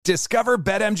Discover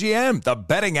BetMGM, the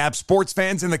betting app sports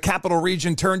fans in the capital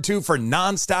region turn to for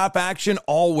nonstop action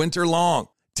all winter long.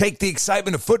 Take the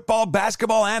excitement of football,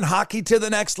 basketball, and hockey to the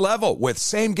next level with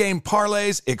same-game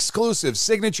parlays, exclusive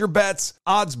signature bets,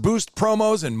 odds boost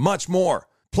promos, and much more.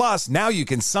 Plus, now you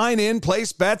can sign in,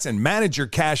 place bets, and manage your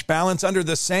cash balance under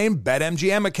the same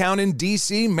BetMGM account in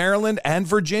D.C., Maryland, and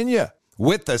Virginia.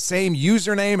 With the same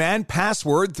username and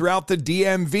password throughout the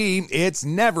DMV, it's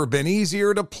never been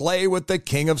easier to play with the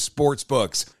king of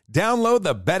sportsbooks. Download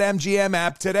the BetMGM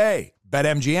app today.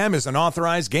 BetMGM is an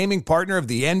authorized gaming partner of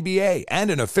the NBA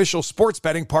and an official sports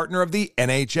betting partner of the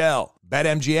NHL.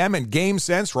 BetMGM and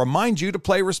GameSense remind you to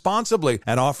play responsibly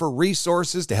and offer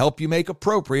resources to help you make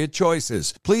appropriate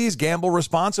choices. Please gamble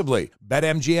responsibly.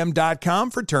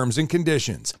 BetMGM.com for terms and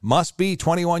conditions. Must be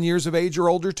 21 years of age or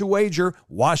older to wager.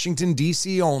 Washington,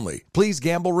 D.C. only. Please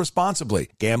gamble responsibly.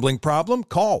 Gambling problem?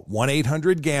 Call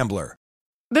 1-800-GAMBLER.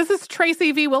 This is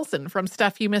Tracy V. Wilson from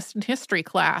Stuff You Missed in History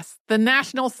class. The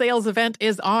national sales event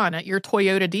is on at your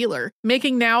Toyota dealer,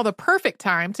 making now the perfect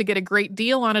time to get a great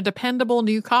deal on a dependable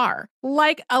new car.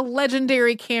 Like a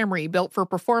legendary Camry built for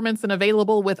performance and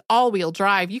available with all-wheel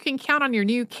drive, you can count on your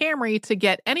new Camry to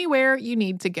get anywhere you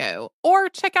need to go. Or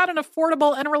check out an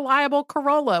affordable and reliable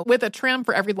Corolla with a trim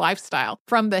for every lifestyle.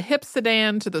 From the hip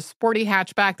sedan to the sporty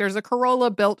hatchback, there's a Corolla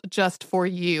built just for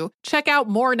you. Check out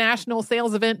more national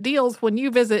sales event deals when you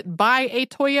visit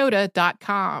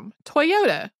buyatoyota.com.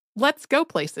 Toyota, let's go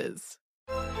places.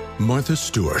 Martha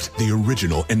Stewart, the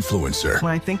original influencer.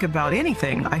 When I think about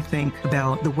anything, I think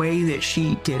about the way that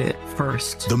she did it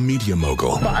first. The media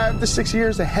mogul. 5 to 6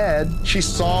 years ahead, she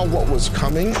saw what was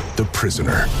coming. The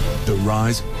prisoner. The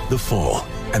rise, the fall,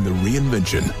 and the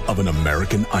reinvention of an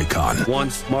American icon.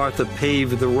 Once Martha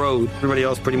paved the road, everybody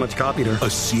else pretty much copied her. A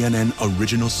CNN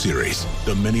original series,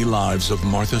 The Many Lives of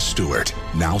Martha Stewart,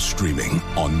 now streaming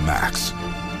on Max.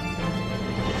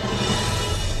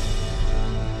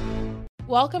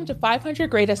 Welcome to 500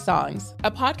 Greatest Songs,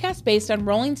 a podcast based on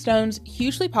Rolling Stone's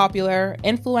hugely popular,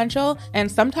 influential,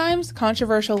 and sometimes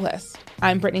controversial list.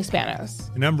 I'm Brittany Spanos.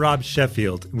 And I'm Rob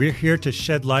Sheffield. We're here to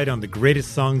shed light on the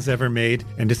greatest songs ever made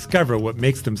and discover what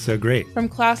makes them so great. From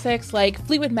classics like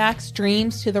Fleetwood Mac's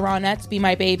Dreams to the Ronettes' Be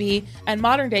My Baby, and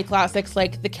modern-day classics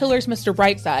like The Killer's Mr.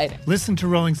 Brightside. Listen to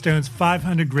Rolling Stone's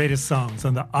 500 Greatest Songs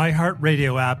on the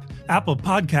iHeartRadio app, Apple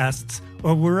Podcasts,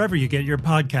 or wherever you get your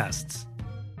podcasts.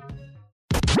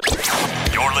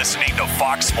 You're listening to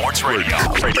Fox Sports Radio.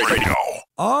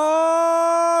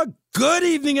 Good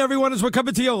evening, everyone, as we're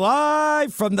coming to you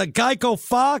live from the Geico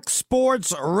Fox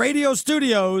Sports Radio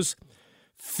studios.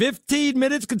 15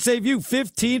 minutes can save you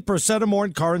 15% or more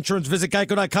in car insurance. Visit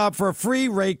geico.com for a free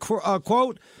rate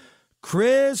quote.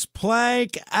 Chris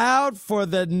Plank out for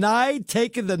the night,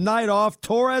 taking the night off.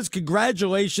 Torres,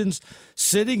 congratulations,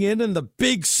 sitting in the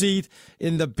big seat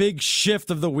in the big shift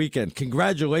of the weekend.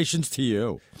 Congratulations to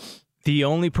you. The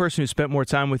only person who spent more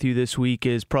time with you this week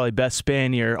is probably Beth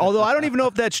Spanier. Although I don't even know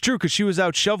if that's true because she was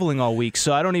out shoveling all week,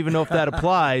 so I don't even know if that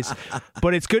applies.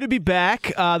 But it's good to be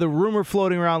back. The rumor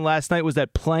floating around last night was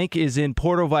that Plank is in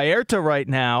Puerto Vallarta right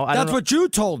now. That's what you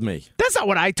told me. That's not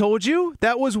what I told you.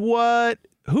 That was what...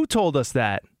 Who told us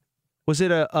that? Was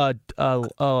it I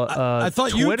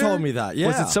thought Twitter? You told me that, yeah.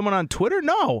 Was it someone on Twitter?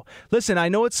 No. Listen, I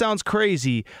know it sounds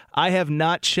crazy. I have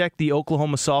not checked the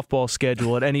Oklahoma softball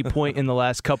schedule at any point in the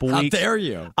last couple weeks. How dare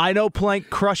you? I know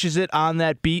Plank crushes it on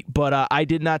that beat, but I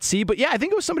did not see. But yeah, I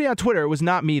think it was somebody on Twitter. It was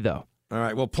not me, though. All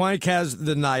right, well, Plank has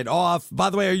the night off. By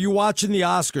the way, are you watching the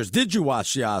Oscars? Did you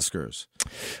watch the Oscars?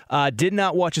 Did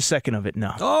not watch a second of it,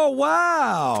 no. Oh,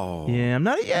 wow. Yeah, I'm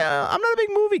not a big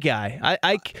movie guy.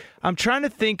 I'm trying to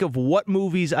think of what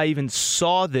movies I even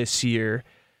saw this year.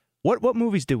 What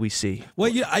movies did we see? Well,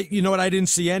 you know what? I didn't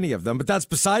see any of them, but that's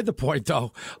beside the point,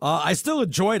 though. I still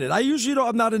enjoyed it. I usually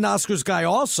I'm not an Oscars guy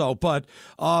also, but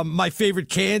my favorite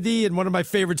candy and one of my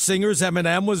favorite singers,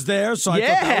 Eminem, was there, so I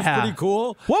thought that was pretty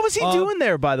cool. What was he doing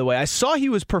there, by the way? I saw he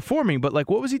was performing, but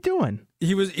what was he doing?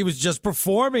 He was just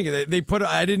performing. They put.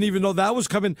 I didn't even know that was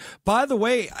coming. By the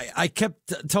way, I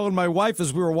kept telling my wife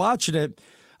as we were watching it,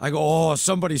 I go, "Oh,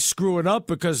 somebody's screwing up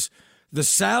because the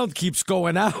sound keeps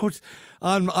going out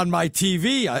on my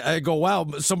TV." I go, "Wow,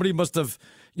 somebody must have,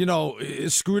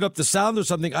 screwed up the sound or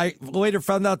something." I later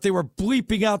found out they were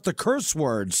bleeping out the curse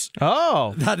words.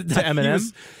 Oh, to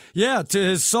Eminem? To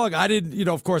his song. I didn't,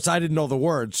 of course, I didn't know the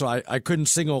words, so I couldn't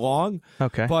sing along.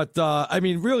 Okay. But,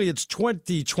 really, it's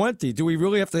 2020. Do we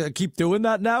really have to keep doing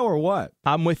that now or what?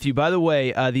 I'm with you. By the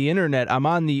way, the internet, I'm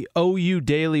on the OU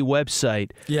Daily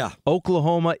website. Yeah.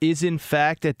 Oklahoma is, in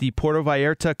fact, at the Puerto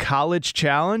Vallarta College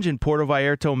Challenge in Puerto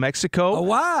Vallarta, Mexico. Oh,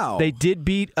 wow. They did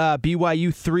beat BYU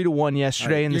 3-1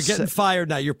 yesterday. away in You're getting fired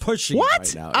now. You're pushing What?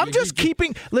 right now. I'm just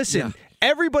keeping. Listen. Yeah.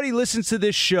 Everybody listens to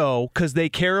this show because they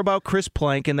care about Chris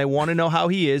Plank and they want to know how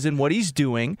he is and what he's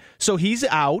doing. So he's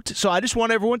out. So I just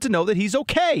want everyone to know that he's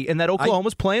okay and that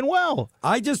Oklahoma's playing well.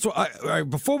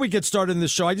 Before we get started in the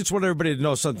show, I just want everybody to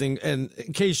know something. And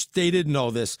in case they didn't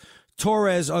know this,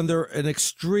 Torres under an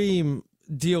extreme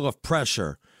deal of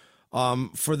pressure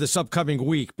for this upcoming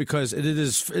week because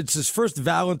it's his first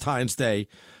Valentine's Day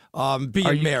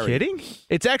being married. Are you kidding?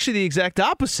 It's actually the exact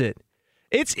opposite.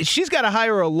 She's got to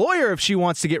hire a lawyer if she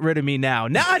wants to get rid of me now.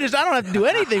 Now I don't have to do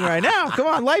anything right now. Come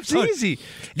on, life's easy.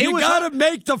 You got to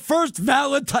make the first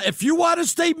Valentine. If you want to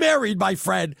stay married, my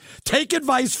friend, take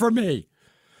advice from me.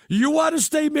 You want to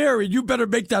stay married, you better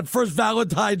make that first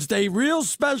Valentine's Day real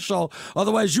special.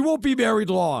 Otherwise, you won't be married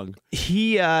long.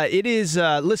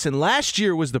 Listen, last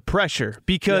year was the pressure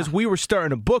because we were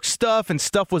starting to book stuff and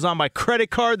stuff was on my credit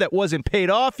card that wasn't paid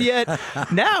off yet.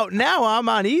 now I'm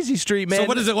on Easy Street, man. So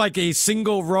what is it, like a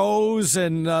single rose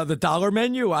and the dollar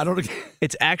menu? I don't.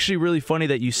 It's actually really funny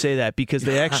that you say that because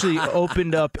they actually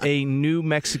opened up a new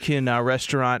Mexican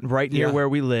restaurant right near where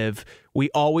we live. We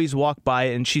always walk by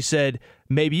it, and she said,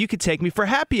 maybe you could take me for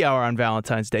happy hour on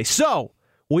Valentine's Day. So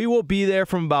we will be there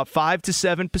from about 5 to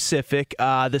 7 Pacific.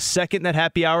 The second that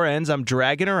happy hour ends, I'm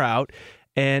dragging her out.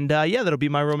 And, that'll be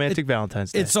my romantic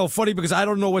Valentine's Day. It's so funny because I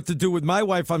don't know what to do with my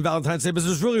wife on Valentine's Day, but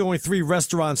there's really only 3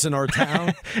 restaurants in our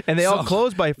town. And they all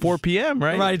close by 4 p.m.,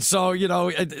 right? Right. So,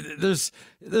 there's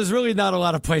really not a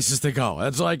lot of places to go.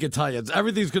 That's all I can tell you.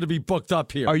 Everything's going to be booked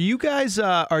up here. Are you guys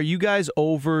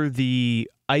over the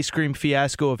ice cream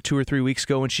fiasco of 2 or 3 weeks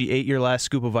ago when she ate your last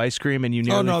scoop of ice cream and you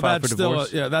nearly filed for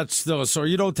divorce? That's still a story.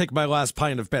 You don't take my last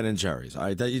pint of Ben & Jerry's. All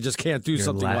right? You just can't do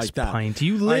something like that. Pint.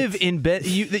 You live in Ben.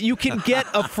 You can get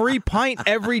a free pint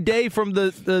every day from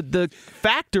the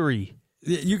factory.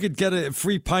 You could get a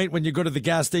free pint when you go to the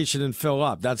gas station and fill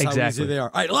up. That's how easy they are.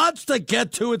 All right, lots to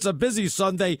get to. It's a busy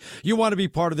Sunday. You want to be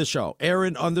part of the show.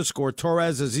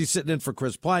 Aaron_Torres as he's sitting in for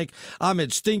Chris Plank. I'm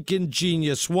at Stinkin'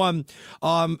 Genius One.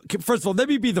 First of all, let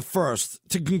me be the first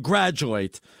to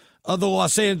congratulate the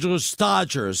Los Angeles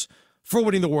Dodgers for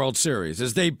winning the World Series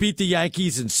as they beat the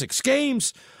Yankees in 6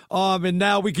 games. And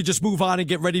now we could just move on and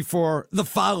get ready for the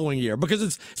following year because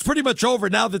it's pretty much over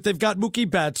now that they've got Mookie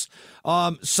Betts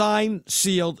signed,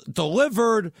 sealed,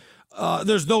 delivered.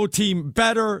 There's no team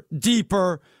better,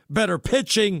 deeper, better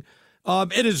pitching.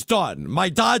 It is done. My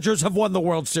Dodgers have won the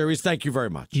World Series. Thank you very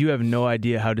much. You have no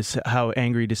idea how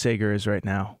angry DeSager is right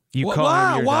now.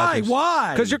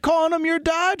 Why? Because you're calling them your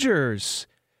Dodgers.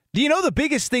 Do you know the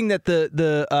biggest thing that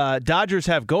the Dodgers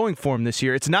have going for them this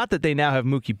year? It's not that they now have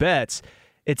Mookie Betts.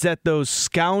 It's that those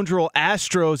scoundrel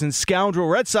Astros and scoundrel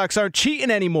Red Sox aren't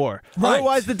cheating anymore. Right.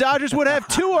 Otherwise, the Dodgers would have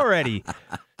 2 already.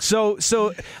 So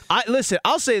listen,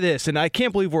 I'll say this, and I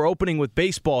can't believe we're opening with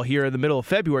baseball here in the middle of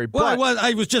February. But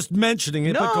I was just mentioning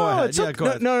it, but go ahead. Go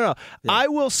ahead. No. Yeah. I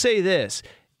will say this.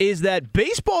 Is that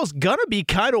baseball's going to be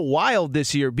kind of wild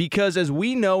this year because, as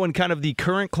we know, in kind of the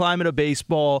current climate of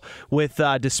baseball with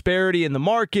disparity in the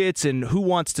markets and who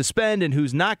wants to spend and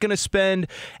who's not going to spend,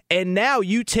 and now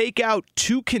you take out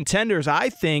 2 contenders, I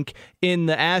think, in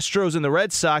the Astros and the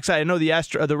Red Sox. I know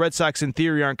the Red Sox in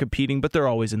theory aren't competing, but they're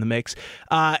always in the mix.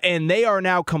 And they are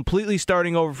now completely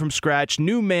starting over from scratch,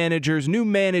 new managers, new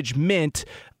management.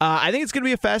 I think it's going to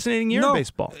be a fascinating year in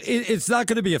baseball. It's not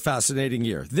going to be a fascinating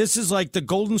year. This is like the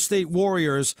Golden State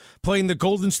Warriors playing the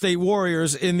Golden State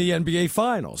Warriors in the NBA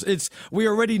Finals. We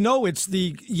already know it's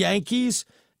the Yankees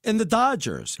and the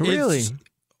Dodgers. Really?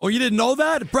 You didn't know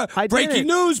that?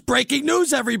 Breaking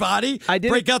news, everybody. I did.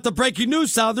 Break out the breaking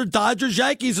news sounder. Dodgers,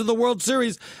 Yankees in the World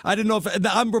Series. I didn't know if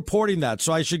I'm reporting that,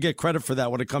 so I should get credit for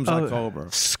that when it comes October.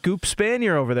 Scoop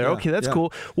Spanier over there. Okay, that's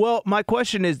cool. Well, my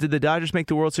question is, did the Dodgers make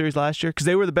the World Series last year? Because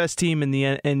they were the best team in the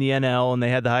NL, and they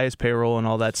had the highest payroll and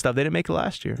all that stuff. They didn't make it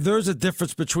last year. There's a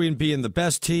difference between being the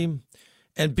best team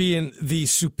and being the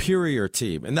superior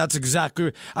team. And that's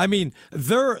exactly, I mean,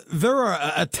 they're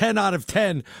a 10 out of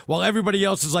 10 while everybody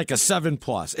else is like a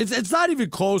 7+. It's not even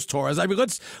close, Torres. I mean,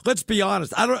 let's be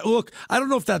honest. I don't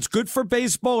know if that's good for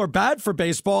baseball or bad for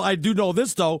baseball. I do know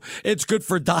this, though. It's good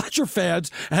for Dodger fans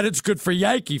and it's good for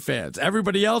Yankee fans.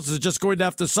 Everybody else is just going to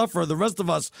have to suffer. The rest of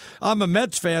us, I'm a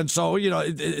Mets fan, so,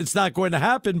 it's not going to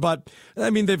happen. But, I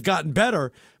mean, they've gotten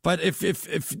better. But if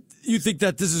you think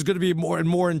that this is going to be a more and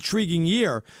more intriguing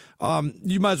year,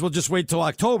 you might as well just wait till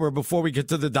October before we get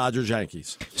to the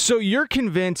Dodgers-Yankees. So you're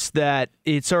convinced that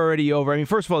it's already over. I mean,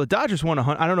 first of all, the Dodgers won,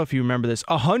 I don't know if you remember this,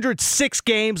 106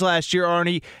 games last year,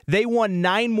 Arnie. They won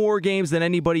 9 more games than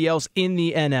anybody else in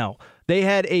the NL. They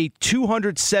had a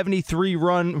 273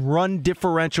 run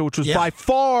differential, which was by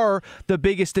far the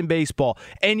biggest in baseball.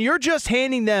 And you're just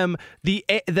handing them the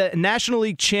National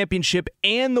League Championship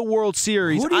and the World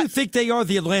Series. Who do you think they are,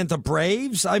 the Atlanta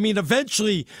Braves? I mean,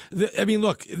 eventually,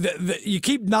 look, you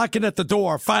keep knocking at the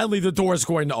door. Finally, the door is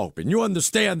going to open. You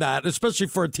understand that, especially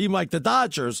for a team like the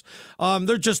Dodgers.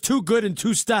 They're just too good and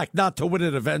too stacked not to win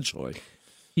it eventually.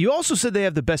 You also said they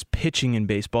have the best pitching in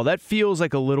baseball. That feels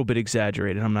like a little bit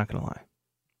exaggerated, I'm not going to lie.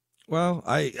 Well,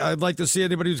 I'd like to see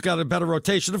anybody who's got a better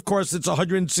rotation. Of course, it's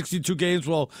 162 games.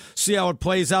 We'll see how it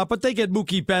plays out. But they get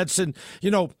Mookie Betts. And,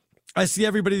 I see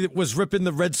everybody that was ripping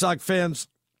the Red Sox fans.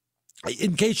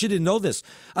 In case you didn't know this,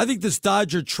 I think this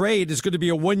Dodger trade is going to be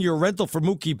a one-year rental for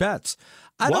Mookie Betts.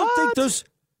 I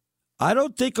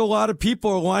don't think a lot of people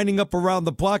are lining up around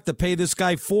the block to pay this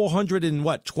guy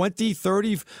 $420,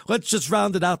 30. Let's just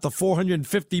round it out to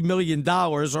 $450 million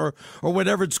or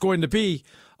whatever it's going to be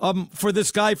for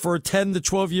this guy for a 10 to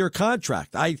 12-year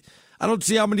contract. I don't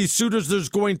see how many suitors there's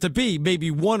going to be,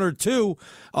 maybe one or two,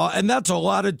 and that's a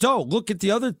lot of dough. Look at the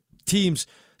other teams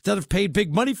that have paid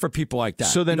big money for people like that.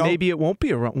 So then maybe it won't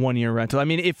be a one-year rental. I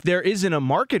mean, if there isn't a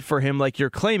market for him like you're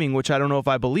claiming, which I don't know if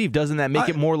I believe, doesn't that make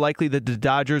it more likely that the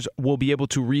Dodgers will be able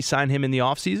to re-sign him in the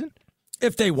offseason?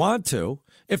 If they want to.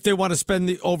 If they want to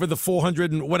spend over the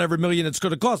 400 and whatever million it's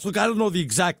going to cost. Look, I don't know the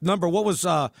exact number. What was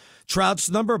Trout's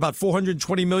number? About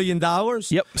 $420 million?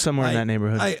 Yep, somewhere in that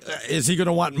neighborhood. Is he going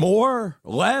to want more?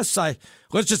 Less?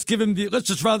 Let's just give him let's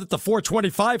just round it to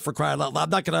 425 for crying out loud. I'm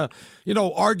not going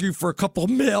to, argue for a couple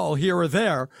mil here or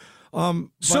there. But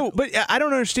I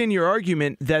don't understand your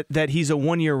argument that he's a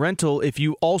one-year rental if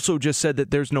you also just said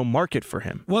that there's no market for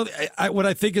him. Well, what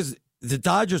I think is the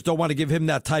Dodgers don't want to give him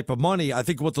that type of money. I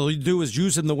think what they'll do is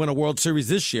use him to win a World Series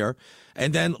this year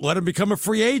and then let him become a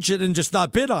free agent and just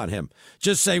not bid on him.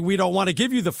 Just say, we don't want to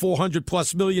give you the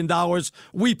 $400+ million.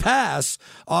 We pass,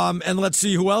 and let's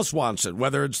see who else wants it,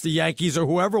 whether it's the Yankees or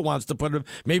whoever wants to put him.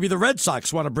 Maybe the Red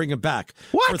Sox want to bring him back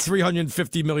for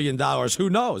 $350 million.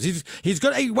 Who knows? He's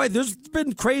good. Hey, wait, there's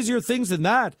been crazier things than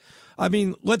that. I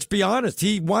mean, let's be honest.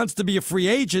 He wants to be a free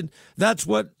agent. That's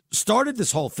what started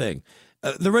this whole thing.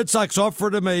 The Red Sox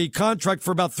offered him a contract for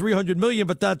about $300 million,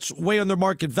 but that's way under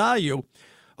market value.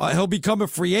 He'll become a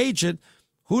free agent.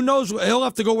 Who knows? He'll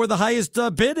have to go where the highest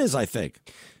bid is, I think.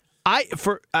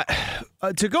 To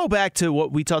go back to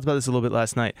what we talked about this a little bit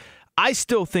last night, I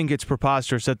still think it's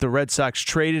preposterous that the Red Sox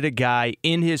traded a guy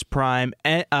in his prime,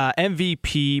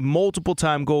 MVP,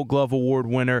 multiple-time Gold Glove Award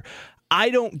winner. I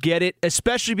don't get it,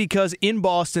 especially because in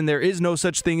Boston, there is no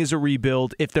such thing as a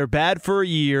rebuild. If they're bad for a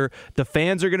year, the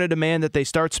fans are going to demand that they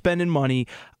start spending money.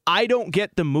 I don't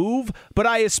get the move, but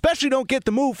I especially don't get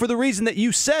the move for the reason that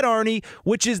you said, Arnie,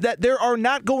 which is that there are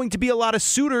not going to be a lot of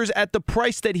suitors at the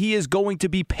price that he is going to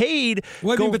be paid.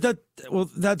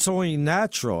 That's only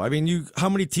natural. I mean, how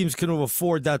many teams can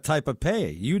afford that type of pay?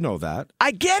 You know that.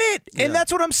 I get it, and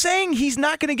that's what I'm saying. He's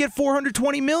not going to get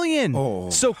 $420 million.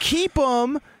 So keep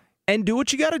him. And do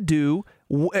what you got to do.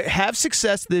 Have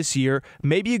success this year.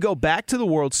 Maybe you go back to the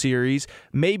World Series.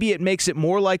 Maybe it makes it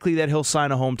more likely that he'll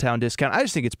sign a hometown discount. I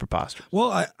just think it's preposterous.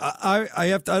 Well,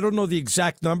 I don't know the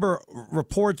exact number.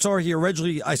 Reports are he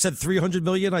originally, I said $300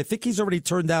 million. I think he's already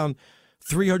turned down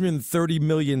 $330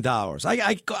 million.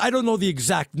 I don't know the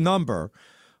exact number.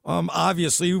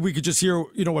 Obviously, we could just hear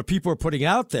what people are putting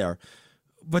out there.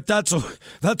 But that's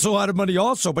a lot of money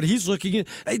also. But he's looking at.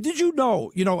 Hey, did you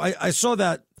know? I saw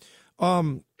that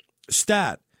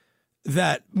stat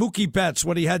that Mookie Betts,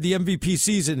 when he had the MVP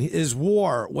season, his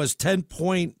WAR was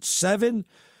 10.7.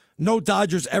 No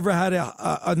Dodgers ever had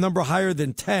a number higher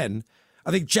than 10. I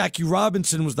think Jackie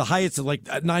Robinson was the highest at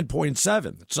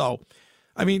 9.7. So,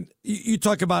 I mean, you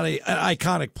talk about an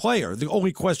iconic player. The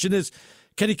only question is,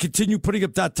 can he continue putting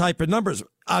up that type of numbers?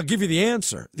 I'll give you the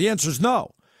answer. The answer is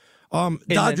no.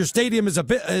 Dodger Stadium is a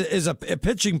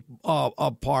pitching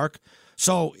park,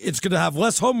 so it's going to have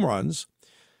less home runs.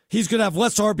 He's going to have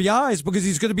less RBIs because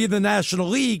he's going to be in the National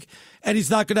League, and he's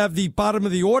not going to have the bottom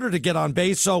of the order to get on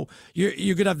base. So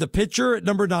you're going to have the pitcher at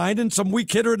number 9 and some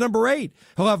weak hitter at number 8.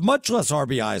 He'll have much less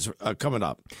RBIs coming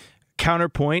up.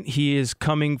 Counterpoint, he is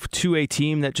coming to a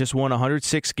team that just won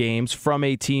 106 games from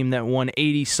a team that won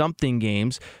 80-something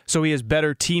games, so he has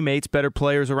better teammates, better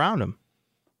players around him.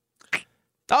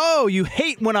 Oh, you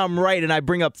hate when I'm right and I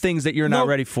bring up things that you're not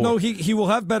ready for. No, he will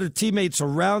have better teammates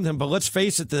around him, but let's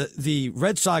face it, the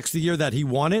Red Sox, the year that he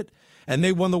won it, and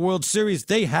they won the World Series,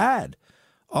 they had,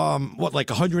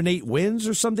 108 wins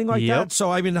or something like that? So,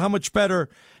 I mean, how much better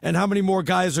and how many more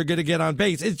guys are going to get on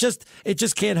base? It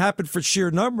just can't happen for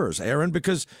sheer numbers, Aaron,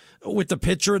 because with the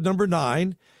pitcher at number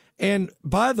 9, and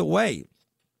by the way,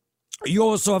 you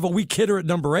also have a weak hitter at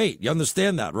number 8. You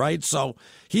understand that, right? So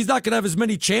he's not going to have as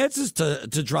many chances to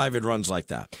drive in runs like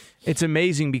that. It's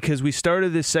amazing because we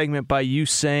started this segment by you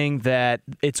saying that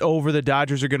it's over, the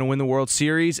Dodgers are going to win the World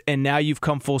Series, and now you've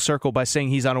come full circle by saying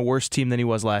he's on a worse team than he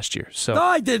was last year. So no,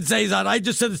 I didn't say that. I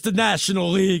just said it's the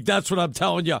National League. That's what I'm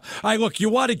telling you. Look, you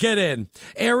want to get in.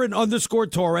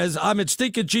 Aaron_Torres, I'm at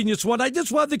Stinking Genius 1. I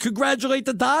just wanted to congratulate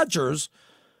the Dodgers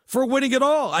for winning it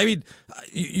all. I mean,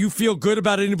 you feel good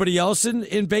about anybody else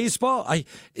in baseball?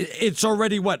 It's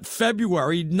already,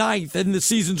 February 9th, and the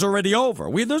season's already over.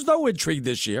 There's no intrigue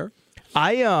this year.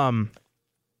 I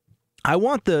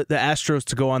want the Astros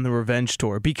to go on the revenge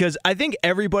tour because I think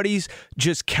everybody's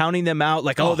just counting them out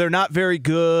like, they're not very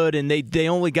good and they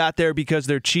only got there because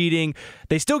they're cheating.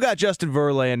 They still got Justin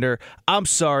Verlander. I'm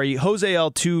sorry. Jose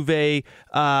Altuve,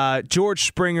 George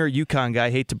Springer, UConn guy,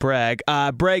 hate to brag,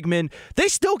 Bregman. They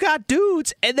still got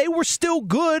dudes, and they were still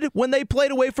good when they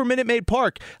played away from Minute Maid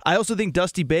Park. I also think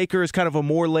Dusty Baker is kind of a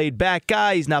more laid-back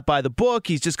guy. He's not by the book.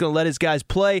 He's just going to let his guys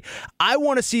play. I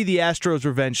want to see the Astros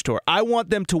revenge tour. I want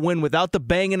them to win without the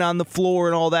banging on the floor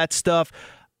and all that stuff.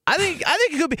 I think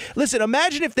it could be. Listen,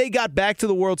 imagine if they got back to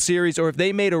the World Series or if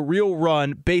they made a real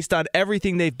run based on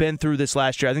everything they've been through this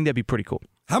last year. I think that'd be pretty cool.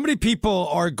 How many people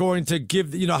are going to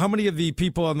give, how many of the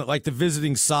people on the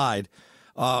visiting side,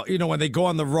 when they go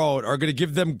on the road are going to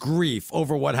give them grief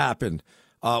over what happened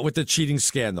with the cheating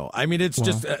scandal? I mean, it's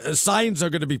just signs are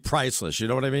going to be priceless. You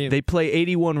know what I mean? They play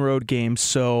 81 road games,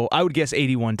 so I would guess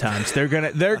 81 times. They're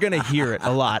gonna hear it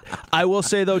a lot. I will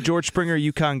say though, George Springer,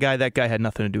 UConn guy, that guy had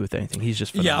nothing to do with anything. He's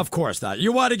just phenomenal. Yeah, of course not.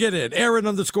 You want to get in?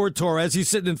 Aaron_Torres. He's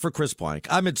sitting in for Chris Plank.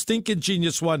 I'm at Stinking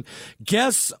Genius 1.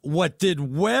 Guess what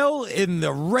did well in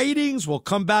the ratings? We'll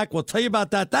come back. We'll tell you about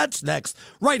that. That's next,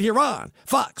 right here on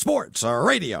Fox Sports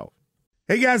Radio.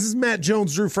 Hey guys, this is Matt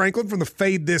Jones, Drew Franklin from the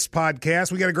Fade This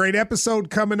podcast. We got a great episode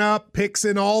coming up, picks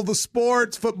in all the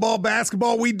sports, football,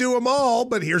 basketball, we do them all,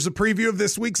 but here's a preview of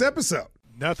this week's episode.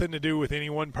 Nothing to do with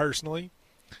anyone personally,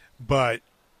 but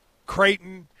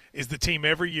Creighton is the team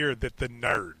every year that the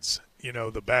nerds,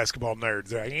 the basketball nerds,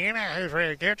 they're like, who's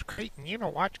really good? Creighton,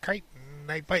 watch Creighton.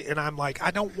 They play, and I'm like,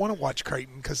 I don't want to watch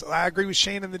Creighton because I agree with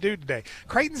Shannon the dude today.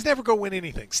 Creighton's never going to win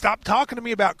anything. Stop talking to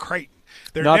me about Creighton.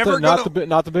 They're not never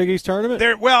not the Big East tournament.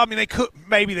 They could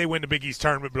maybe they win the Big East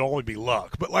tournament, but it'll only be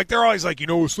luck. But they're always like,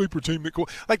 a sleeper team that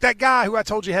like that guy who I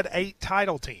told you had 8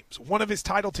 title teams. One of his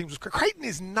title teams was Creighton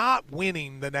is not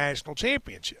winning the national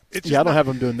championship. I don't have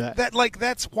them doing that.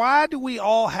 That's why do we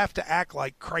all have to act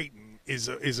like Creighton is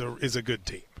a good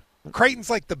team? Creighton's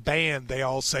like the band they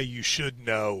all say you should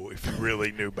know if you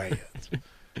really knew bands.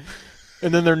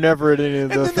 And then they're never at any of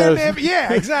the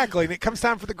yeah, exactly. And it comes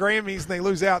time for the Grammys, and they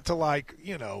lose out to,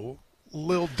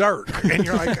 Lil Durk. And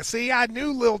you're like, see, I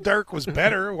knew Lil Durk was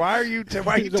better. Why are you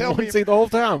telling me? The whole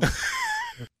time.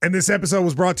 And this episode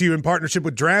was brought to you in partnership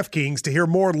with DraftKings. To hear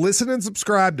more, listen and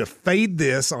subscribe to Fade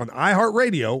This on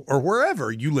iHeartRadio or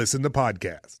wherever you listen to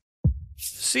podcasts.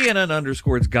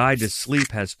 CNN_'s Guide to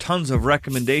Sleep has tons of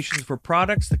recommendations for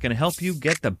products that can help you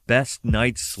get the best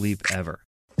night's sleep ever.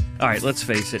 All right, let's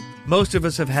face it, most of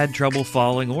us have had trouble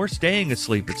falling or staying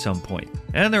asleep at some point,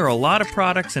 and there are a lot of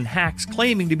products and hacks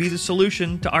claiming to be the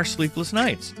solution to our sleepless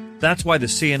nights. That's why the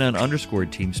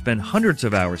CNN_ team spend hundreds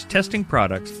of hours testing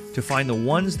products to find the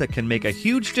ones that can make a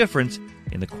huge difference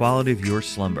in the quality of your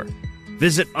slumber.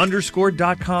 Visit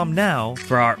underscore.com now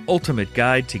for our ultimate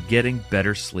guide to getting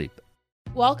better sleep.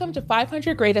 Welcome to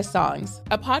 500 Greatest Songs,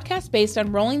 a podcast based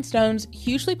on Rolling Stone's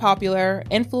hugely popular,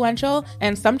 influential,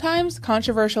 and sometimes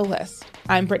controversial list.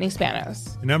 I'm Brittany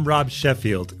Spanos. And I'm Rob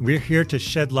Sheffield. We're here to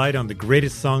shed light on the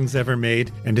greatest songs ever made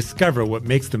and discover what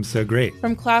makes them so great.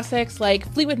 From classics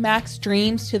like Fleetwood Mac's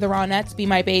Dreams to the Ronettes' Be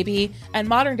My Baby, and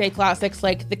modern-day classics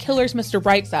like The Killers' Mr.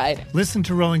 Brightside. Listen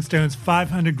to Rolling Stone's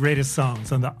 500 Greatest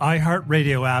Songs on the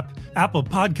iHeartRadio app, Apple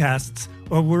Podcasts,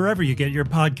 or wherever you get your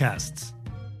podcasts.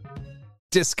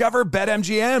 Discover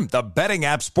BetMGM, the betting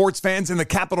app sports fans in the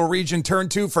capital region turn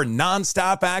to for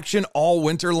nonstop action all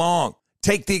winter long.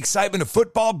 Take the excitement of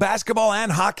football, basketball,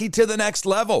 and hockey to the next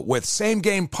level with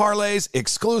same-game parlays,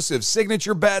 exclusive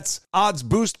signature bets, odds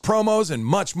boost promos, and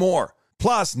much more.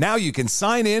 Plus, now you can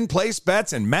sign in, place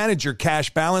bets, and manage your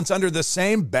cash balance under the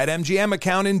same BetMGM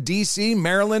account in D.C.,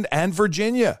 Maryland, and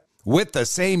Virginia. With the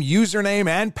same username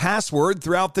and password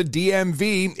throughout the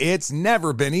DMV, it's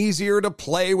never been easier to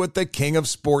play with the king of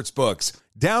sportsbooks.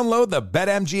 Download the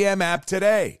BetMGM app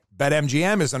today.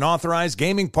 BetMGM is an authorized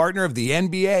gaming partner of the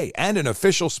NBA and an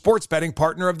official sports betting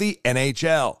partner of the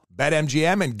NHL.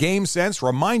 BetMGM and GameSense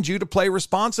remind you to play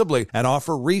responsibly and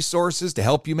offer resources to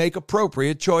help you make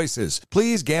appropriate choices.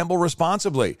 Please gamble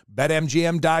responsibly.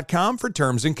 BetMGM.com for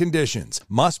terms and conditions.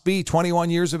 Must be 21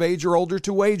 years of age or older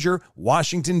to wager.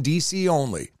 Washington, D.C.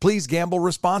 only. Please gamble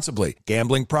responsibly.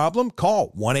 Gambling problem?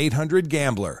 Call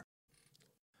 1-800-GAMBLER.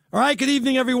 All right, good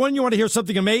evening, everyone. You want to hear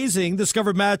something amazing?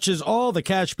 Discover matches all the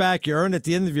cash back you earn at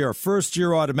the end of your first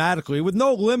year automatically with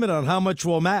no limit on how much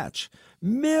we'll match.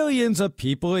 Millions of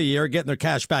people a year getting their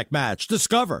cash back match.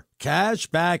 Discover Cash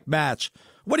Back Match.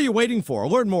 What are you waiting for?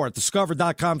 Learn more at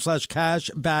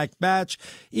discover.com/cashbackmatch.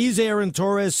 He's Aaron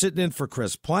Torres sitting in for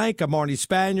Chris Plank. I'm Arnie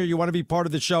Spanier. You want to be part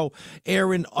of the show?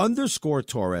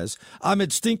 Aaron_Torres. I'm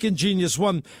at Stinking Genius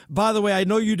 1. By the way, I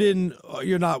know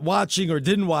you're not watching or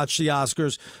didn't watch the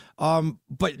Oscars,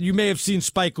 but you may have seen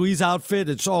Spike Lee's outfit.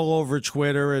 It's all over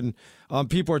Twitter, and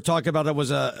people are talking about it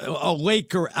was a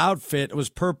Laker outfit. It was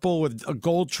purple with a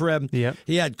gold trim. Yep.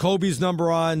 He had Kobe's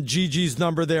number on, Gigi's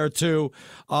number there too.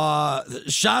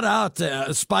 Shout out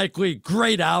to Spike Lee.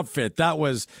 Great outfit. That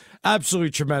was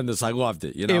absolutely tremendous. I loved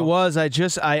it. You know? It was. I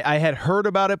had heard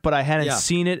about it, but I hadn't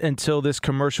seen it until this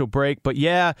commercial break. But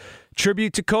yeah,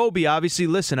 tribute to Kobe. Obviously,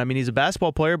 listen, I mean, he's a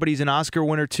basketball player, but he's an Oscar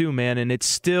winner too, man. And it's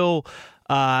still...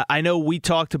 I know we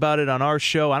talked about it on our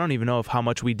show. I don't even know how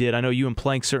much we did. I know you and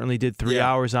Plank certainly did 3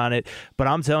 hours on it. But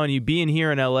I'm telling you, being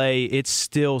here in L.A., it's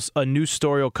still a new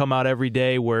story will come out every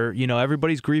day where, you know,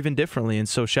 everybody's grieving differently. And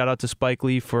so shout out to Spike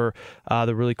Lee for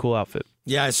the really cool outfit.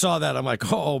 Yeah, I saw that. I'm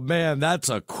like, oh, man, that's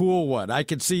a cool one. I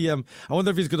could see him. I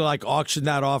wonder if he's going to, like, auction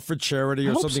that off for charity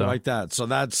or something like that. So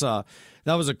that's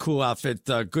that was a cool outfit.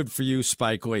 Good for you,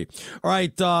 Spike Lee. All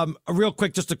right, real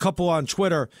quick, just a couple on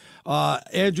Twitter.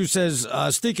 Andrew says,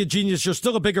 Stinking Genius, you're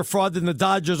still a bigger fraud than the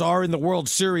Dodgers are in the World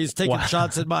Series, taking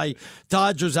shots at my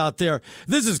Dodgers out there.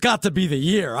 This has got to be the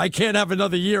year. I can't have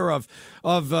another year of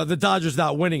the Dodgers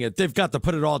not winning it. They've got to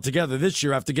put it all together this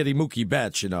year after getting Mookie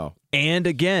Betts, you know. And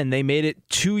again, they made it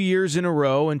 2 years in a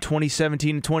row in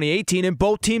 2017 and 2018, and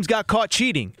both teams got caught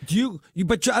cheating.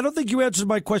 But I don't think you answered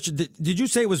my question. Did you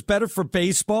say it was better for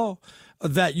baseball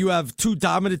that you have two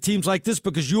dominant teams like this?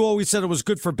 Because you always said it was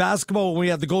good for basketball when we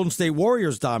had the Golden State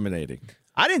Warriors dominating.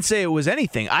 I didn't say it was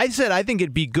anything. I said I think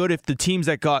it'd be good if the teams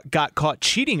that got caught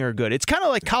cheating are good. It's kind of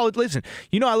like college. Listen,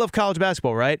 you know I love college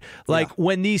basketball, right? Like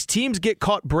when these teams get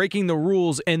caught breaking the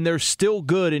rules and they're still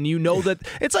good, and you know that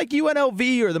it's like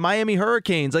UNLV or the Miami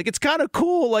Hurricanes. Like it's kind of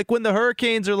cool. Like when the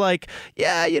Hurricanes are like,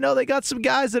 yeah, you know they got some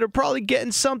guys that are probably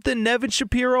getting something, Nevin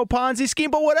Shapiro Ponzi scheme,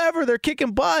 but whatever, they're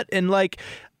kicking butt. And like,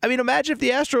 I mean, imagine if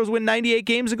the Astros win 98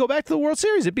 games and go back to the World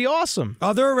Series. It'd be awesome.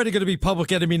 Oh, they're already going to be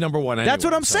public enemy number one anyway. That's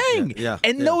what I'm saying.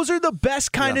 Those are the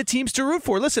best kind of teams to root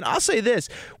for. Listen, I'll say this.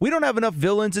 We don't have enough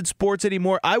villains in sports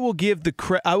anymore. I will give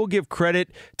credit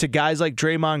to guys like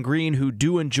Draymond Green who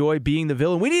do enjoy being the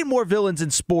villain. We need more villains in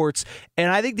sports,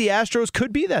 and I think the Astros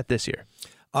could be that this year.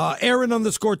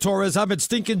 Aaron_Torres. I'm at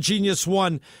Stinking Genius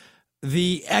 1.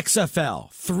 The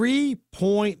XFL,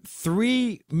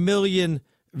 3.3 million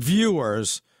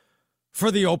viewers for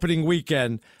the opening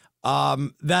weekend.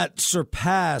 That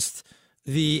surpassed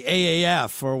the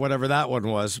AAF or whatever that one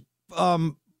was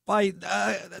by,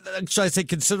 should I say,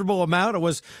 considerable amount.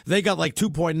 They got like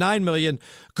 2.9 million.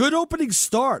 Good opening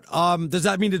start. Does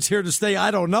that mean it's here to stay?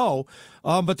 I don't know.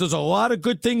 But there's a lot of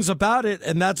good things about it,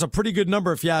 and that's a pretty good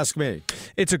number if you ask me.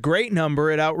 It's a great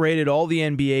number. It outrated all the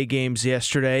NBA games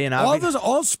yesterday. And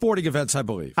all sporting events, I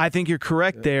believe. I think you're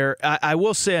correct there. I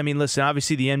will say, I mean, listen,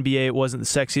 obviously the NBA, it wasn't the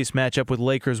sexiest matchup with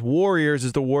Lakers-Warriors,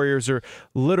 as the Warriors are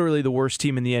literally the worst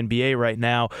team in the NBA right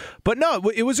now. But no,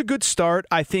 it was a good start.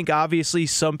 I think obviously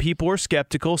some people are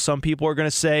skeptical. Some people are going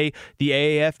to say the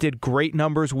AAF did great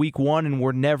numbers week one and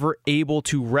were never able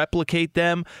to replicate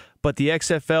them. But the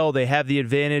XFL, they have the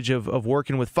advantage of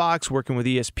working with Fox, working with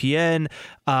ESPN.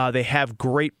 They have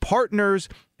great partners,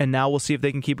 and now we'll see if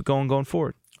they can keep it going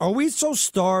forward. Are we so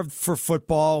starved for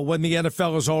football when the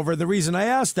NFL is over? The reason I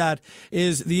ask that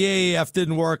is the AAF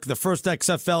didn't work, the first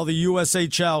XFL, the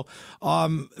USHL,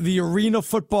 the Arena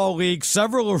Football League,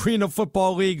 several Arena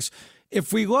Football Leagues.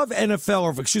 If we love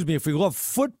if we love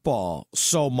football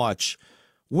so much,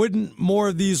 wouldn't more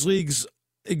of these leagues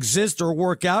exist or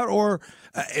work out, or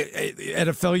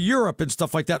NFL Europe and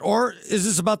stuff like that? Or is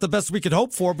this about the best we could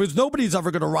hope for, because nobody's ever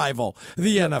going to rival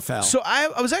the NFL? So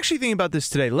I was actually thinking about this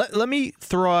today. Let me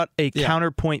throw out a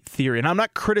counterpoint theory, and I'm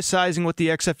not criticizing what the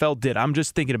XFL did. I'm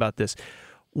just thinking about this.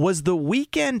 Was the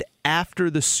weekend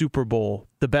after the Super Bowl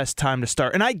the best time to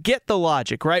start? And I get the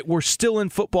logic, right? We're still in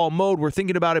football mode. We're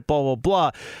thinking about it, blah, blah,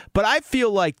 blah. But I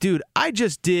feel like, dude, I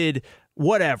just did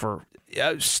whatever,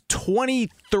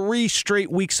 23 straight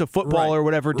weeks of football or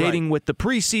whatever, dating with the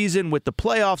preseason, with the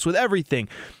playoffs, with everything.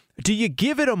 do you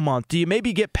give it a month? Do you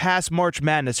maybe get past March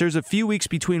Madness? There's a few weeks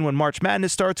between when March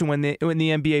Madness starts and when the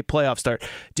NBA playoffs start.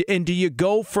 And do you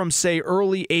go from, say,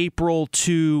 early April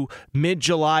to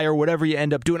mid-July or whatever you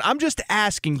end up doing? I'm just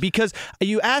asking because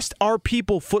you asked, are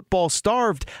people football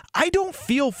starved? I don't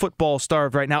feel football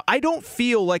starved right now. I don't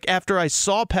feel like after I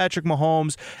saw Patrick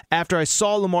Mahomes, after I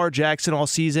saw Lamar Jackson all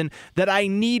season, that I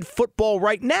need football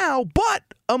right now, but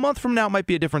a month from now might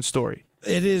be a different story.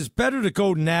 It is better to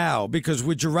go now because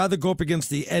would you rather go up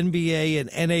against the NBA and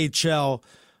NHL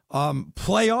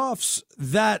playoffs?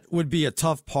 That would be a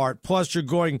tough part. Plus, you're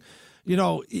going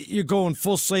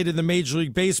full slate in the Major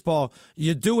League Baseball.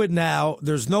 You do it now.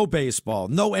 There's no baseball,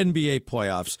 no NBA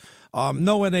playoffs,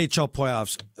 no NHL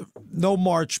playoffs, no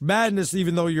March Madness,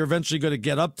 even though you're eventually going to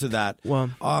get up to that. Well,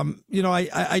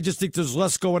 I just think there's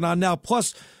less going on now.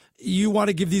 Plus, you want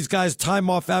to give these guys time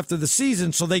off after the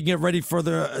season so they can get ready for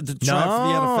the try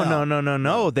for the NFL.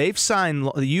 No. They've signed.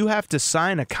 You have to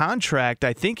sign a contract.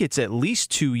 I think it's at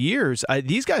least 2 years.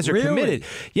 These guys are committed.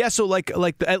 Yeah. So like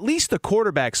at least the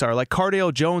quarterbacks are. Like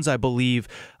Cardale Jones, I believe.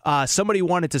 Somebody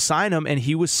wanted to sign him, and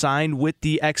he was signed with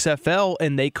the XFL,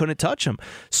 and they couldn't touch him.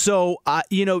 So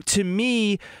to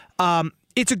me.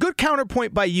 It's a good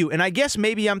counterpoint by you, and I guess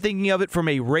maybe I'm thinking of it from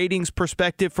a ratings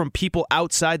perspective from people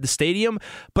outside the stadium,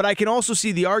 but I can also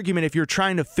see the argument if you're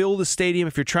trying to fill the stadium,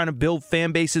 if you're trying to build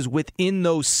fan bases within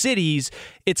those cities,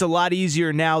 it's a lot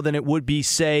easier now than it would be,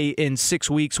 say, in 6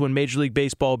 weeks when Major League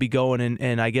Baseball will be going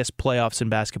and I guess playoffs and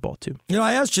basketball too.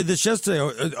 I asked you this yesterday.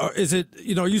 Is it,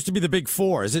 it used to be the big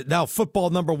four. Is it now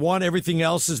football number one, everything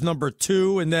else is number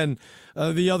two, and then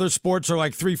the other sports are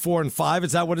like 3, 4, and 5?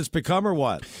 Is that what it's become or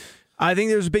what? I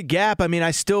think there's a big gap. I mean, I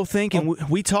still think, and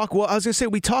we talk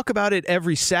about it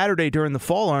every Saturday during the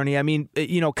fall, Arnie. I mean,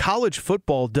 college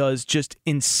football does just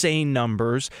insane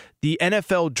numbers. The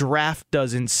NFL draft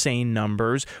does insane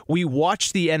numbers. We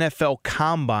watch the NFL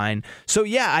combine. So,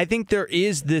 yeah, I think there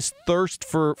is this thirst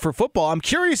for football. I'm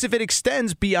curious if it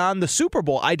extends beyond the Super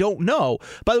Bowl. I don't know.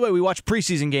 By the way, we watch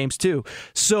preseason games, too.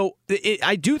 So,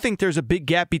 I do think there's a big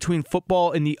gap between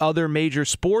football and the other major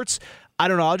sports. I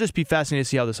don't know. I'll just be fascinated to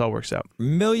see how this all works out.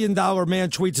 $1 Million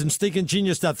Man tweets and Stinking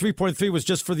Genius. That 3.3 was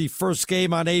just for the first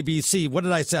game on ABC. What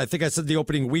did I say? I think I said the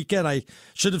opening weekend. I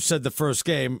should have said the first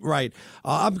game. Right.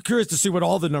 I'm curious to see what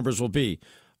all the numbers will be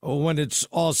when it's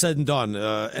all said and done.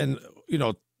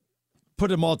 Put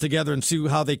them all together and see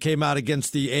how they came out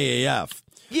against the AAF.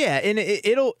 Yeah, and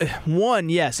it'll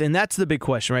yes, and that's the big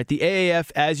question, right? The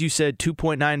AAF, as you said,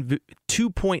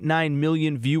 2.9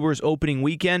 million viewers opening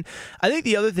weekend. I think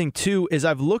the other thing too is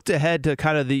I've looked ahead to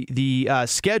kind of the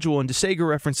schedule, and DeSager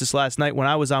referenced this last night when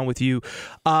I was on with you.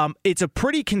 It's a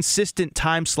pretty consistent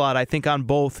time slot, I think, on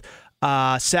both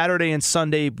Saturday and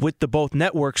Sunday with the both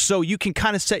networks, so you can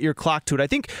kind of set your clock to it. I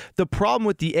think the problem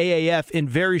with the AAF in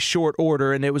very short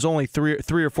order, and it was only three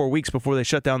or 4 weeks before they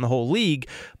shut down the whole league,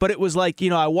 but it was like,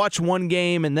 I watch one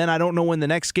game and then I don't know when the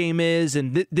next game is,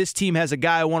 and this team has a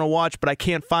guy I want to watch, but I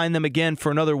can't find them again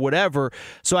for another whatever.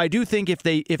 So I do think if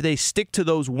they stick to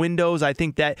those windows, I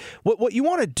think that what you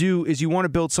want to do is you want to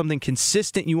build something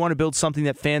consistent. You want to build something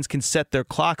that fans can set their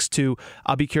clocks to.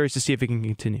 I'll be curious to see if it can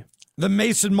continue. The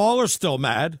Mason Mahler's still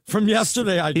mad from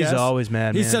yesterday, I guess. He's always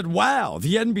mad, He said, wow,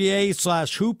 the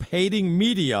NBA/hoop-hating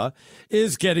media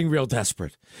is getting real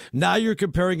desperate. Now you're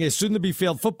comparing a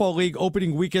soon-to-be-failed football league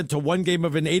opening weekend to one game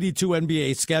of an 82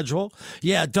 NBA schedule.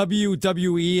 Yeah,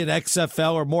 WWE and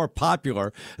XFL are more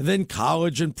popular than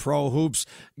college and pro hoops.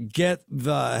 Get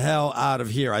the hell out of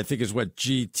here, I think is what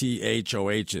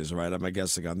GTHOH is, right? Am I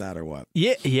guessing on that or what?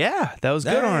 Yeah, that was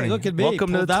good, Arnie. Look at me.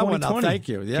 Welcome to that 2020. One out. Thank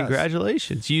you. Yes.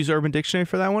 Congratulations. You use Urban Dictionary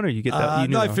for that one, or you get that?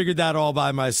 No, I figured that all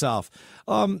by myself.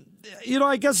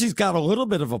 I guess he's got a little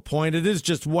bit of a point. It is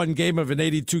just one game of an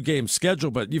 82-game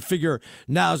schedule, but you figure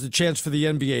now's the chance for the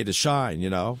NBA to shine,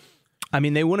 I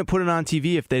mean, they wouldn't put it on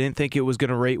TV if they didn't think it was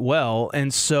going to rate well.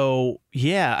 And so,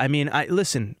 yeah, I mean,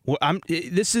 listen,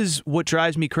 this is what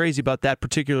drives me crazy about that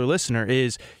particular listener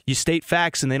is you state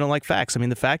facts and they don't like facts. I mean,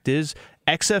 the fact is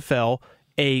XFL,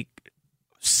 the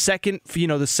second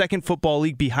football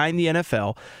league behind the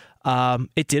NFL,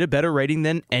 it did a better rating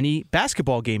than any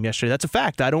basketball game yesterday. That's a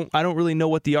fact. I don't really know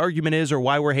what the argument is or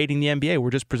why we're hating the NBA. We're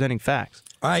just presenting facts.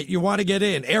 All right, you want to get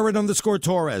in.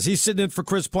 Aaron_Torres. He's sitting in for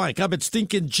Chris Plank. I'm at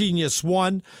Stinking Genius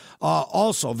 1.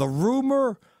 Also, the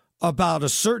rumor about a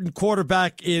certain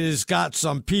quarterback. It has got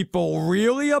some people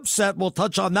really upset. We'll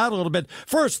touch on that a little bit.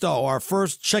 First, though, our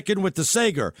first check-in with the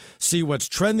Sager. See what's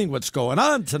trending, what's going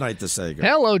on tonight, the Sager.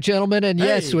 Hello, gentlemen. And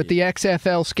yes, Hey. with the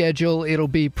XFL schedule, it'll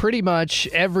be pretty much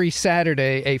every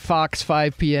Saturday a Fox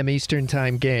 5 p.m. Eastern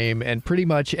Time game, and pretty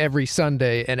much every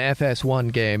Sunday an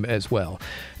FS1 game as well.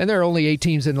 And there are only 8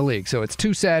 teams in the league, so it's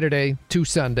 2 Saturday, 2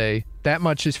 Sunday. That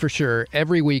much is for sure.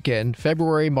 Every weekend,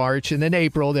 February, March, and then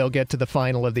April, they'll get to the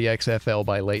final of the XFL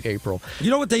by late April.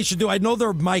 You know what they should do? I know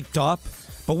they're mic'd up,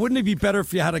 but wouldn't it be better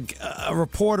if you had a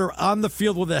reporter on the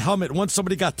field with a helmet? Once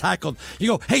somebody got tackled, you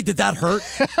go, "Hey, did that hurt?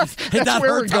 Hey, That's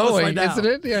where we're Tell us going, right now." isn't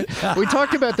it? Yeah. We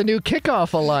talked about the new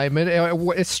kickoff alignment.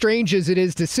 As strange as it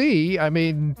is to see, I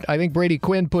mean, I think Brady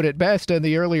Quinn put it best on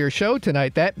the earlier show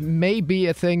tonight. That may be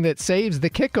a thing that saves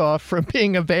the kickoff from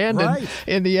being abandoned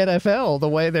in the NFL, the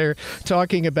way they're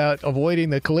talking about avoiding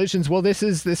the collisions. Well, this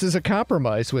is a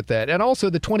compromise with that. And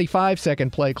also the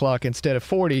 25-second play clock instead of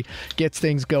 40 gets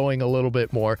things going a little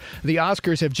bit more. The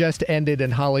Oscars have just ended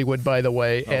in Hollywood, by the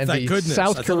way, and thank the goodness.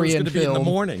 South I thought it was Korean gonna be film. in the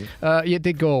morning. It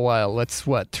did go a while. That's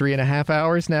 3.5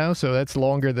 hours now, so that's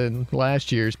longer than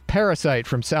last year's. Parasite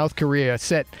from South Korea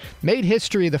made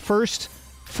history, the first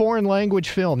foreign language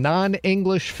film,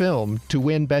 non-English film, to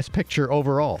win Best Picture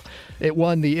overall. It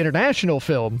won the International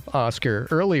Film Oscar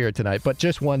earlier tonight, but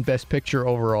just won Best Picture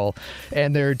overall.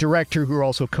 And their director, who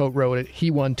also co-wrote it, he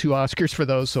won 2 Oscars for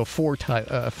those, so 4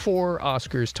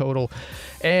 Oscars total.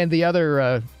 And the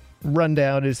other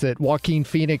rundown is that Joaquin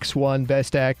Phoenix won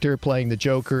Best Actor playing the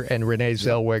Joker, and Renee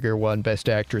Zellweger won Best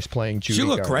Actress playing Judy She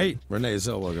looked Garland. great, Renee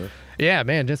Zellweger. Yeah,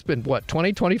 man, it's been,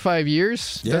 20, 25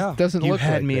 years? Yeah. Doesn't You look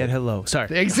had like me that. at hello.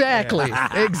 Sorry. Exactly.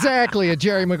 Exactly. A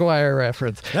Jerry Maguire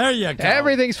reference. There you go.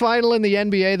 Everything's final in the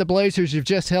NBA. The Blazers have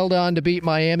just held on to beat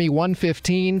Miami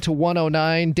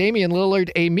 115-109. Damian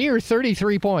Lillard, a mere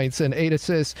 33 points and 8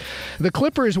 assists. The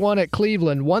Clippers won at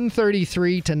Cleveland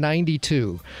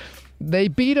 133-92. They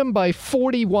beat him by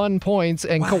 41 points,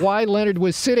 and Kawhi Leonard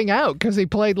was sitting out because he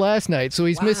played last night, so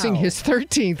he's missing his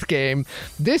 13th game.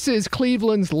 This is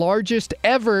Cleveland's largest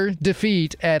ever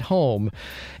defeat at home.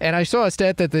 And I saw a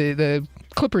stat that the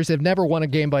Clippers have never won a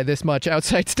game by this much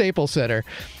outside Staples Center.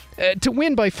 To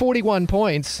win by 41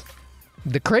 points...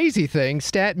 The crazy thing,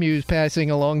 StatMuse passing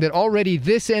along, that already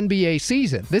this NBA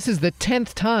season, this is the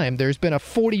 10th time there's been a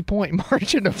 40-point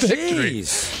margin of victory.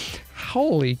 Jeez.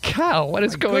 Holy cow, what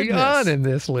is going on in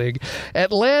this league?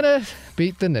 Atlanta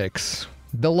beat the Knicks.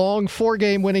 The long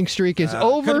 4-game winning streak is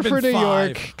over for New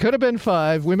York. Could have been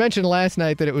 5. We mentioned last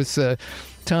night that it was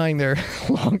tying their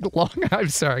long, I'm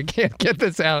sorry, can't get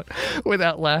this out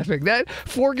without laughing. That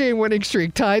 4-game winning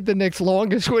streak tied the Knicks'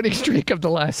 longest winning streak of the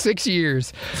last 6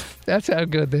 years. That's how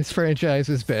good this franchise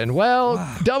has been. Well,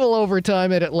 double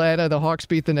overtime at Atlanta. The Hawks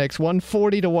beat the Knicks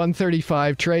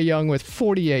 140-135. Trae Young with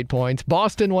 48 points.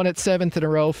 Boston won its 7th in a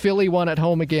row. Philly won at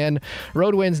home again.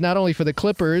 Road wins not only for the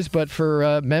Clippers, but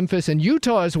for Memphis and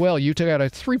Utah as well. Utah got a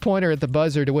 3-pointer at the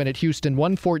buzzer to win at Houston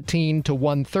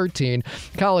 114-113.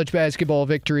 College basketball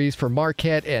victories for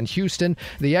Marquette and Houston.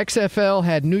 The XFL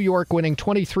had New York winning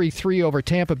 23-3 over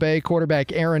Tampa Bay.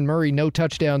 Quarterback Aaron Murray, no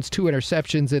touchdowns, 2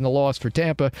 interceptions in the loss for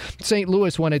Tampa. St.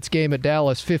 Louis won its game at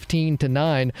Dallas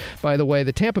 15-9. By the way,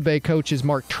 the Tampa Bay coach is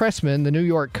Mark Trestman. The New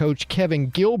York coach, Kevin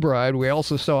Gilbride. We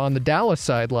also saw on the Dallas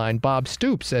sideline Bob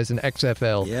Stoops as an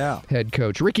XFL head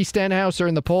coach. Ricky Stenhouse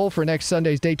in the poll for next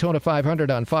Sunday's Daytona 500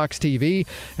 on Fox TV.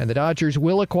 And the Dodgers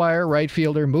will acquire right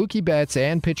fielder Mookie Betts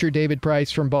and pitcher David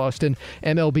Price from Boston.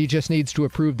 MLB just needs to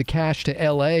approve the cash to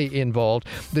L.A. involved.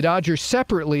 The Dodgers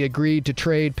separately agreed to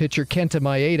trade pitcher Kenta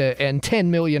Maeda and $10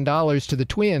 million to the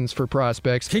Twins for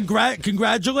prospects.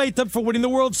 Congratulate them for winning the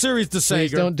World Series, DeSager.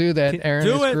 Please don't do that. Aaron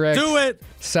do is it. correct. Do it.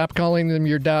 Stop calling them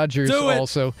your Dodgers Do it.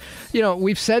 also. You know,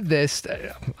 we've said this.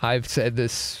 I've said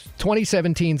this.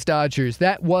 2017's Dodgers,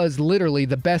 that was literally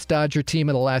the best Dodger team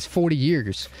in the last 40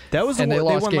 years. That was and they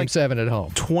lost won Game like 7 at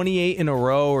home. 28 in a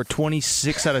row or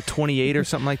 26 out of 28 or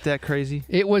something like that crazy.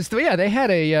 It was, they had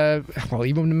a,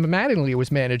 even Mattingly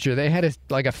was manager. They had a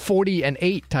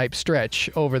 40-8 type stretch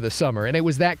over the summer, and it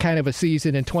was that kind of a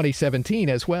season in 2017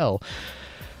 as well.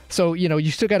 So,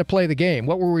 you still got to play the game.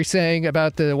 What were we saying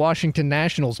about the Washington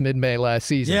Nationals mid-May last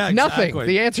season? Yeah, exactly. Nothing.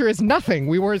 The answer is nothing.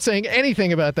 We weren't saying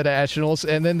anything about the Nationals,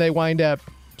 and then they wind up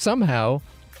somehow,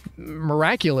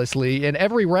 miraculously, in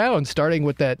every round, starting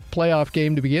with that playoff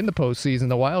game to begin the postseason,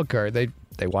 the wild card. They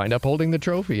wind up holding the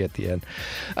trophy at the end.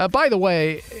 By the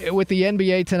way, with the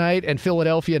NBA tonight and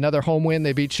Philadelphia, another home win,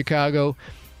 they beat Chicago.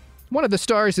 One of the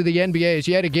stars of the NBA is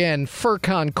yet again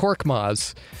Furkan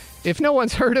Korkmaz. If no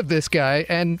one's heard of this guy,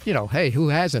 and, hey, who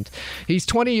hasn't? He's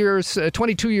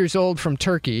 22 years old from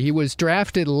Turkey. He was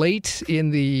drafted late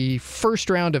in the first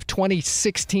round of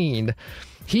 2016.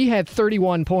 He had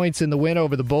 31 points in the win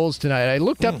over the Bulls tonight. I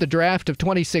looked up the draft of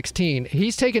 2016.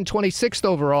 He's taken 26th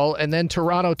overall, and then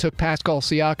Toronto took Pascal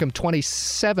Siakam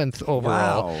 27th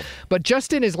overall. Wow. But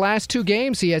just in his last 2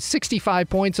 games, he has 65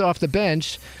 points off the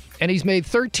bench, and he's made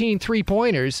 13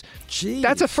 three-pointers. Jeez.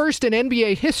 That's a first in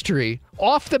NBA history,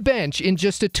 off the bench in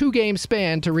just a 2-game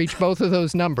span to reach both of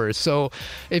those numbers. So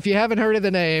if you haven't heard of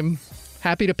the name,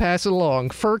 happy to pass it along.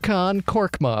 Furkan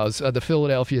Korkmaz of the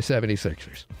Philadelphia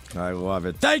 76ers. I love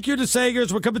it. Thank you to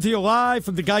Sagers. We're coming to you live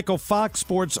from the Geico Fox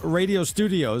Sports Radio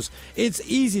studios. It's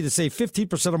easy to save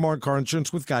 15% or more on car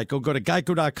insurance with Geico. Go to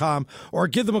geico.com or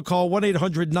give them a call,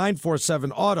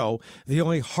 1-800-947-AUTO. The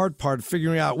only hard part,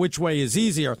 figuring out which way is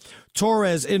easier.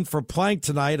 Torres in for Plank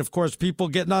tonight. Of course, people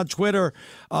getting on Twitter,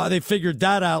 they figured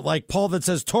that out. Like Paul that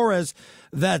says, Torres,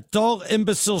 that dull,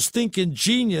 imbecile, stinking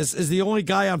genius, is the only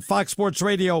guy on Fox Sports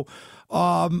Radio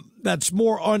that's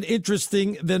more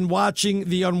uninteresting than watching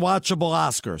the unwatchable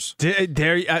Oscars.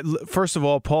 First of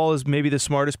all, Paul is maybe the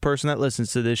smartest person that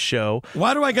listens to this show.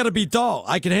 Why do I got to be dull?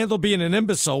 I can handle being an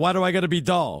imbecile. Why do I got to be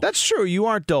dull? That's true. You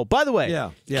aren't dull. By the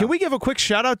way, can we give a quick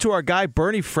shout out to our guy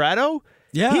Bernie Fratto?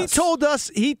 Yes.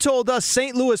 He told us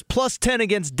St. Louis plus 10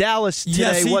 against Dallas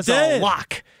today was a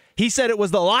lock. He said it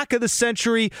was the lock of the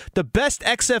century, the best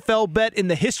XFL bet in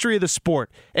the history of the sport,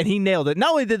 and he nailed it.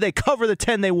 Not only did they cover the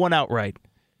 10, they won outright.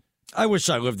 I wish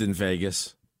I lived in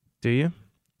Vegas. Do you?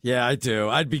 Yeah, I do.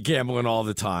 I'd be gambling all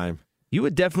the time. You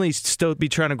would definitely still be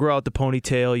trying to grow out the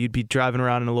ponytail. You'd be driving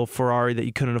around in a little Ferrari that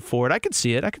you couldn't afford. I could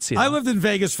see it. I lived in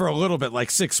Vegas for a little bit, like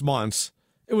 6 months.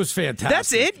 It was fantastic.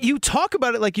 That's it? You talk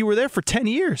about it like you were there for 10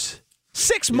 years.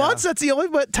 6 months? That's the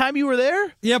only time you were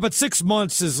there? Yeah, but 6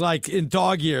 months is like, in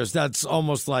dog years, that's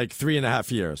almost like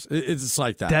 3.5 years. It's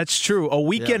like that. That's true. A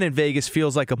weekend in Vegas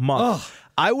feels like a month. Ugh.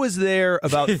 I was there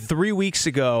about 3 weeks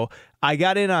ago. I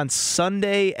got in on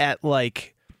Sunday at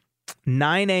like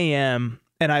 9 a.m.,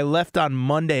 and I left on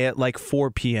Monday at like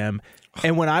 4 p.m.,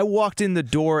 and when I walked in the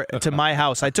door to my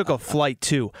house, I took a flight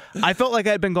too. I felt like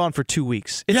I'd been gone for 2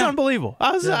 weeks. It's unbelievable.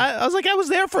 I was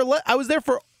there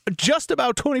for just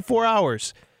about 24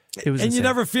 hours. It was and insane. you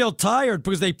never feel tired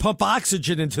because they pump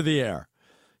oxygen into the air.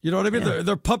 You know what I mean? Yeah.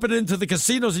 They're pumping it into the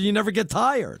casinos, and you never get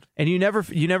tired. And you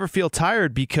never feel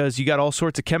tired because you got all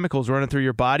sorts of chemicals running through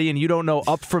your body, and you don't know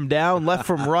up from down, left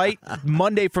from right,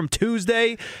 Monday from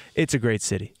Tuesday. It's a great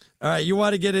city. All right, you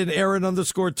want to get in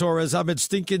Aaron_Torres. I'm at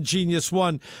Stinking Genius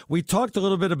 1. We talked a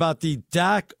little bit about the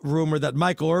Dak rumor that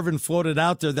Michael Irvin floated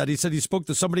out there, that he said he spoke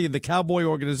to somebody in the Cowboy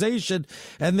organization,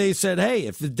 and they said, hey,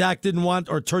 if the Dak didn't want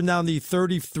or turn down the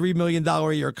 $33 million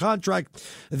a year contract,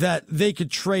 that they could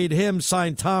trade him,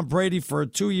 sign Tom Brady for a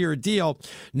 2-year deal.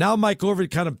 Now Michael Irvin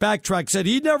kind of backtracked, said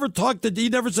he never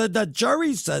said that.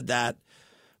 Jerry said that,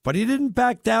 but he didn't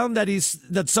back down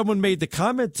that someone made the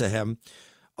comment to him.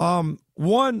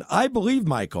 One, I believe,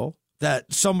 Michael,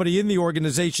 that somebody in the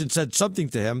organization said something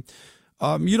to him.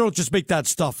 You don't just make that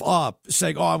stuff up,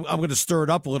 saying, I'm going to stir it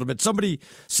up a little bit. Somebody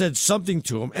said something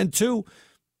to him. And two,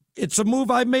 it's a move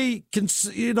I may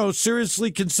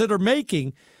seriously consider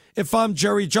making if I'm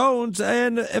Jerry Jones.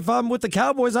 And if I'm with the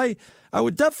Cowboys, I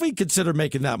would definitely consider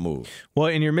making that move. Well,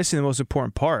 and you're missing the most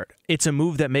important part. It's a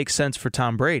move that makes sense for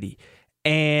Tom Brady.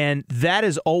 And that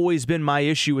has always been my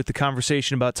issue with the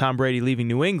conversation about Tom Brady leaving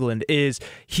New England, is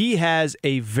he has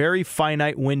a very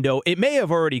finite window. It may have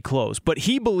already closed, but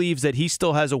he believes that he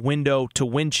still has a window to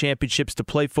win championships, to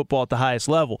play football at the highest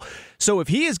level. So if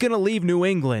he is going to leave New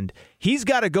England, he's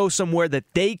got to go somewhere that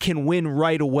they can win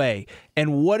right away.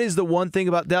 And what is the one thing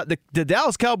about that? The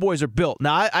Dallas Cowboys are built.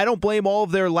 Now, I don't blame all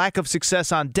of their lack of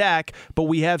success on Dak, but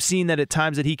we have seen that at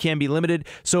times that he can be limited.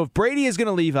 So if Brady is going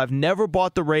to leave, I've never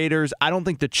bought the Raiders. I don't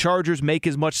think the Chargers make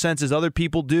as much sense as other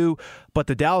people do, but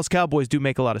the Dallas Cowboys do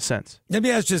make a lot of sense. Let me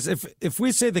ask you this. If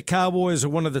we say the Cowboys are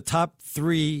one of the top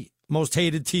 3 most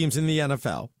hated teams in the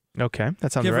NFL. Okay,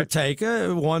 that sounds right. Give or take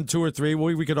 1, 2, or 3.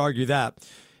 We could argue that.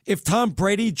 If Tom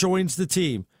Brady joins the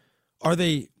team, are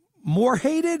they more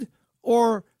hated,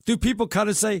 or do people kind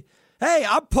of say, hey,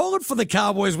 I'm pulling for the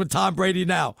Cowboys with Tom Brady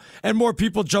now, and more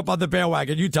people jump on the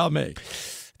bandwagon? You tell me.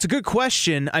 It's a good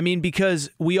question. I mean, because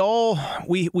we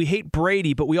hate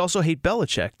Brady, but we also hate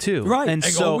Belichick too. Right. And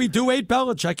so we do hate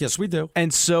Belichick. Yes, we do.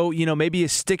 And so, maybe you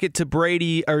stick it to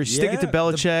Brady or stick it to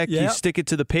Belichick. You stick it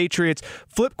to the Patriots.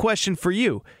 Flip question for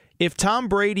you. If Tom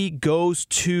Brady goes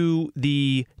to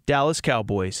the Dallas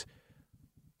Cowboys,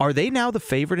 Are they now the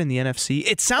favorite in the NFC?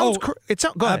 It sounds. Go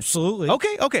ahead. Absolutely.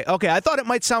 Okay. I thought it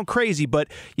might sound crazy, but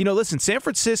listen, San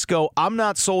Francisco. I'm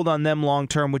not sold on them long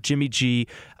term with Jimmy G.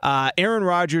 Aaron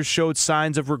Rodgers showed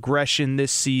signs of regression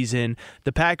this season.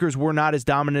 The Packers were not as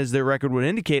dominant as their record would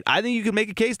indicate. I think you could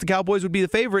make a case the Cowboys would be the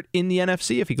favorite in the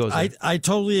NFC if he goes in. I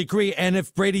totally agree. And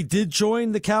if Brady did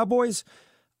join the Cowboys,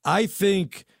 I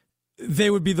think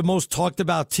they would be the most talked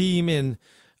about team in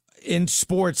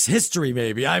sports history,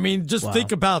 maybe. I mean, just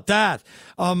think about that.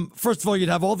 First of all, you'd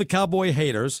have all the Cowboy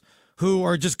haters who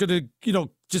are just going to,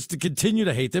 just to continue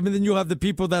to hate them. And then you'll have the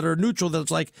people that are neutral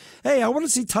that's like, hey, I want to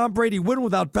see Tom Brady win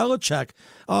without Belichick.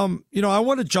 I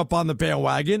want to jump on the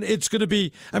bandwagon. It's going to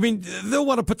be, they'll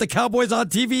want to put the Cowboys on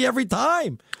TV every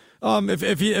time.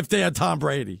 If they had Tom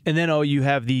Brady. And then you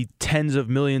have the tens of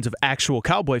millions of actual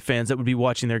Cowboy fans that would be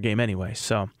watching their game anyway.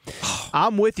 So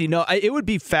I'm with you. No, it would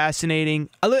be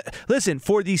fascinating. Listen,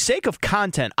 for the sake of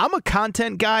content, I'm a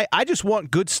content guy. I just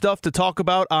want good stuff to talk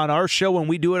about on our show when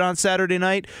we do it on Saturday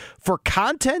night. For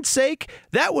content's sake,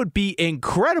 that would be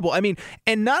incredible.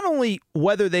 And not only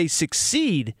whether they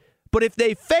succeed, but if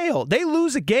they fail, they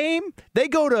lose a game, they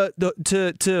go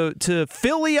to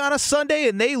Philly on a Sunday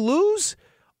and they lose.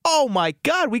 Oh, my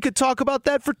God. We could talk about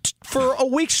that for a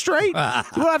week straight.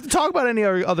 We don't have to talk about any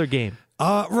other game.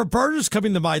 Roberta's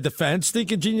coming to my defense.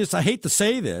 Thinking, Genius, I hate to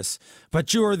say this,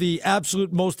 but you are the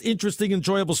absolute most interesting,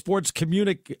 enjoyable sports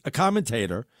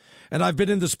commentator, and I've been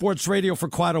into sports radio for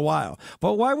quite a while.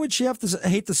 But why would she have to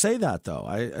hate to say that, though?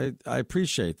 I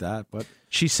appreciate that. But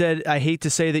she said, I hate to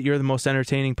say that you're the most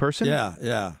entertaining person?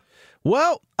 Yeah.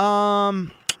 Well,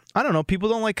 I don't know. People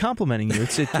don't like complimenting you.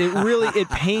 It really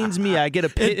pains me. I get a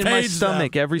pit in my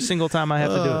stomach every single time I have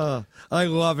to do it. I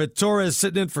love it. Torres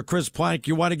sitting in for Chris Plank.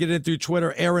 You want to get in through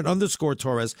Twitter,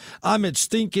 Aaron_Torres. I'm at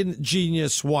Stinkin'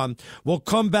 Genius 1. We'll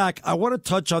come back. I want to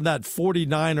touch on that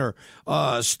 49er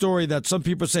story that some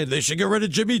people say they should get rid of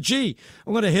Jimmy G.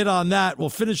 I'm going to hit on that. We'll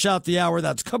finish out the hour.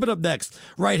 That's coming up next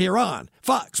right here on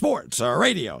Fox Sports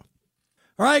Radio.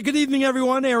 All right, good evening,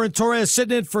 everyone. Aaron Torres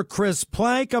sitting in for Chris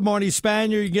Plank. I'm Arnie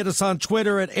Spanier. You can get us on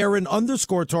Twitter at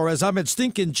Aaron_Torres. I'm at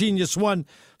Stinkin' Genius 1.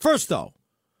 First, though,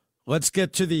 let's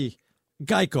get to the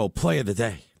Geico Play of the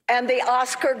Day. And the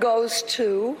Oscar goes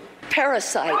to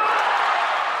Parasite.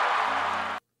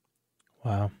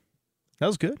 Wow. That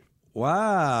was good.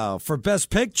 Wow. For Best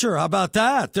Picture. How about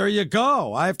that? There you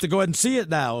go. I have to go ahead and see it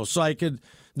now so I can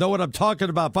know what I'm talking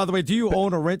about. By the way, do you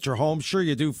own or rent your home? Sure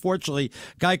you do. Fortunately,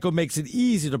 Geico makes it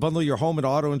easy to bundle your home and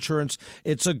auto insurance.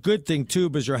 It's a good thing, too,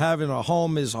 because you're having a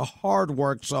home is hard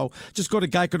work. So just go to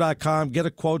Geico.com, get a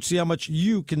quote, see how much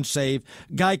you can save.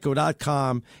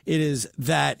 Geico.com. It is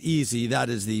that easy. That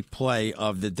is the play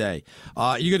of the day.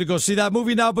 You going to go see that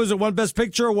movie now? Was it one Best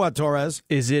Picture or what, Torres?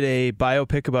 Is it a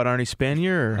biopic about Arnie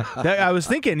Spanier? I was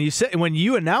thinking, you said when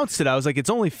you announced it, I was like, it's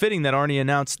only fitting that Arnie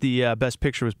announced the Best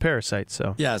Picture was Parasite.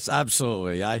 So. Yes,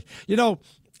 absolutely. I don't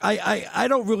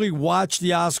really watch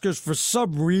the Oscars for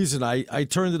some reason. I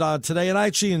turned it on today and I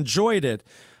actually enjoyed it,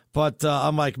 but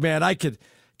I'm like, man,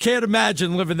 can't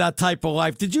imagine living that type of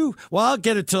life. Did you? Well,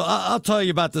 I'll tell you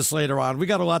about this later on. We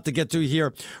got a lot to get to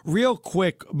here. Real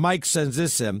quick, Mike sends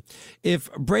this in.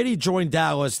 If Brady joined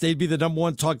Dallas, they'd be the number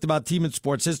one talked about team in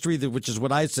sports history, which is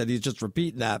what I said. He's just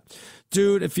repeating that.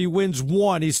 Dude, if he wins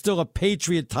one, he's still a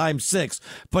Patriot times 6,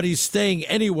 but he's staying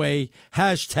anyway.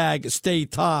 Hashtag stay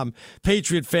Tom.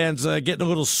 Patriot fans getting a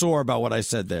little sore about what I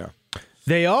said there.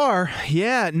 They are.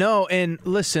 Yeah, no. And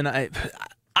listen,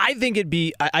 I think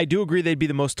I do agree they'd be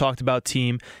the most talked about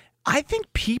team. I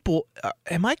think people,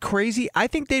 am I crazy? I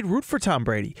think they'd root for Tom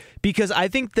Brady because I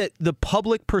think that the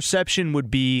public perception would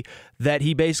be that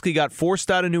he basically got forced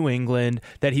out of New England,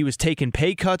 that he was taking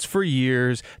pay cuts for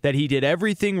years, that he did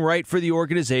everything right for the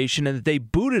organization, and that they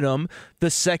booted him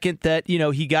the second that,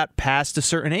 he got past a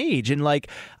certain age. And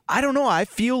I don't know. I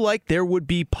feel like there would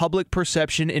be public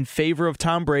perception in favor of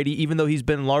Tom Brady, even though he's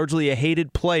been largely a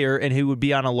hated player and he would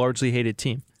be on a largely hated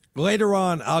team. Later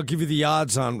on, I'll give you the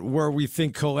odds on where we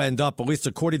think he'll end up, at least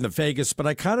according to Vegas, but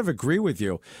I kind of agree with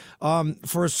you.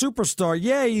 For a superstar,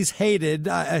 yeah, he's hated,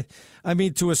 I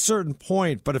mean, to a certain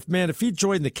point, but if he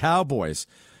joined the Cowboys,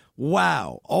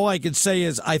 wow. All I can say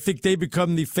is I think they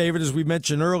become the favorite, as we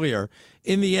mentioned earlier,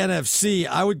 in the NFC.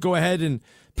 I would go ahead and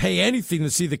pay anything to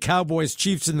see the Cowboys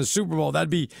Chiefs in the Super Bowl. That'd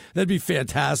be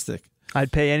fantastic.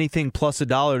 I'd pay anything plus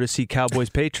 $1 to see Cowboys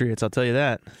Patriots, I'll tell you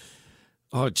that.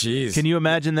 Oh, geez. Can you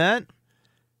imagine that?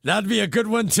 That'd be a good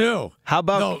one, too. How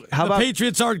about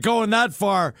Patriots aren't going that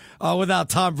far without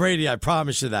Tom Brady, I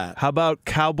promise you that. How about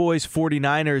Cowboys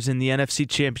 49ers in the NFC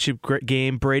Championship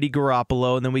game, Brady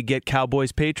Garoppolo, and then we get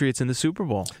Cowboys Patriots in the Super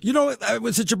Bowl?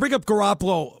 Since you bring up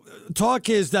Garoppolo, talk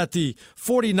is that the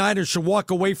 49ers should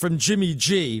walk away from Jimmy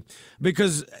G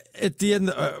because at the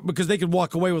end, because they could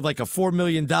walk away with like a $4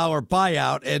 million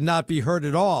buyout and not be hurt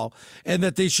at all, and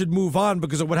that they should move on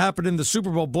because of what happened in the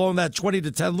Super Bowl, blowing that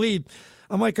 20-10 lead.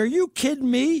 I'm like, are you kidding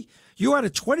me? You had a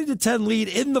 20-10 lead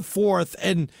in the fourth,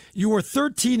 and you were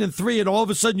 13-3, and all of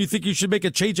a sudden you think you should make a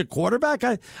change at quarterback?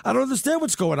 I don't understand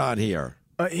what's going on here.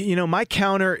 My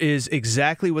counter is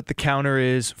exactly what the counter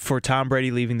is for Tom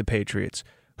Brady leaving the Patriots.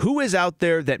 Who is out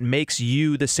there that makes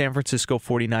you, the San Francisco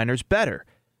 49ers, better?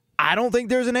 I don't think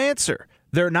there's an answer.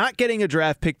 They're not getting a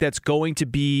draft pick that's going to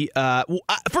be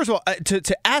first of all,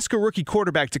 to ask a rookie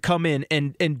quarterback to come in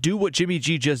and do what Jimmy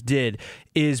G just did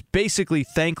is basically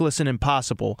thankless and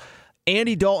impossible.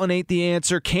 Andy Dalton ain't the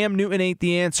answer. Cam Newton ain't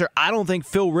the answer. I don't think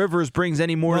Phil Rivers brings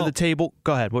any more to the table.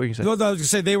 Go ahead. What were you going to say? No, I was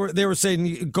going to say they were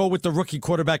saying go with the rookie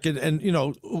quarterback and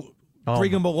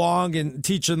bring him along and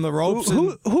teach him the ropes.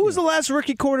 Who was the last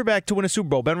rookie quarterback to win a Super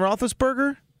Bowl? Ben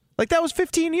Roethlisberger? Like, that was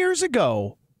 15 years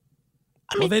ago.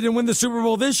 Well, they didn't win the Super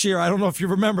Bowl this year. I don't know if you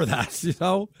remember that.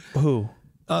 Who?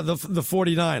 The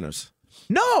 49ers.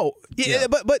 No, yeah.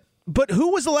 But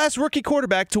who was the last rookie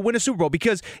quarterback to win a Super Bowl?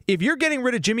 Because if you're getting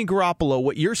rid of Jimmy Garoppolo,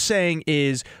 what you're saying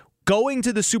is going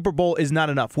to the Super Bowl is not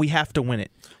enough. We have to win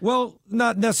it. Well,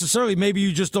 not necessarily. Maybe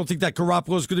you just don't think that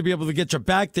Garoppolo is going to be able to get you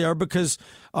back there because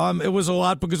it was a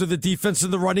lot because of the defense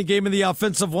and the running game and the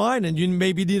offensive line, and you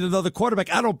maybe need another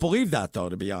quarterback. I don't believe that, though,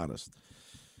 to be honest.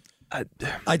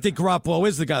 I think Garoppolo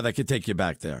is the guy that could take you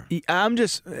back there.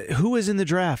 Who is in the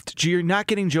draft? You're not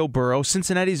getting Joe Burrow.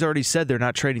 Cincinnati's already said they're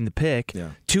not trading the pick. Yeah.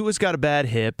 Tua's got a bad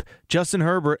hip. Justin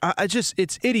Herbert,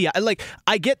 it's idiot.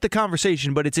 I get the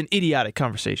conversation, but it's an idiotic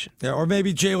conversation. Yeah, or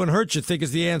maybe Jalen Hurts you think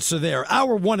is the answer there.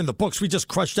 Hour one in the books, we just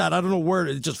crushed out. I don't know where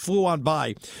it just flew on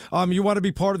by. You want to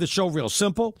be part of the show? Real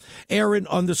simple.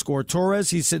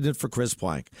 Aaron_Torres. He's sitting in for Chris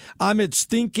Plank. I'm at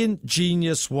Stinking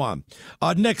Genius 1.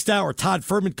 Next hour, Todd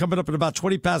Furman coming up at about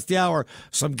 20 past the hour.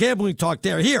 Some gambling talk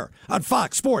there here on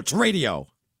Fox Sports Radio.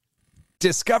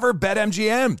 Discover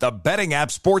BetMGM, the betting app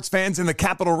sports fans in the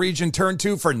capital region turn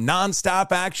to for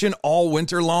nonstop action all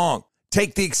winter long.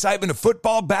 Take the excitement of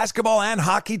football, basketball, and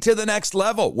hockey to the next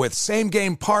level with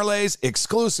same-game parlays,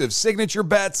 exclusive signature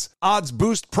bets, odds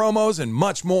boost promos, and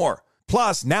much more.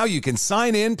 Plus, now you can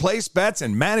sign in, place bets,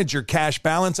 and manage your cash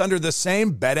balance under the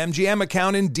same BetMGM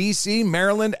account in D.C.,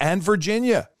 Maryland, and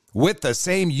Virginia. With the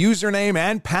same username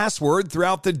and password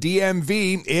throughout the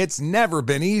DMV, it's never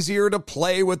been easier to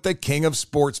play with the king of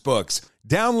sportsbooks.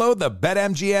 Download the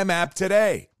BetMGM app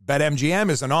today. BetMGM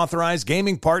is an authorized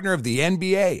gaming partner of the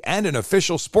NBA and an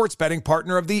official sports betting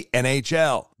partner of the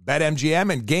NHL.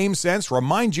 BetMGM and GameSense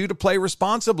remind you to play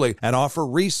responsibly and offer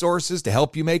resources to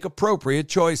help you make appropriate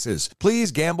choices.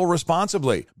 Please gamble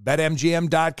responsibly.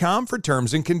 BetMGM.com for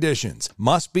terms and conditions.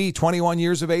 Must be 21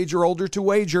 years of age or older to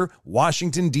wager.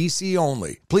 Washington, D.C.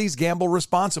 only. Please gamble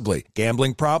responsibly.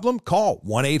 Gambling problem? Call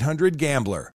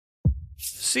 1-800-GAMBLER.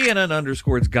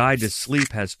 CNN_'s Guide to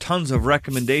Sleep has tons of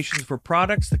recommendations for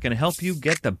products that can help you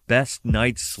get the best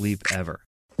night's sleep ever.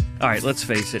 All right, let's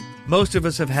face it, most of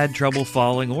us have had trouble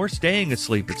falling or staying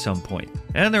asleep at some point,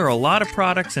 and there are a lot of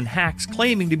products and hacks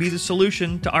claiming to be the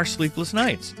solution to our sleepless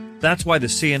nights. That's why the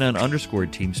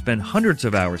CNN_ team spend hundreds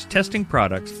of hours testing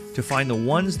products to find the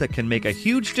ones that can make a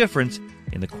huge difference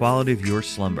in the quality of your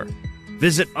slumber.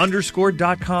 Visit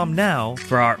underscore.com now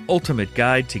for our ultimate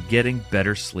guide to getting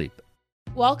better sleep.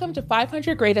 Welcome to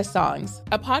 500 Greatest Songs,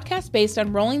 a podcast based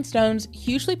on Rolling Stone's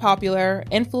hugely popular,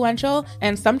 influential,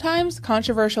 and sometimes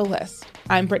controversial list.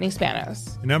 I'm Brittany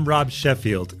Spanos. And I'm Rob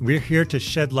Sheffield. We're here to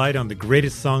shed light on the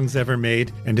greatest songs ever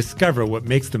made and discover what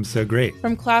makes them so great.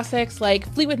 From classics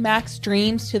like Fleetwood Mac's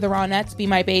Dreams to the Ronettes' Be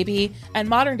My Baby, and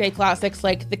modern-day classics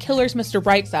like The Killers' Mr.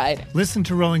 Brightside. Listen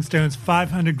to Rolling Stone's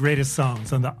 500 Greatest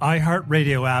Songs on the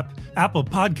iHeartRadio app, Apple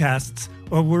Podcasts,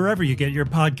 or wherever you get your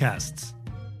podcasts.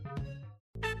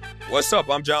 What's up?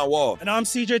 I'm John Wall. And I'm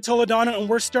CJ Toledano, and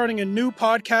we're starting a new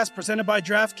podcast presented by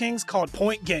DraftKings called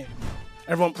Point Game.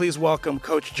 Everyone, please welcome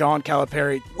Coach John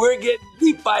Calipari. We're getting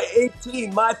beat by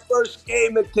 18. My first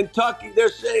game in Kentucky, they're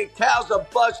saying Cal's a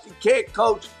bust. He can't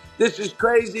coach. This is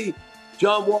crazy.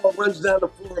 John Wall runs down the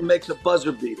floor and makes a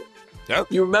buzzer beater. Yep.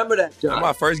 You remember that, John? That's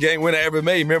my first game winner I ever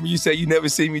made. Remember you said you never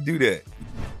seen me do that.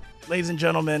 Ladies and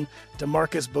gentlemen,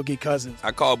 DeMarcus Boogie Cousins.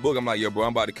 I called Boog. I'm like, yo, bro,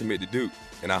 I'm about to commit to Duke.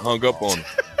 And I hung up on him.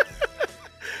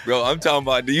 Bro, I'm talking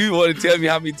about, do you want to tell me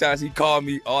how many times he called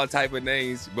me all type of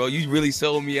names? Bro, you really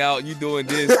sold me out. You doing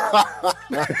this.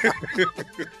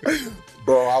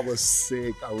 Bro, I was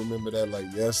sick. I remember that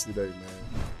like yesterday,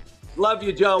 man. Love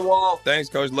you, John Wall. Thanks,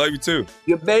 Coach. Love you, too.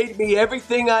 You made me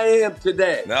everything I am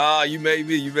today. Nah, you made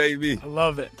me. You made me. I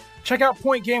love it. Check out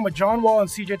Point Game with John Wall and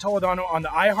CJ Toledano on the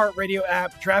iHeartRadio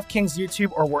app, DraftKings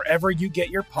YouTube, or wherever you get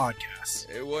your podcasts.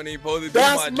 It wasn't even supposed to be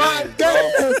That's my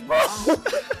game.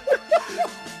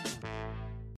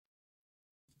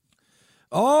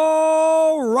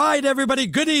 All right, everybody.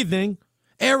 Good evening.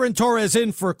 Aaron Torres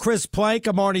in for Chris Plank.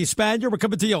 I'm Arnie Spanier. We're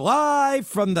coming to you live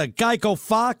from the Geico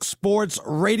Fox Sports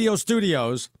Radio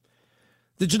studios.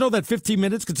 Did you know that 15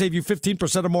 minutes can save you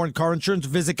 15% or more in car insurance?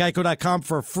 Visit geico.com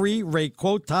for a free rate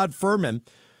quote. Todd Furman,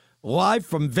 live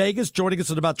from Vegas, joining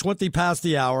us at about 20 past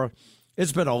the hour.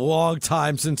 It's been a long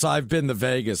time since I've been to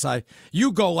Vegas.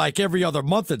 You go like every other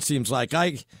month, it seems like.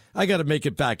 I got to make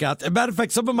it back out. As a matter of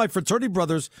fact, some of my fraternity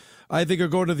brothers, I think, are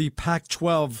going to the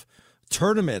Pac-12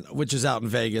 tournament, which is out in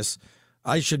Vegas.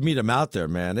 I should meet them out there,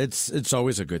 man. It's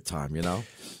always a good time, you know?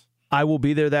 I will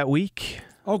be there that week.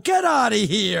 Oh, get out of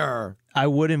here. I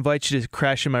would invite you to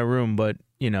crash in my room, but,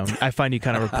 you know, I find you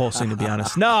kind of repulsing, to be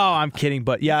honest. No, I'm kidding.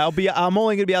 But, yeah, I'm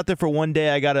only going to be out there for one day.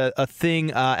 I got a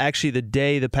thing, actually, the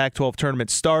day the Pac-12 tournament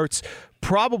starts.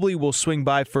 Probably will swing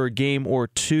by for a game or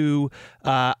two.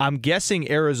 I'm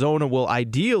guessing Arizona will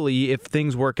ideally, if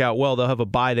things work out well, they'll have a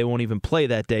bye. They won't even play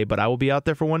that day. But I will be out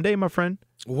there for one day, my friend.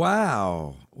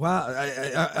 Wow.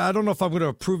 I don't know if I'm going to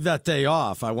approve that day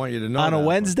off. I want you to know on a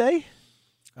Wednesday?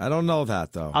 I don't know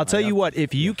that, though. I'll tell you what,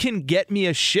 if you can get me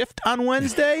a shift on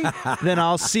Wednesday, then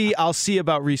I'll see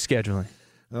about rescheduling.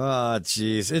 Oh,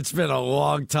 jeez. It's been a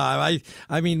long time.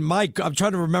 I mean, Mike, I'm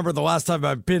trying to remember the last time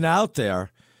I've been out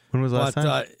there. When was the last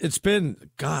time? It's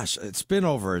been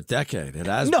over a decade. It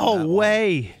has no been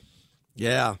way.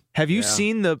 Yeah. Have you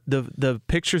seen the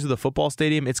pictures of the football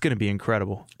stadium? It's going to be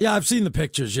incredible. Yeah, I've seen the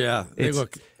pictures. Yeah, it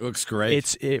looks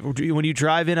great. When you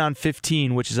drive in on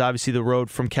 15, which is obviously the road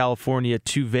from California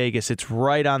to Vegas, it's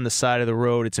right on the side of the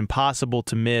road. It's impossible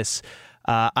to miss.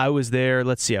 I was there.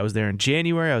 Let's see. I was there in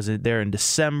January. I was there in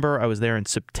December. I was there in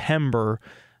September.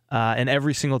 And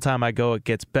every single time I go, it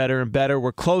gets better and better.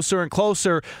 We're closer and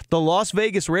closer. The Las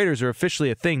Vegas Raiders are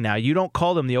officially a thing now. You don't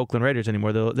call them the Oakland Raiders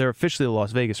anymore. They're officially the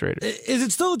Las Vegas Raiders. Is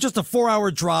it still just a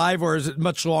 4-hour drive, or is it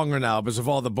much longer now because of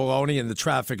all the baloney and the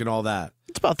traffic and all that?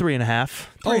 It's about 3.5.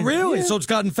 Oh, really? Yeah. So it's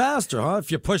gotten faster, huh?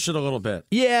 If you push it a little bit.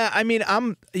 Yeah, I mean,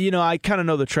 I kind of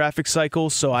know the traffic cycle,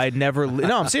 so I never.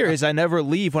 No, I'm serious. I never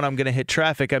leave when I'm going to hit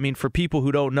traffic. I mean, for people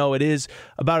who don't know, it is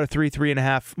about a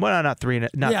 3.5. Well, not 3.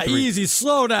 Not 3. Easy.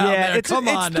 Slow down. Yeah, it's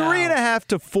 3.5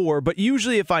 to 4. But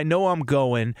usually, if I know I'm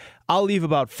going, I'll leave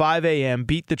about 5 a.m.,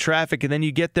 beat the traffic, and then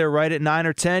you get there right at 9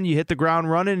 or 10. You hit the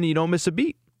ground running, and you don't miss a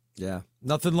beat. Yeah.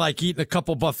 Nothing like eating a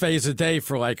couple buffets a day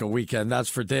for like a weekend. That's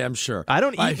for damn sure. I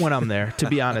don't eat when I'm there, to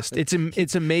be honest.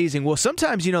 It's amazing. Well,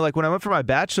 sometimes, like when I went for my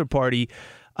bachelor party,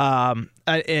 I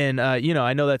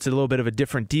know that's a little bit of a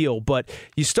different deal, but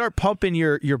you start pumping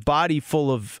your body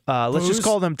full of, let's just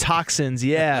call them toxins.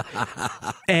 Yeah.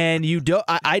 And you don't,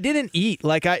 I didn't eat.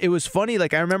 It was funny.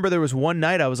 I remember there was one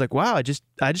night I was like, wow, I just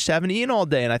haven't eaten all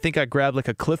day. And I think I grabbed like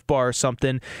a Cliff Bar or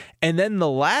something. And then the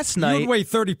last night. You would weigh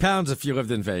 30 pounds if you lived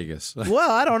in Vegas.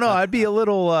 Well, I don't know. I'd be a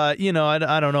little, I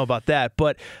don't know about that.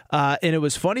 But, and it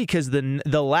was funny because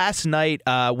the last night,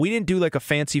 we didn't do like a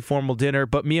fancy formal dinner,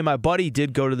 but me and my buddy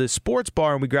did go to this sports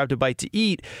bar and we grabbed a bite to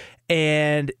eat,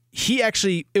 and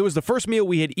it was the first meal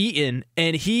we had eaten,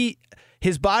 and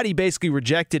his body basically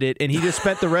rejected it, and he just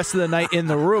spent the rest of the night in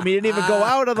the room. He didn't even go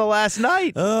out on the last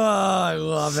night. Oh, I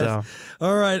love it.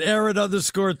 All right, Aaron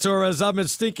 _Torres. I'm a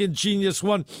stinking genius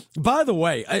one. By the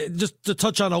way, just to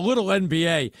touch on a little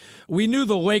NBA, we knew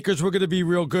the Lakers were going to be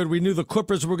real good. We knew the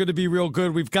Clippers were going to be real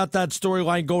good. We've got that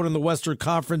storyline going in the Western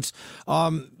Conference.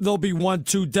 They'll be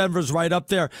 1-2. Denver's right up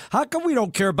there. How come we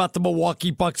don't care about the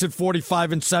Milwaukee Bucks at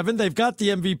 45-7? They've got the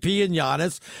MVP in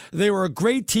Giannis. They were a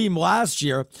great team last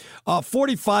year.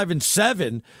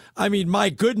 45-7. I mean, my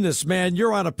goodness, man,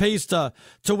 you're on a pace to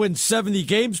win 70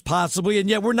 games possibly, and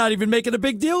yet we're not even making a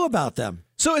big deal about them.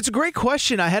 So it's a great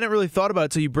question. I hadn't really thought about it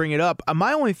until you bring it up.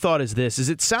 My only thought is this,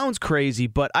 it sounds crazy,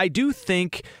 but I do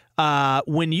think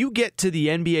when you get to the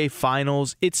NBA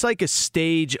Finals, it's like a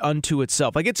stage unto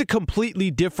itself. Like, it's a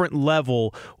completely different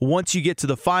level once you get to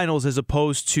the Finals as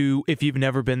opposed to if you've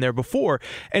never been there before.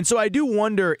 And so I do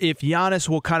wonder if Giannis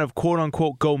will kind of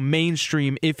quote-unquote go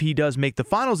mainstream if he does make the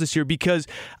Finals this year, because,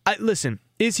 listen,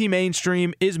 is he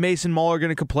mainstream? Is Mason Muller going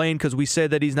to complain because we said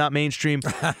that he's not mainstream?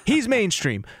 He's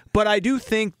mainstream. But I do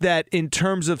think that in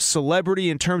terms of celebrity,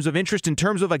 in terms of interest, in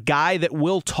terms of a guy that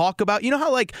we'll talk about, you know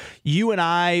how like you and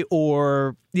I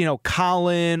or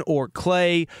Colin or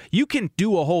Clay, you can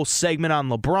do a whole segment on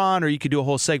LeBron or you could do a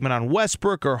whole segment on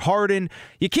Westbrook or Harden.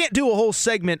 You can't do a whole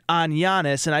segment on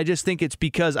Giannis, and I just think it's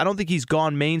because I don't think he's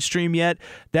gone mainstream yet.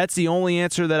 That's the only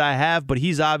answer that I have, but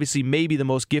he's obviously maybe the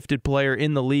most gifted player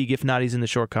in the league, if not he's in the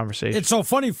short conversation. It's so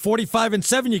funny,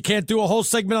 45-7, you can't do a whole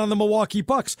segment on the Milwaukee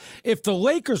Bucks. If the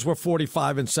Lakers were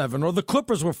 45-7 or the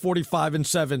Clippers were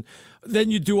 45-7, then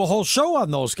you do a whole show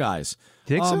on those guys.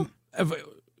 You think so?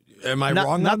 Am I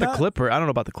wrong? Not the Clippers. I don't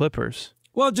know about the Clippers.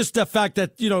 Well, just the fact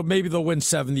that, maybe they'll win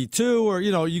 72 or,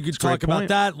 you could talk about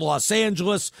that. Los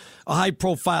Angeles, a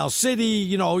high-profile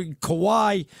city,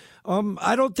 Kawhi.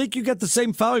 I don't think you get the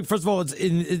same following. First of all, it's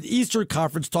in Eastern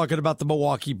Conference talking about the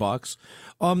Milwaukee Bucks.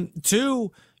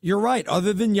 Two, you're right.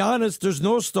 Other than Giannis, there's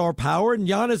no star power, and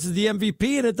Giannis is the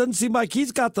MVP, and it doesn't seem like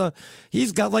he's got like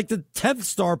the 10th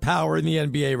star power in the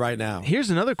NBA right now. Here's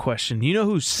another question. You know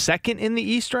who's second in the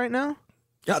East right now?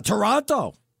 Yeah,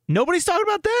 Toronto. Nobody's talking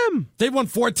about them. They won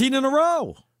 14 in a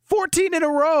row. 14 in a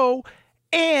row,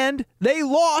 and they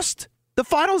lost the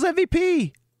Finals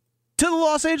MVP to the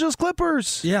Los Angeles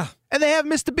Clippers. Yeah. And they haven't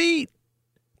missed a beat.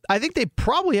 I think they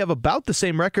probably have about the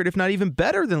same record, if not even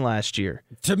better than last year.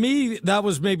 To me, that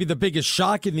was maybe the biggest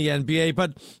shock in the NBA.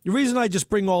 But the reason I just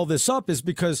bring all this up is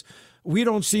because we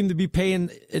don't seem to be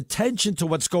paying attention to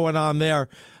what's going on there.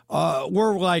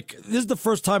 We're like, this is the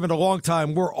first time in a long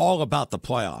time we're all about the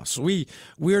playoffs.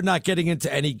 We're not getting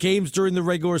into any games during the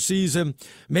regular season.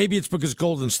 Maybe it's because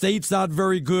Golden State's not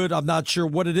very good. I'm not sure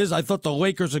what it is. I thought the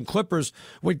Lakers and Clippers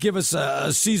would give us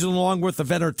a season-long worth of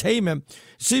entertainment.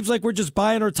 It seems like we're just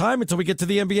buying our time until we get to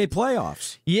the NBA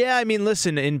playoffs. Yeah, I mean,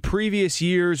 listen, in previous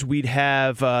years, we'd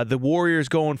have the Warriors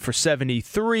going for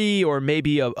 73 or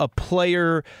maybe a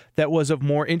player that was of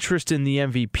more interest in the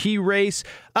MVP race.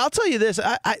 I'll tell you this,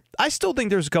 I still think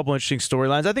there's a couple interesting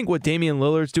storylines. I think what Damian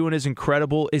Lillard's doing is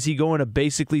incredible. Is he going to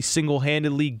basically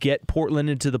single-handedly get Portland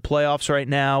into the playoffs right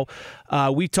now?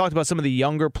 We've talked about some of the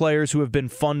younger players who have been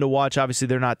fun to watch. Obviously,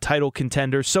 they're not title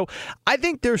contenders. So I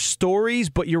think there's stories,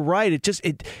 but you're right.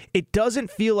 It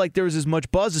doesn't feel like there's as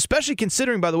much buzz, especially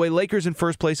considering, by the way, Lakers in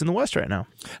first place in the West right now.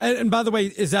 And by the way,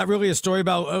 is that really a story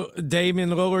about Damian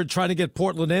Lillard trying to get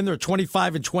Portland in? They're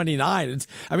 25-29.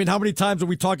 I mean, how many times are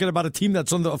we talking about a team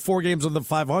that's on the 4 games on the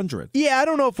 500? Yeah, I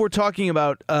don't know if we're talking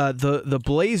about the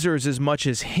Blazers as much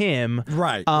as him.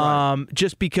 Right.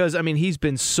 Just because, I mean, he's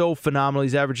been so phenomenal.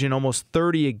 He's averaging almost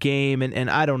 30 a game, and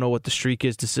I don't know what the streak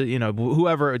is.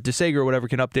 Whoever, DeSager or whatever,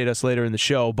 can update us later in the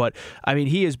show. But, I mean,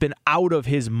 he has been out of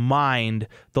his mind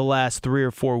the last 3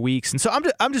 or 4 weeks. And so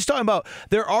I'm just talking about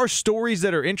there are stories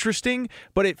that are interesting,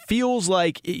 but it feels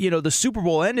like, the Super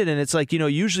Bowl ended, and it's like,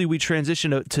 usually we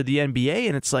transition to the NBA,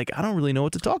 and it's like, I don't really know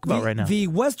what to talk about right now. The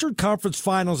Western Conference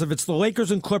Finals, if it's the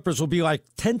Lakers and Clippers, will be like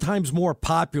 10 times more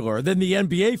popular than the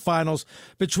NBA Finals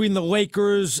between the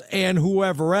Lakers and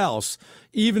whoever else,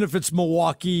 even if it's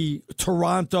Milwaukee,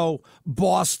 Toronto,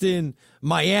 Boston,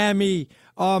 Miami.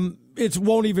 It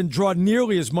won't even draw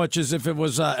nearly as much as if it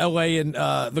was L.A. and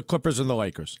the Clippers and the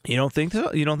Lakers. You don't think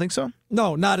so? You don't think so?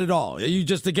 No, not at all.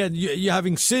 You're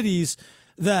having cities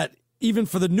that, even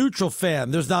for the neutral fan,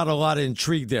 there's not a lot of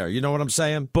intrigue there. You know what I'm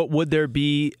saying? But would there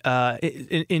be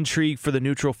intrigue for the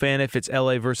neutral fan if it's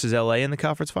L.A. versus L.A. in the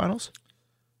conference finals?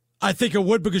 I think it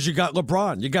would, because you got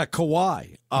LeBron, you got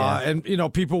Kawhi,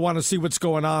 and people want to see what's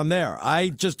going on there. I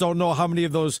just don't know how many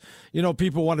of those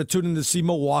people want to tune in to see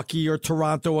Milwaukee or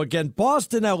Toronto again.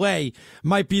 Boston, LA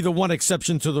might be the one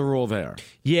exception to the rule there.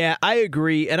 Yeah, I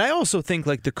agree, and I also think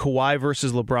like the Kawhi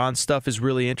versus LeBron stuff is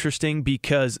really interesting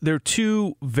because they're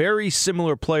two very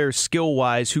similar players skill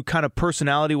wise, who kind of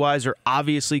personality wise are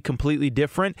obviously completely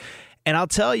different. And I'll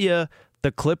tell you,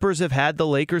 the Clippers have had the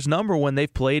Lakers' number when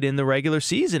they've played in the regular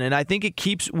season, and I think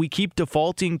we keep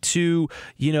defaulting to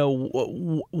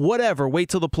whatever, wait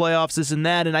till the playoffs, this and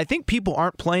that, and I think people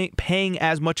aren't paying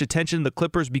as much attention to the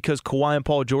Clippers because Kawhi and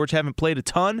Paul George haven't played a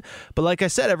ton. But like I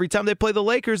said, every time they play the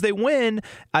Lakers, they win.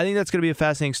 I think that's going to be a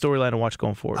fascinating storyline to watch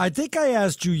going forward. I think I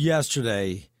asked you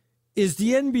yesterday, is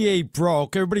the NBA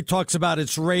broke? Everybody talks about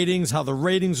its ratings, how the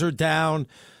ratings are down.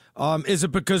 Is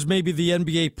it because maybe the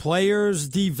NBA players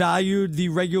devalued the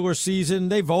regular season?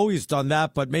 They've always done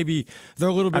that, but maybe they're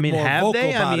a little bit more vocal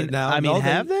about it now.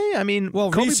 Have they? I mean,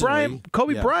 well, Kobe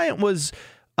Bryant was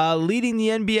leading the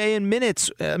NBA in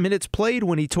minutes played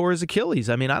when he tore his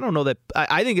Achilles. I mean, I don't know that.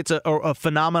 I think it's a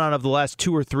phenomenon of the last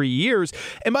 2 or 3 years.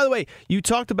 And by the way, you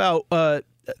talked about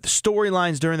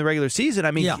storylines during the regular season.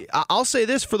 I mean, I'll say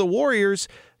this for the Warriors.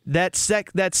 That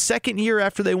second year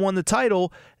after they won the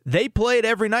title, they played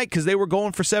every night because they were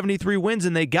going for 73 wins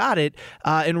and they got it.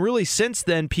 And really, since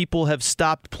then, people have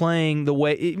stopped playing the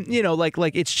way,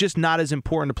 like it's just not as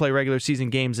important to play regular season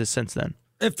games as since then.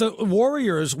 If the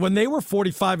Warriors, when they were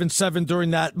 45-7 during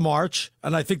that March,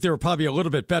 and I think they were probably a little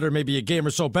bit better, maybe a game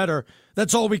or so better,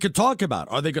 that's all we could talk about.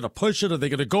 Are they going to push it? Are they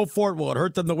going to go for it? Will it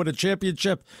hurt them to win a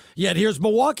championship? Yet here's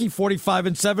Milwaukee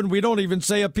 45-7. We don't even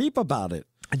say a peep about it.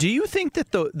 Do you think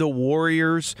that the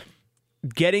Warriors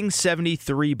getting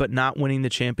 73 but not winning the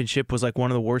championship was like one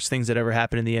of the worst things that ever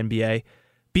happened in the NBA?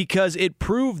 Because it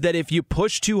proved that if you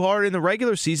push too hard in the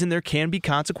regular season, there can be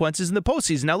consequences in the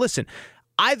postseason. Now, listen,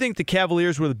 I think the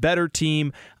Cavaliers were the better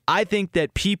team. I think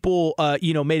that people,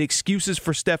 made excuses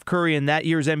for Steph Curry in that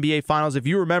year's NBA Finals. If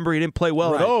you remember, he didn't play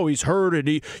well. Right. And, he's hurt, and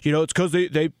it's because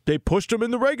they pushed him in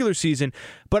the regular season.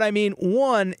 But I mean,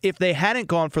 one, if they hadn't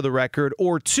gone for the record,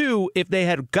 or two, if they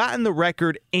had gotten the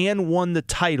record and won the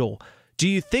title, do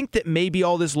you think that maybe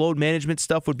all this load management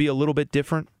stuff would be a little bit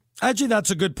different? Actually, that's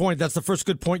a good point. That's the first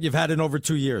good point you've had in over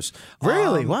 2 years.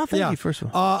 Really? Wow, thank you, first of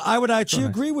all. I would actually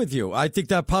agree with you. I think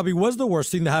that probably was the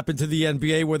worst thing that happened to the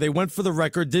NBA, where they went for the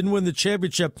record, didn't win the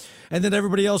championship, and then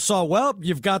everybody else saw, well,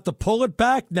 you've got to pull it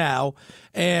back now,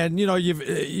 and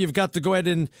you've got to go ahead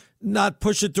and not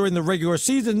push it during the regular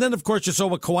season. And then, of course, you saw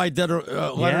what Kawhi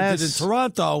Leonard did in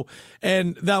Toronto,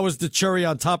 and that was the cherry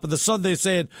on top of the sundae,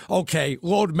 saying, okay,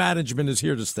 load management is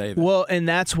here to stay. Well, and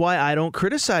that's why I don't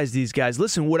criticize these guys.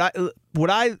 Listen, would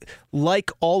I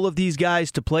like all of these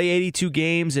guys to play 82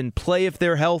 games and play if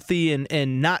they're healthy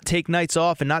and not take nights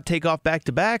off and not take off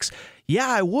back-to-backs? Yeah,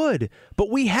 I would. But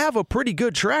we have a pretty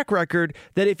good track record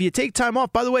that if you take time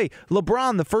off, by the way,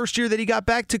 LeBron, the first year that he got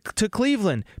back to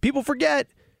Cleveland, people forget,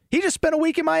 he just spent a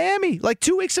week in Miami, like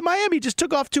 2 weeks in Miami, just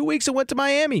took off 2 weeks and went to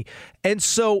Miami. And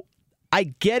so I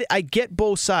get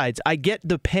both sides. I get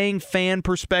the paying fan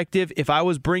perspective. If I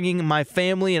was bringing my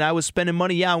family and I was spending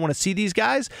money, I want to see these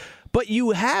guys. But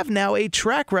you have now a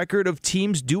track record of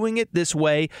teams doing it this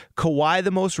way, Kawhi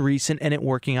the most recent, and it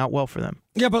working out well for them.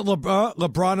 Yeah, but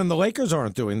LeBron and the Lakers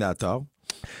aren't doing that, though.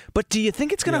 But do you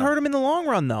think it's going to hurt him in the long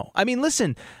run, though? I mean,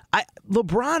 listen,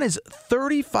 LeBron is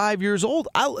 35 years old.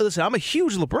 I'm a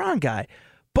huge LeBron guy,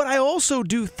 but I also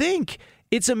do think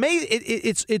it's amazing.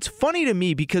 It's funny to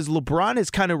me because LeBron has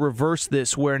kind of reversed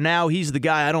this, where now he's the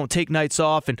guy, I don't take nights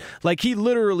off, and like he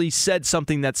literally said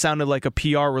something that sounded like a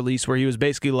PR release where he was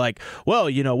basically like, well,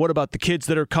 what about the kids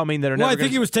that are coming that are never I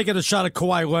think he was taking a shot at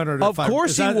Kawhi Leonard. Of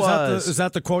course he was. Is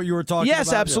that the quote you were talking about?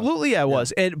 Yes, absolutely I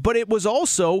was. But it was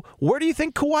also, where do you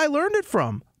think Kawhi learned it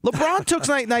from? LeBron took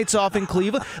nights off in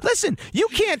Cleveland. Listen, you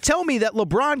can't tell me that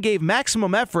LeBron gave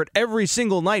maximum effort every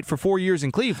single night for 4 years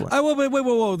in Cleveland.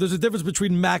 Whoa. There's a difference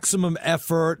between maximum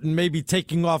effort and maybe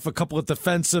taking off a couple of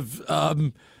defensive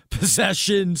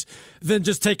possessions than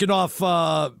just taking off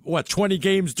 20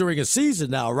 games during a season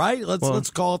now, right?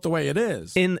 Let's call it the way it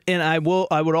is. And I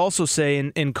would also say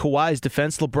in Kawhi's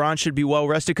defense, LeBron should be well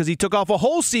rested because he took off a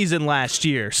whole season last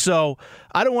year. So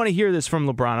I don't want to hear this from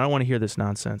LeBron. I don't want to hear this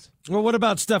nonsense. Well, what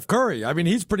about Steph Curry? I mean,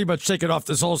 he's pretty much taken off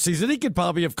this whole season. He could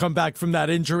probably have come back from that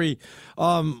injury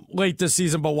late this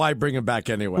season, but why bring him back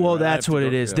anyway? Well, that's what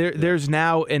it is. There's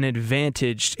now an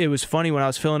advantage. It was funny when I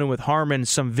was filling in with Harmon,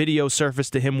 some video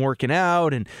surfaced to him working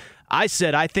out, and I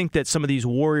said I think that some of these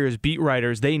Warriors beat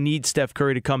writers, they need Steph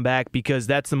Curry to come back because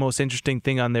that's the most interesting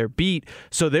thing on their beat.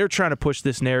 So they're trying to push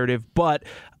this narrative, but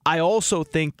I also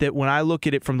think that when I look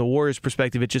at it from the Warriors'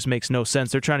 perspective, it just makes no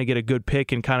sense. They're trying to get a good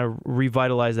pick and kind of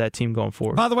revitalize that team going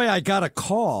forward. By the way, I got a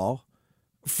call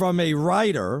from a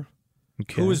writer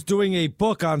who is doing a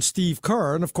book on Steve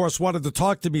Kerr, and of course wanted to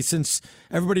talk to me since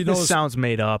everybody knows. This sounds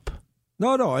made up.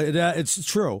 No, it's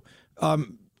true.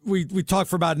 We talked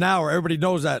for about an hour. Everybody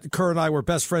knows that Kerr and I were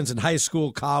best friends in high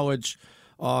school, college,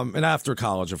 and after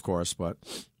college, of course. But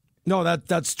no,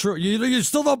 that's true. You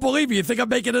still don't believe me. You think I'm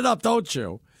making it up, don't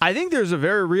you? I think there's a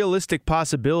very realistic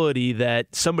possibility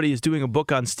that somebody is doing a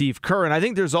book on Steve Kerr, and I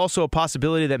think there's also a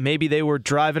possibility that maybe they were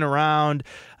driving around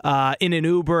in an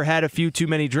Uber, had a few too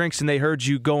many drinks, and they heard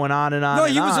you going on and on. No,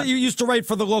 you used to write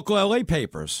for the local LA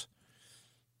papers.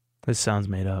 This sounds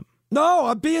made up. No,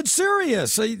 I'm being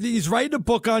serious. He's writing a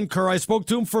book on Kerr. I spoke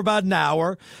to him for about an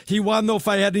hour. He wanted to know if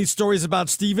I had any stories about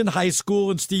Steve in high school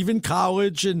and Steve in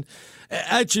college. And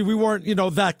actually, we weren't,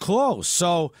 that close.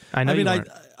 So,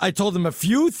 I told him a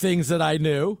few things that I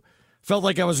knew. Felt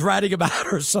like I was ratting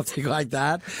about or something like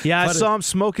that. Yeah, I saw him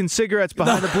smoking cigarettes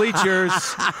behind the bleachers.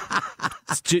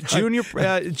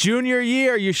 Junior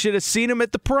year, you should have seen him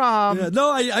at the prom. Yeah,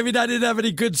 no, I didn't have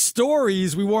any good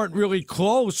stories. We weren't really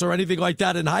close or anything like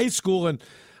that in high school. And,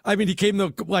 he came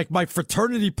to, my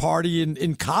fraternity party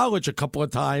in college a couple of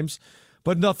times,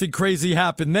 but nothing crazy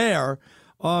happened there.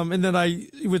 And then I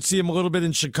would see him a little bit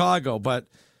in Chicago. But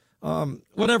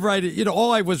whatever I did,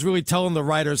 all I was really telling the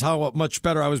writers how much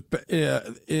better I was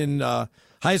in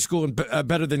high school and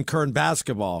better than Kern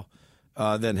basketball.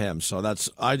 Than him. So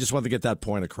I just wanted to get that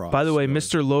point across. By the way,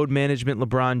 Mr. Load Management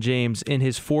LeBron James, in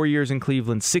his 4 years in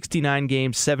Cleveland, 69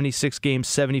 games, 76 games,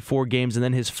 74 games, and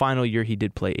then his final year he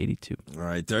did play 82. All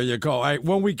right, there you go. All right,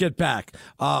 when we get back,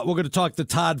 we're going to talk to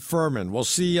Todd Furman. We'll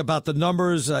see about the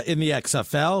numbers in the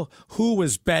XFL, who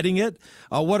is betting it,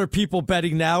 what are people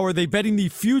betting now, are they betting the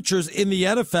futures in the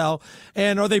NFL,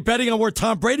 and are they betting on where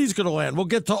Tom Brady's going to land? We'll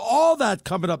get to all that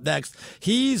coming up next.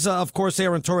 He's, of course,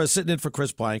 Aaron Torres sitting in for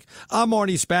Chris Plank. I'm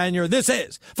Marty Spanier. This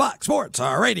is Fox Sports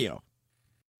Radio.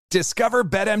 Discover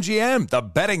BetMGM, the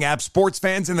betting app sports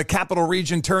fans in the capital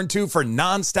region turn to for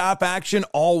nonstop action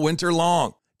all winter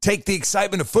long. Take the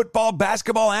excitement of football,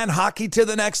 basketball, and hockey to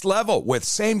the next level with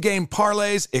same-game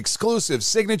parlays, exclusive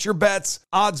signature bets,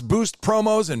 odds boost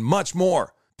promos, and much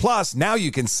more. Plus, now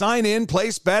you can sign in,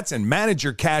 place bets, and manage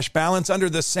your cash balance under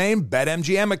the same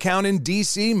BetMGM account in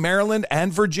D.C., Maryland,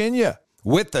 and Virginia.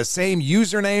 With the same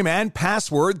username and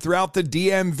password throughout the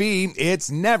DMV, it's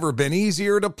never been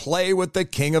easier to play with the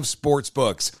king of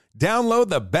sportsbooks. Download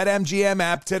the BetMGM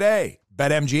app today.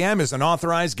 BetMGM is an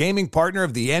authorized gaming partner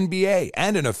of the NBA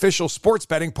and an official sports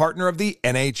betting partner of the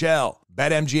NHL.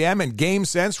 BetMGM and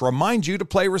GameSense remind you to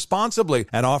play responsibly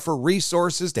and offer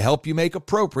resources to help you make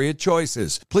appropriate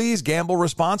choices. Please gamble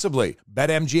responsibly.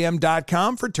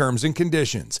 BetMGM.com for terms and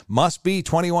conditions. Must be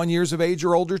 21 years of age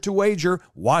or older to wager.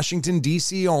 Washington,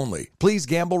 D.C. only. Please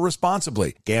gamble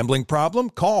responsibly. Gambling problem?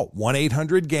 Call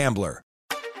 1-800-GAMBLER.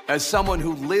 As someone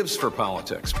who lives for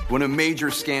politics, when a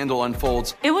major scandal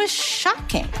unfolds, it was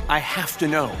shocking. I have to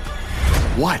know,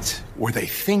 what were they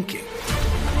thinking?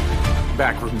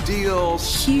 Backroom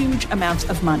deals, huge amounts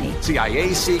of money,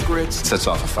 CIA secrets, sets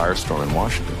off a firestorm in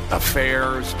Washington,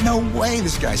 affairs. No way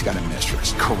this guy's got a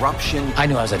mistress. Corruption. I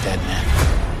knew I was a dead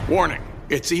man. Warning,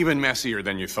 it's even messier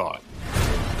than you thought.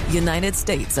 United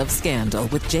States of Scandal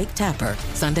with Jake Tapper,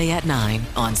 Sunday at 9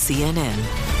 on CNN.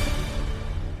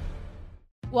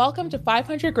 Welcome to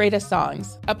 500 Greatest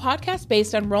Songs, a podcast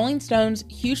based on Rolling Stone's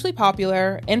hugely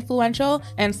popular, influential,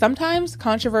 and sometimes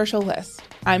controversial list.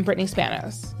 I'm Brittany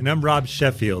Spanos. And I'm Rob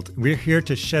Sheffield. We're here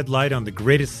to shed light on the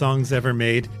greatest songs ever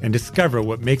made and discover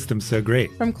what makes them so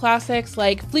great. From classics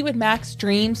like Fleetwood Mac's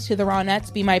Dreams to the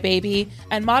Ronettes' Be My Baby,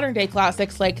 and modern-day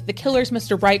classics like The Killers'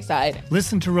 Mr. Brightside.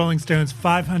 Listen to Rolling Stone's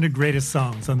 500 Greatest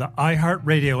Songs on the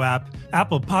iHeartRadio app,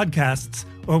 Apple Podcasts,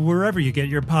 or wherever you get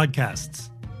your podcasts.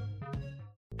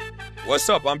 What's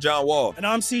up? I'm John Wall. And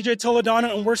I'm CJ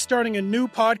Toledano, and we're starting a new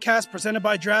podcast presented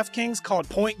by DraftKings called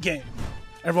Point Game.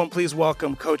 Everyone, please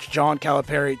welcome Coach John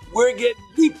Calipari. We're getting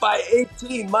beat by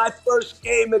 18. My first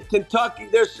game in Kentucky,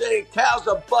 they're saying Cal's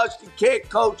a bust. He can't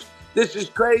coach. This is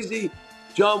crazy.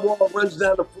 John Wall runs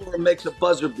down the floor and makes a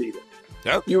buzzer beater.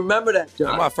 Yep. You remember that, John?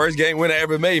 That's my first game winner I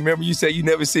ever made. Remember you said you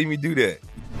never see me do that.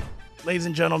 Ladies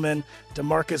and gentlemen,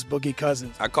 DeMarcus Boogie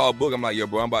Cousins. I called Boog. I'm like, yo,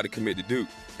 bro, I'm about to commit to Duke.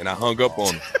 And I hung up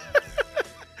on him.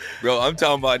 Bro, I'm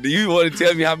talking about, do you want to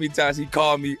tell me how many times he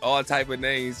called me all type of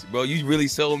names? Bro, you really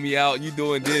sold me out. You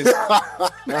doing this.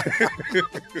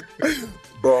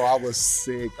 Bro, I was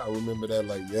sick. I remember that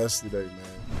like yesterday, man.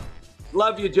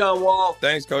 Love you, John Wall.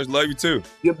 Thanks, Coach. Love you, too.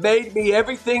 You made me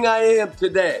everything I am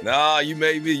today. Nah, you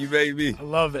made me. You made me. I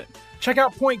love it. Check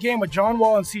out Point Game with John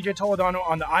Wall and CJ Toledano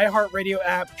on the iHeartRadio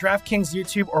app, DraftKings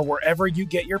YouTube, or wherever you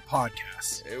get your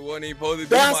podcasts. It wasn't even supposed to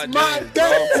be That's my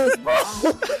day.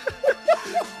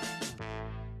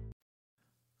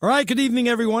 All right, good evening,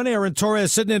 everyone. Aaron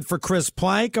Torres sitting in for Chris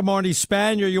Plank. I'm Marty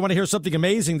Spanier. You want to hear something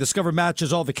amazing? Discover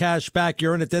matches all the cash back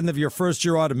you earn at the end of your first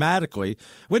year automatically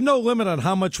with no limit on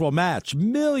how much will match.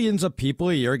 Millions of people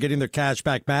a year getting their cash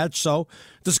back match. So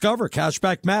Discover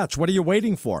Cashback Match. What are you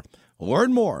waiting for?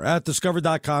 Learn more at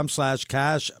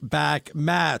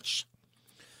discover.com/cashbackmatch.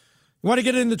 You want to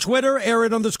get into Twitter?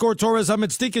 Aaron_Torres. I'm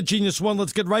at Stinking Genius One.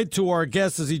 Let's get right to our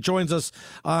guest as he joins us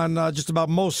on just about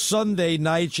most Sunday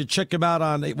nights. You check him out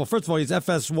on, well, first of all, he's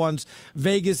FS1's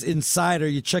Vegas Insider.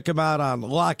 You check him out on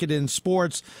Lock It In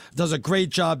Sports. Does a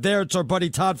great job there. It's our buddy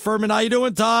Todd Furman. How you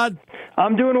doing, Todd?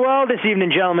 I'm doing well this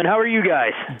evening, gentlemen. How are you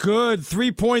guys? Good.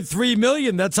 3.3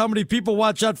 million. That's how many people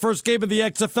watch that first game of the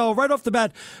XFL right off the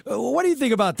bat. What do you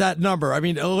think about that number? I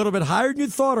mean, a little bit higher than you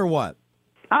thought or what?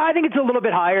 I think it's a little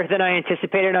bit higher than I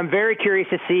anticipated. I'm very curious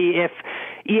to see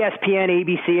ESPN,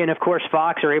 ABC, and of course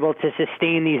Fox are able to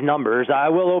sustain these numbers. I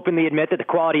will openly admit that the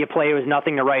quality of play was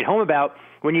nothing to write home about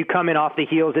when you come in off the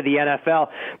heels of the NFL.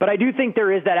 But I do think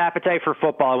there is that appetite for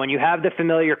football. When you have the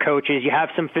familiar coaches, you have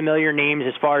some familiar names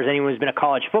as far as anyone who's been a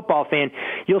college football fan,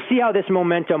 you'll see how this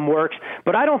momentum works.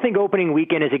 But I don't think opening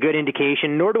weekend is a good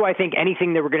indication, nor do I think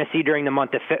anything that we're going to see during the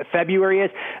month of February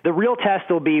is. The real test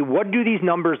will be, what do these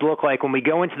numbers look like when we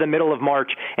go into the middle of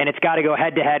March, and it's got to go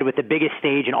head-to-head with the biggest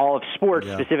stage in all of sports,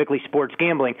 specifically sports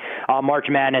gambling, March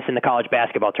Madness and the college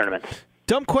basketball tournament.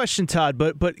 Dumb question, Todd,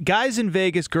 but guys in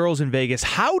Vegas, girls in Vegas,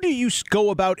 how do you go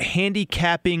about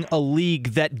handicapping a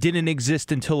league that didn't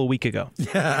exist until a week ago?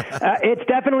 It's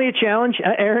definitely a challenge,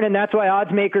 Aaron, and that's why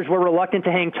odds makers were reluctant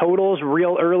to hang totals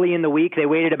real early in the week. They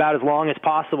waited about as long as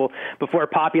possible before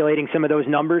populating some of those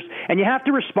numbers, and you have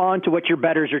to respond to what your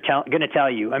bettors are going to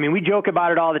tell you. I mean, we joke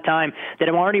about it all the time that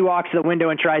if Arnie walks to the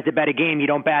window and tries to bet a game, you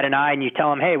don't bat an eye and you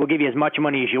tell him, hey, we'll give you as much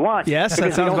money as you want. Yes,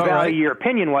 because we don't value right. your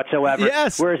opinion whatsoever.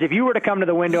 Yes. Whereas if you were to come to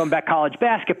the window and bet college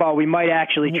basketball, we might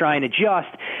actually try and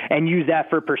adjust and use that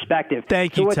for perspective.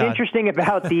 Thank you, So what's Todd. interesting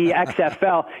about the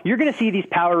XFL, you're going to see these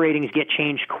power ratings get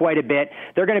changed quite a bit.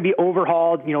 They're going to be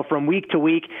overhauled, from week to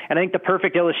week. And I think the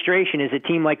perfect illustration is a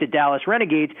team like the Dallas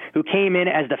Renegades, who came in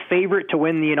as the favorite to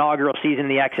win the inaugural season of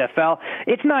the XFL.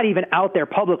 It's not even out there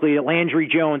publicly that Landry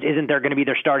Jones isn't there going to be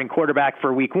their starting quarterback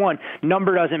for week one.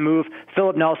 Number doesn't move.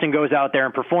 Philip Nelson goes out there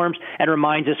and performs and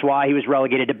reminds us why he was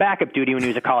relegated to backup duty when he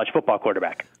was a college football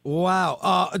quarterback.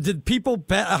 Wow. Did people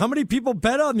bet? How many people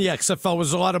bet on the XFL?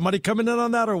 Was there a lot of money coming in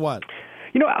on that or what?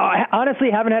 I honestly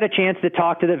haven't had a chance to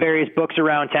talk to the various books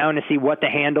around town to see what the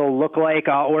handle looked like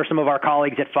or some of our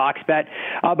colleagues at Fox Bet.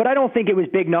 But I don't think it was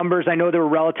big numbers. I know there were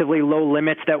relatively low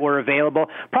limits that were available,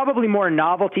 probably more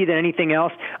novelty than anything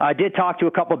else. I did talk to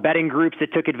a couple betting groups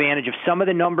that took advantage of some of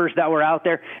the numbers that were out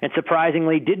there and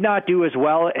surprisingly did not do as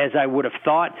well as I would have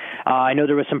thought. I know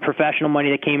there was some professional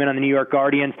money that came in on the New York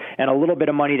Guardians and a little bit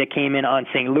of money that came in on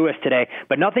St. Louis today,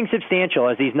 but nothing substantial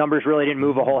as these numbers really didn't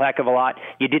move a whole heck of a lot.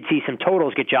 You did see some totals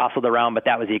get jostled around, but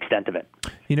that was the extent of it.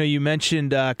 You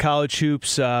mentioned college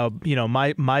hoops,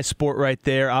 my sport right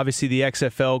there, obviously the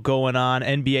XFL going on,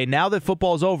 NBA. Now that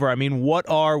football's over,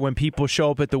 when people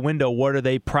show up at the window, what are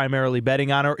they primarily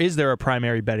betting on, or is there a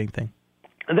primary betting thing?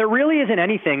 There really isn't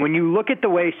anything. When you look at the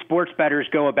way sports bettors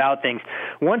go about things,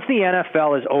 once the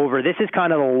NFL is over, this is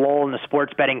kind of the lull in the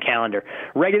sports betting calendar.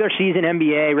 Regular season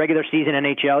NBA, regular season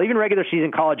NHL, even regular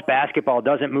season college basketball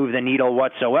doesn't move the needle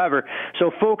whatsoever.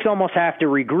 So folks almost have to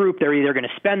regroup. They're either going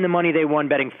to spend the money they won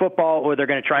betting football or they're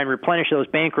going to try and replenish those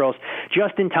bankrolls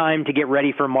just in time to get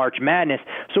ready for March Madness.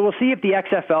 So we'll see if the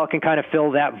XFL can kind of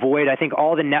fill that void. I think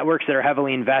all the networks that are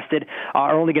heavily invested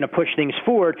are only going to push things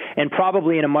forward and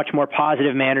probably in a much more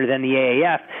positive manner than the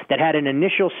AAF that had an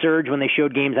initial surge when they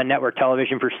showed games on network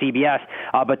television for CBS,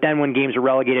 but then when games were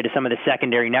relegated to some of the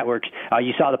secondary networks,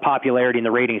 you saw the popularity and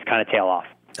the ratings kind of tail off.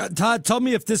 Todd, tell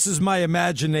me if this is my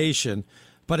imagination,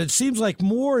 but it seems like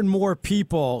more and more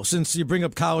people, since you bring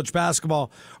up college basketball,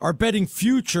 are betting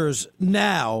futures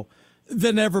now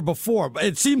than ever before.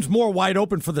 It seems more wide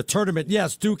open for the tournament.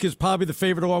 Yes, Duke is probably the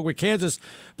favorite along with Kansas,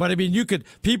 but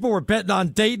people were betting on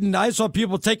Dayton. I saw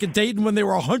people taking Dayton when they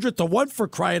were 100-1 for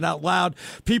crying out loud.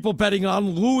 People betting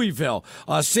on Louisville,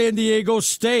 San Diego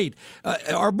State.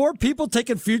 Are more people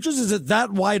taking futures? Is it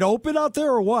that wide open out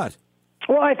there or what?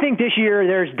 Well, I think this year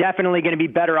there's definitely going to be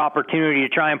better opportunity to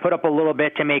try and put up a little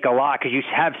bit to make a lot because you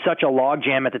have such a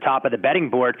logjam at the top of the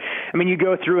betting board. You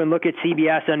go through and look at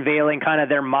CBS unveiling kind of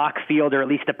their mock field or at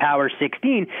least the Power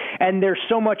 16, and there's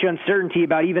so much uncertainty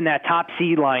about even that top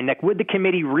seed line. Like, would the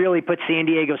committee really put San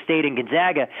Diego State and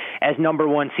Gonzaga as number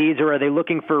one seeds, or are they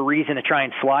looking for a reason to try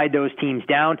and slide those teams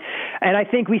down? And I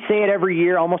think we say it every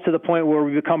year, almost to the point where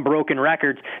we become broken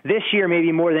records. This year,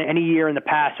 maybe more than any year in the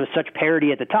past, with such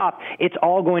parity at the top, it's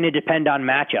all going to depend on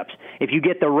matchups. If you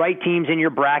get the right teams in your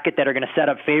bracket that are going to set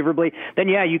up favorably, then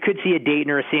yeah, you could see a Dayton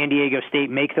or a San Diego State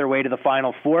make their way to the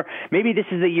Final Four. Maybe this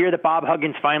is the year that Bob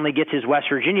Huggins finally gets his West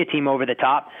Virginia team over the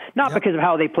top, not because of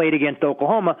how they played against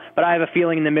Oklahoma, but I have a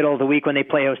feeling in the middle of the week when they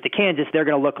play host to Kansas, they're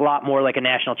going to look a lot more like a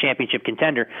national championship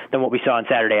contender than what we saw on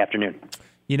Saturday afternoon.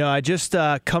 I just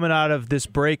coming out of this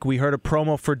break, we heard a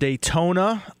promo for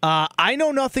Daytona. I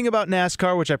know nothing about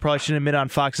NASCAR, which I probably shouldn't admit on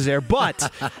Fox's air, but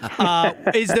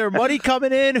is there money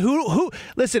coming in? Who?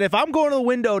 Listen, if I'm going to the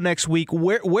window next week,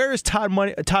 where is Todd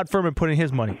Furman putting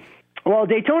his money? Well,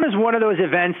 Daytona is one of those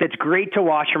events that's great to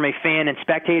watch from a fan and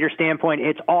spectator standpoint.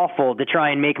 It's awful to try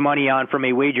and make money on from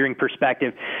a wagering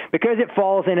perspective because it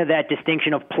falls into that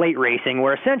distinction of plate racing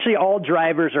where essentially all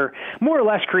drivers are more or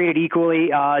less created equally.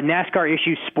 NASCAR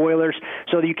issues spoilers,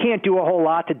 so that you can't do a whole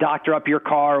lot to doctor up your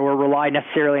car or rely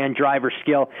necessarily on driver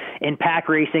skill. In pack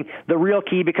racing, the real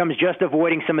key becomes just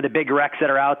avoiding some of the big wrecks that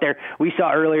are out there. We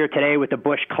saw earlier today with the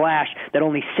Busch Clash that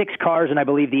only 6 cars and I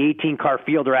believe the 18-car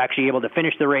field are actually able to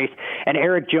finish the race. And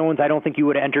Eric Jones, I don't think he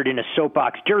would have entered in a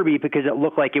soapbox derby because it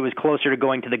looked like it was closer to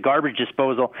going to the garbage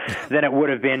disposal than it would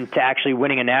have been to actually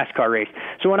winning a NASCAR race.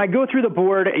 So when I go through the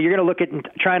board, you're going to look at and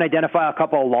try and identify a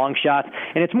couple of long shots,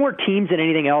 and it's more teams than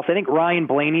anything else. I think Ryan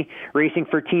Blaney racing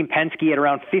for Team Penske at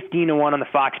around 15-1 on the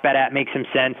Fox Bet app makes some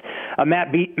sense.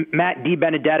 Matt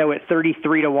DiBenedetto at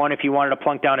 33-1 if you wanted to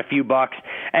plunk down a few bucks.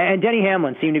 And Denny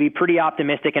Hamlin seemed to be pretty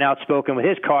optimistic and outspoken with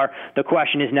his car. The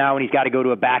question is now when he's got to go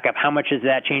to a backup, how much does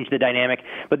that change the dynamic?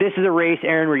 But this is a race,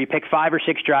 Aaron, where you pick 5 or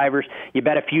 6 drivers, you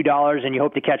bet a few dollars, and you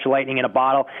hope to catch lightning in a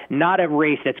bottle. Not a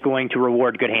race that's going to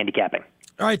reward good handicapping.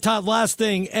 All right, Todd, last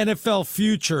thing, NFL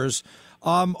futures.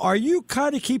 Are you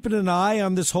kind of keeping an eye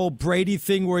on this whole Brady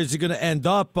thing? Where is he going to end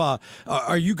up?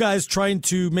 Are you guys trying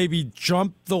to maybe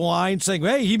jump the line saying,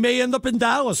 hey, he may end up in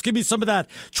Dallas? Give me some of that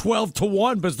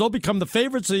 12-1, but they'll become the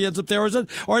favorites so he ends up there. Or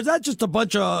is that just a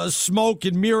bunch of smoke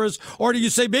and mirrors? Or do you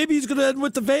say maybe he's going to end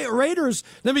with the Raiders?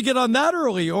 Let me get on that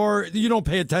early. Or you don't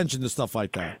pay attention to stuff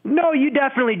like that? No, you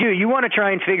definitely do. You want to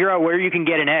try and figure out where you can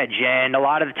get an edge. And a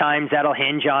lot of the times that'll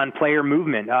hinge on player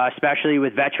movement, especially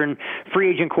with veteran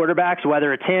free agent quarterbacks,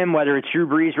 whether it's him, whether it's Drew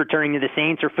Brees returning to the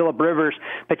Saints, or Phillip Rivers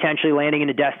potentially landing in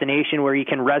a destination where he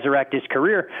can resurrect his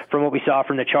career from what we saw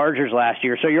from the Chargers last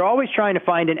year. So you're always trying to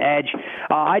find an edge.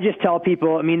 I just tell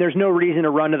people, I mean, there's no reason to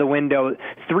run to the window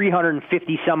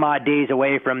 350-some-odd days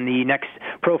away from the next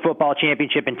Pro Football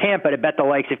Championship in Tampa to bet the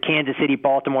likes of Kansas City,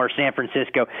 Baltimore, or San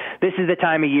Francisco. This is the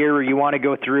time of year where you want to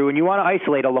go through and you want to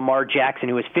isolate a Lamar Jackson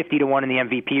who was 50-1 in the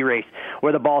MVP race,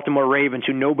 or the Baltimore Ravens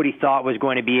who nobody thought was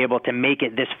going to be able to make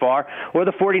it this far, or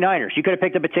the 49ers. You could have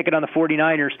picked up a ticket on the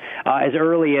 49ers as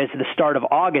early as the start of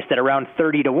August at around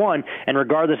 30-1, and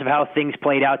regardless of how things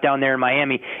played out down there in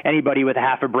Miami, anybody with a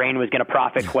half a brain was going to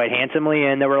profit quite handsomely,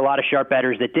 and there were a lot of sharp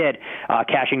bettors that did,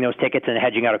 cashing those tickets and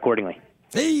hedging out accordingly.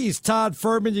 He's Todd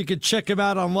Fuhrman. You can check him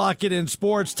out on Lock It In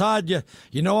Sports. Todd,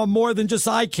 you know I'm more than just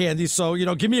eye candy, so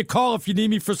give me a call if you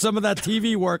need me for some of that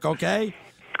TV work, okay?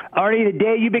 Arnie, the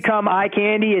day you become eye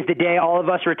candy is the day all of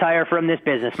us retire from this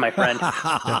business, my friend.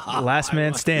 Last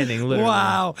man standing, literally.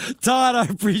 Wow. Todd, I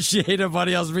appreciate it,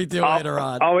 buddy. I'll speak to you later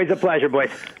on. Always a pleasure, boys.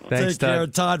 Thanks, Take care,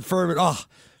 Todd Fuhrman. Oh,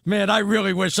 man, I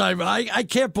really wish I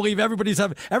can't believe everybody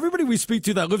we speak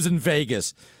to that lives in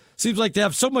Vegas seems like they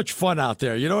have so much fun out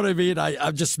there. You know what I mean?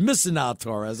 I'm just missing out,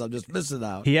 Torres. I'm just missing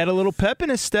out. He had a little pep in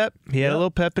his step. Why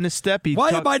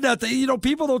am I not?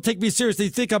 People don't take me seriously.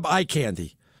 They think I'm eye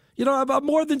candy. I'm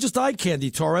more than just eye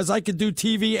candy, Torres. I can do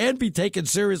TV and be taken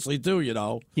seriously, too,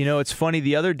 it's funny.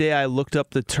 The other day I looked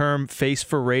up the term face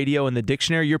for radio in the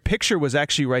dictionary. Your picture was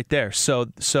actually right there. So.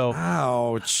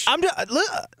 Ouch. You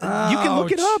can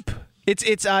look it up.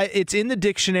 It's in the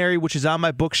dictionary, which is on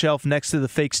my bookshelf next to the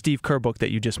fake Steve Kerr book that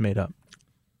you just made up.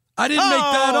 I didn't make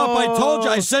that up. I told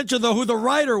you. I sent you who the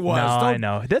writer was. No, I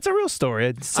know. That's a real story.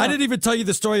 I didn't even tell you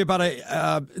the story about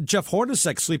Jeff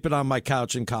Hornacek sleeping on my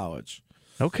couch in college.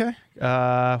 Okay.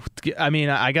 I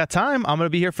got time. I'm going to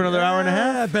be here for another hour and a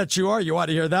half. I bet you are. You want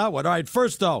to hear that one. All right,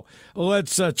 first, though,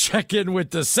 let's check in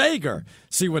with DeSager.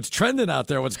 See what's trending out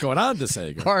there, what's going on,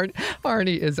 DeSager.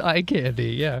 Arnie is eye candy,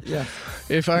 yeah.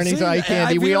 If Arnie's See, eye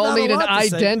candy, we all need an eye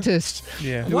dentist.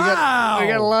 Yeah. Wow. We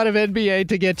got a lot of NBA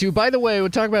to get to. By the way, we're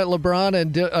talking about LeBron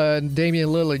and Damian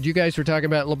Lillard. You guys were talking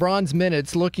about LeBron's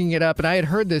minutes, looking it up, and I had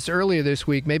heard this earlier this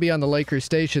week, maybe on the Lakers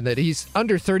station, that he's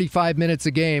under 35 minutes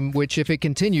a game, which, if it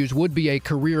continues, would be a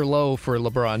career low for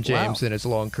LeBron James in his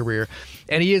long career.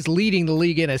 And he is leading the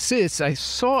league in assists. I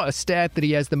saw a stat that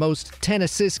he has the most 10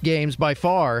 assist games by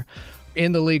far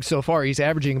in the league so far. He's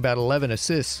averaging about 11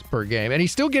 assists per game. And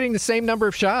he's still getting the same number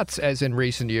of shots as in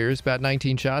recent years, about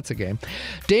 19 shots a game.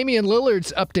 Damian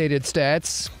Lillard's updated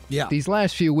stats these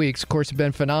last few weeks, of course, have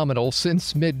been phenomenal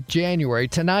since mid-January.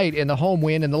 Tonight, in the home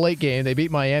win in the late game, they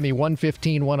beat Miami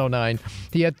 115-109.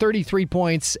 He had 33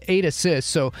 points, 8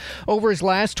 assists. So over his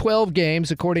last 12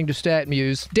 games, according to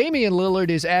StatMuse, Damian Lillard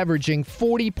is averaging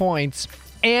 40 points,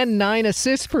 and 9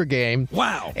 assists per game.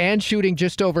 Wow. And shooting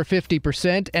just over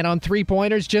 50%, and on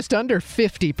three-pointers, just under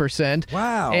 50%.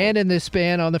 Wow. And in this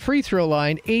span on the free throw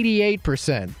line,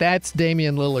 88%. That's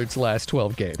Damian Lillard's last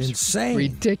 12 games. Insane.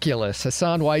 Ridiculous.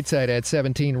 Hassan Whiteside had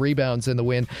 17 rebounds in the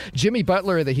win. Jimmy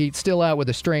Butler of the Heat still out with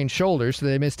a strained shoulder, so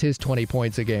they missed his 20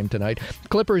 points a game tonight.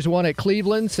 Clippers won at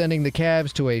Cleveland, sending the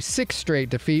Cavs to a 6th straight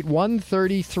defeat,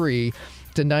 133-92.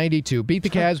 Beat the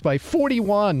Cavs by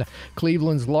 41,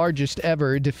 Cleveland's largest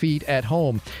ever defeat at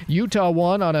home. Utah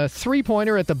won on a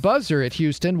three-pointer at the buzzer at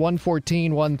Houston,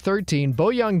 114-113.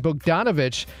 Bojan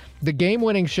Bogdanovic, the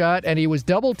game-winning shot, and he was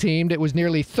double-teamed. It was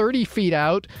nearly 30 feet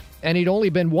out, and he'd only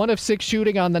been 1 of 6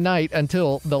 shooting on the night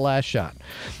until the last shot.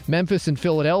 Memphis and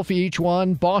Philadelphia each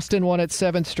won. Boston won its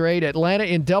 7th straight. Atlanta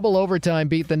in double overtime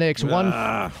beat the Knicks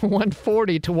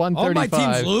 140-135. All my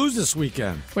teams lose this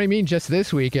weekend. What do you mean just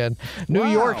this weekend? New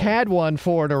York had won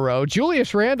 4 in a row.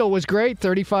 Julius Randle was great,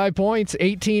 35 points,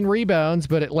 18 rebounds,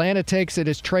 but Atlanta takes it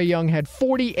as Trae Young had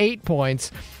 48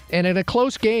 points. And in a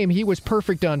close game, he was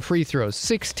perfect on free throws,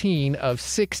 16 of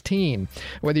 16.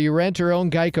 Whether you rent or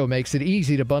own, Geico makes it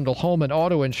easy to bundle home and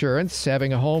auto insurance.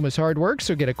 Having a home is hard work,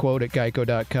 so get a quote at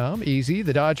geico.com. Easy.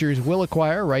 The Dodgers will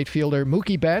acquire right fielder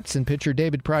Mookie Betts and pitcher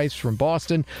David Price from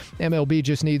Boston. MLB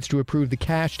just needs to approve the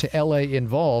cash to L.A.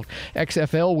 involved.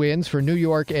 XFL wins for New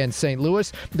York and St.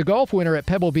 Louis. The golf winner at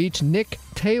Pebble Beach, Nick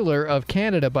Taylor of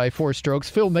Canada by 4 strokes.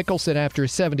 Phil Mickelson, after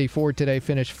 74 today,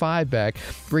 finished 5 back.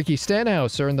 Ricky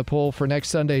Stenhouse earned the pole for next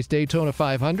Sunday's Daytona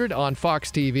 500 on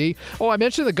Fox TV. Oh, I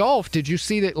mentioned the golf. Did you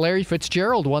see that Larry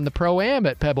Fitzgerald won the Pro-Am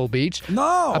at Pebble Beach?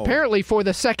 No. Apparently for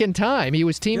the second time. He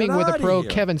was teaming with a pro,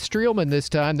 Kevin Streelman, this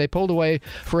time. They pulled away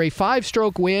for a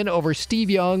 5-stroke win over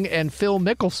Steve Young and Phil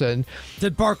Mickelson.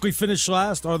 Did Barkley finish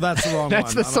last? Or that's the wrong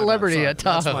That's one? the celebrity at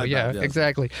Tahoe. Bad, yeah, yes.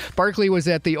 exactly. Barkley was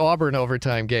at the Auburn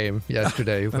overtime game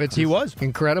yesterday. He was.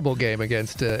 Incredible game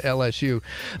against LSU.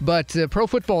 But Pro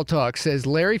Football Talk says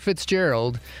Larry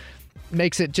Fitzgerald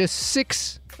makes it just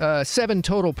 7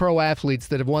 total pro athletes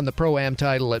that have won the Pro-Am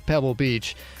title at Pebble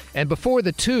Beach. And before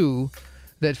the 2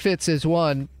 that Fitz has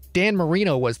won, Dan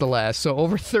Marino was the last, so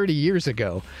over 30 years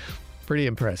ago. Pretty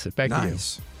impressive. Back to you.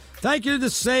 Thank you to the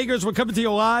Sagers. We're coming to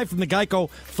you live from the Geico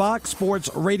Fox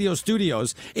Sports Radio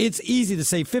studios. It's easy to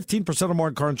save 15% or more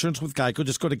on car insurance with Geico.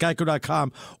 Just go to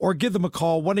geico.com or give them a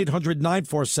call,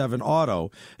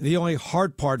 1-800-947-AUTO. The only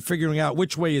hard part, figuring out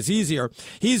which way is easier.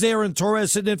 He's Aaron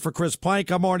Torres sitting in for Chris Plank.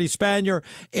 I'm Arnie Spanier.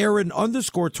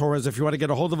 Aaron_Torres, if you want to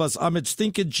get a hold of us. I'm at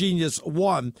Stinking Genius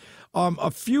 1. A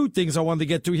few things I wanted to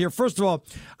get to here. First of all,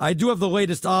 I do have the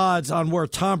latest odds on where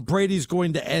Tom Brady's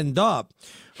going to end up.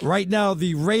 Right now,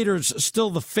 the Raiders still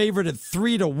the favorite at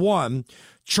 3-1,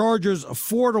 Chargers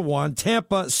 4-1,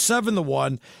 Tampa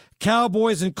 7-1,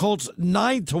 Cowboys and Colts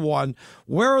 9-1.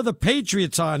 Where are the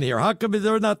Patriots on here? How come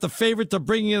they're not the favorite to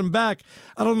bring him back?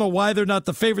 I don't know why they're not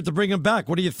the favorite to bring him back.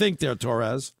 What do you think there,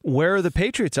 Torres? Where are the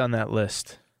Patriots on that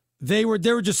list? They were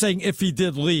just saying if he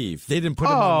did leave. They didn't put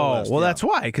him on the list. Well, that's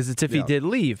why, because it's if he did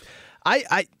leave.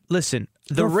 I listen.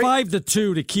 They're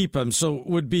 5-2 to keep him, so it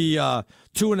would be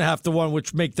 2.5-1,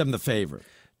 which make them the favorite.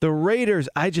 The Raiders,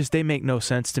 they make no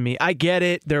sense to me. I get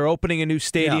it. They're opening a new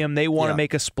stadium. They want to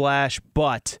make a splash,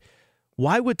 but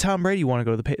why would Tom Brady want to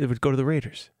go to the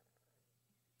Raiders?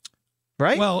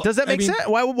 Right? Well, does that make sense?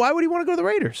 Why would he want to go to the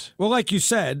Raiders? Well, like you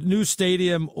said, new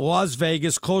stadium, Las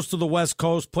Vegas, close to the West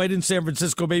Coast, played in San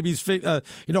Francisco. Maybe he's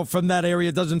from that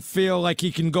area. Doesn't feel like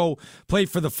he can go play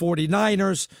for the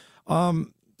 49ers.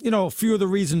 A few of the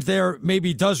reasons there, maybe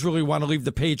he does really want to leave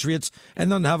the Patriots and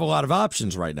doesn't have a lot of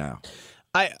options right now.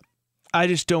 I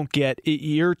just don't get it.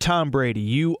 You're Tom Brady.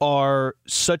 You are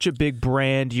such a big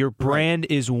brand. Your brand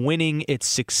is winning. It's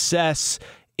success.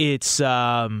 It's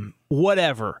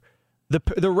whatever.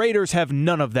 The Raiders have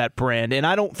none of that brand, and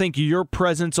I don't think your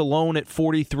presence alone at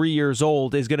 43 years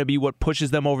old is going to be what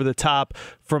pushes them over the top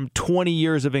from 20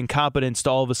 years of incompetence to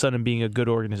all of a sudden being a good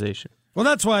organization. Well,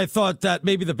 that's why I thought that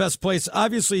maybe the best place,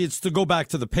 obviously, it's to go back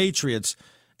to the Patriots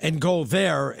and go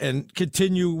there and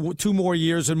continue 2 more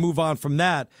years and move on from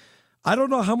that. I don't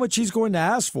know how much he's going to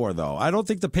ask for, though. I don't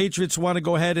think the Patriots want to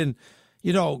go ahead and,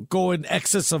 go in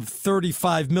excess of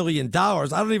 $35 million. I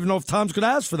don't even know if Tom's going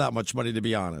to ask for that much money, to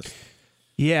be honest.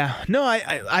 Yeah, no,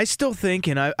 I still think,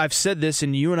 and I've said this,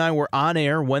 and you and I were on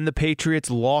air when the Patriots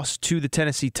lost to the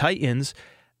Tennessee Titans.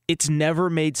 It's never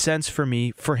made sense for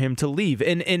me for him to leave.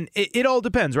 And it all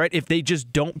depends, right? If they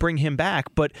just don't bring him back.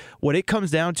 But what it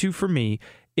comes down to for me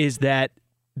is that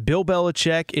Bill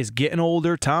Belichick is getting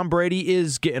older. Tom Brady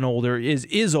is getting older,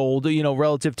 is old,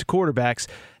 relative to quarterbacks.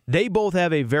 They both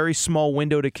have a very small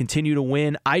window to continue to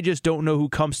win. I just don't know who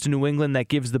comes to New England that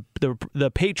gives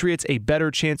the Patriots a better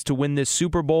chance to win this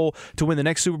Super Bowl, to win the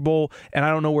next Super Bowl, and I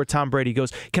don't know where Tom Brady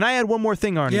goes. Can I add one more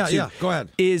thing, Arnie? Yeah, go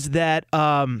ahead. Is that,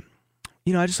 I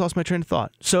just lost my train of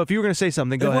thought. So if you were going to say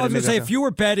something, go ahead. I was going to say, if you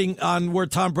were betting on where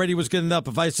Tom Brady was getting up,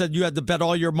 if I said you had to bet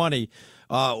all your money,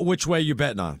 which way are you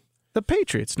betting on? The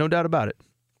Patriots, no doubt about it.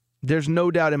 There's no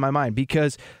doubt in my mind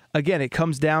because, again, it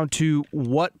comes down to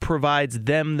what provides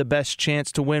them the best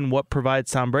chance to win, what provides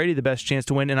Tom Brady the best chance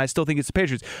to win, and I still think it's the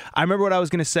Patriots. I remember what I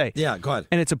was going to say. Yeah, go ahead.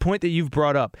 And it's a point that you've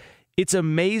brought up. It's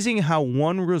amazing how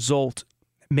one result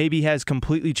maybe has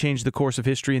completely changed the course of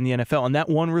history in the NFL, and that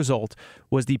one result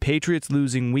was the Patriots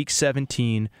losing Week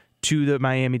 17 to the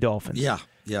Miami Dolphins. Yeah.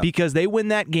 Because they win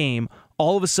that game,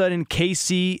 all of a sudden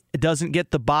KC doesn't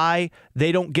get the bye.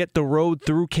 They don't get the road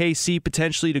through KC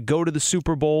potentially to go to the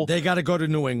Super Bowl. They got to go to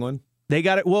New England. They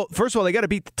got it. Well, first of all, they got to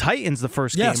beat the Titans the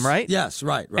first game, right? Yes,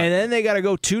 right. And then they got to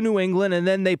go to New England, and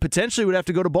then they potentially would have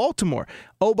to go to Baltimore.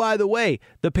 Oh, by the way,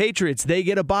 the Patriots, they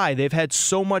get a bye. They've had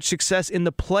so much success in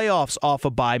the playoffs off a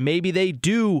bye. Maybe they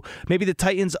do. Maybe the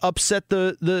Titans upset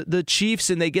the Chiefs,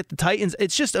 and they get the Titans.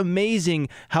 It's just amazing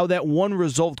how that one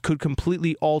result could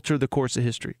completely alter the course of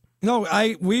history. No,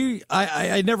 I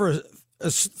never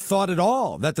thought at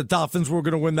all that the Dolphins were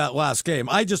going to win that last game.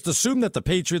 I just assumed that the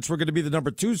Patriots were going to be the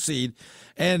number 2 seed,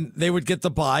 and they would get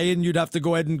the bye, and you'd have to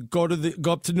go ahead and go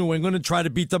up to New England and try to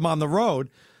beat them on the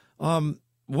road.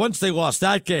 Once they lost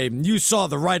that game, you saw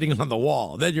the writing on the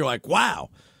wall. Then you're like, wow,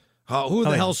 who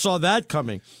the hell saw that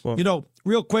coming? Well,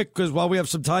 real quick, because while we have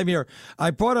some time here,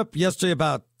 I brought up yesterday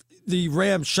about the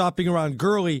Rams shopping around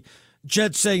Gurley,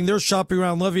 Jets saying they're shopping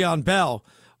around Le'Veon Bell.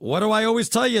 What do I always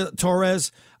tell you,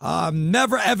 Torres? I'm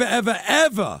never, ever, ever,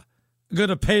 ever going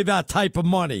to pay that type of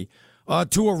money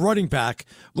to a running back.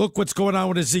 Look what's going on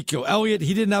with Ezekiel Elliott.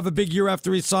 He didn't have a big year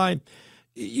after he signed.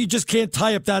 You just can't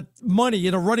tie up that money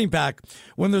in a running back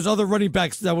when there's other running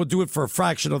backs that will do it for a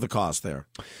fraction of the cost there.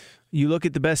 You look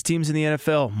at the best teams in the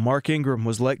NFL. Mark Ingram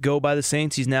was let go by the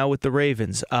Saints. He's now with the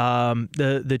Ravens.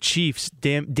 The Chiefs,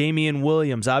 Damian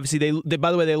Williams. Obviously, they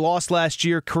by the way, they lost last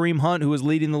year. Kareem Hunt, who was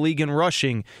leading the league in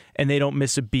rushing, and they don't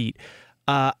miss a beat.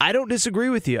 I don't disagree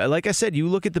with you. Like I said, you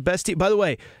look at the best team. By the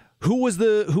way, who was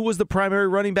the primary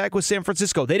running back with San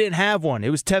Francisco? They didn't have one. It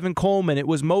was Tevin Coleman. It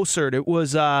was Mostert. It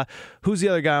was who's the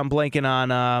other guy I'm blanking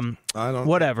on? I don't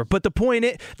whatever. But the point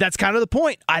that's kind of the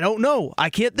point. I don't know. I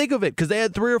can't think of it because they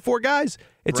had 3 or 4 guys.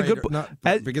 It's a good.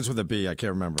 It begins with a B. I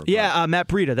can't remember. Yeah, Matt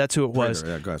Breida. That's who it was.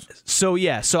 Yeah, go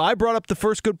ahead. So I brought up the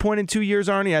first good point in 2 years,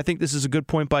 Arnie. I think this is a good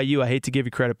point by you. I hate to give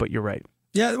you credit, but you're right.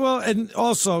 Yeah, well, and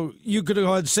also you could go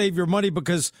ahead and save your money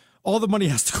because all the money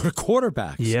has to go to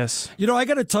quarterbacks. Yes. I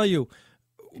got to tell you,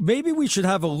 maybe we should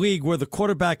have a league where the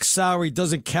quarterback salary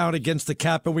doesn't count against the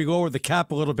cap and we lower the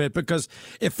cap a little bit, because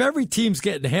if every team's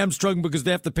getting hamstrung because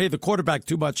they have to pay the quarterback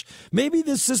too much, maybe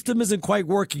this system isn't quite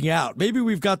working out. Maybe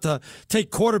we've got to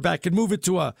take quarterback and move it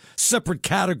to a separate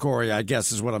category, I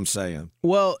guess is what I'm saying.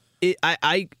 Well,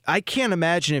 I can't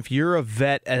imagine if you're a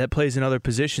vet that plays another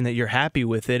position that you're happy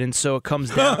with it, and so it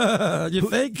comes down. You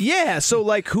think? Yeah, so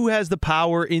like who has the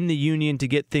power in the union to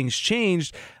get things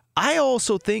changed? I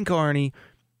also think, Arnie,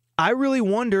 I really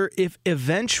wonder if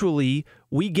eventually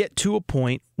we get to a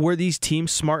point where these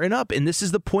teams smarten up, and this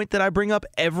is the point that I bring up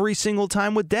every single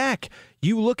time with Dak.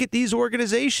 You look at these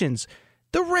organizations.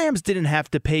 The Rams didn't have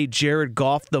to pay Jared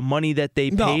Goff the money that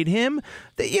they paid him.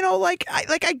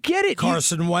 I get it.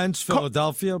 Carson Wentz,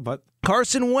 Philadelphia, but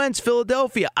Carson Wentz,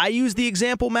 Philadelphia. I use the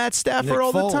example Matt Stafford Nick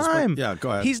all Foles, the time. Yeah, go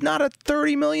ahead. He's not a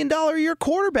 $30 million a year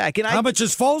quarterback. And how much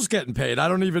is Foles getting paid? I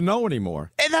don't even know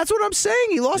anymore. And that's what I'm saying.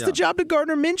 He lost the job to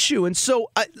Gardner Minshew. And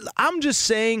so I'm just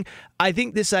saying, I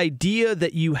think this idea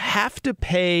that you have to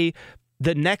pay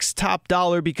the next top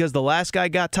dollar because the last guy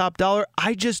got top dollar,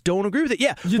 I just don't agree with it.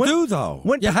 Yeah, you do though.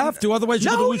 You have to, otherwise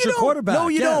you're going to lose your quarterback. No,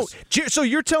 you don't. So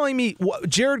you're telling me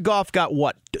Jared Goff got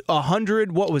what?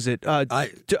 100? What was it? I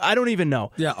don't even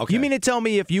know. Yeah, okay. You mean to tell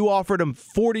me if you offered him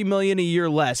 $40 million a year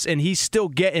less and he's still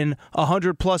getting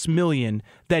 $100+ million,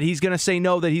 that he's going to say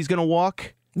no, that he's going to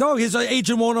walk? No, his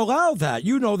agent won't allow that.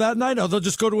 You know that, and I know. They'll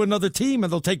just go to another team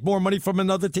and they'll take more money from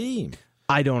another team.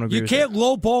 I don't agree. You can't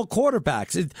lowball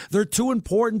quarterbacks. They're too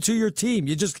important to your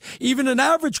team. Even an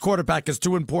average quarterback is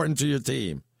too important to your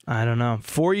team. I don't know.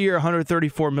 4-year,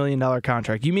 $134 million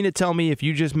contract. You mean to tell me if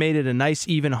you just made it a nice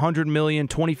even $100 million,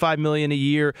 $25 million a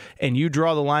year, and you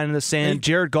draw the line in the sand,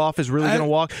 Jared Goff is really going to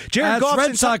walk?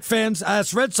 Red Sox fans, they had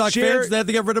to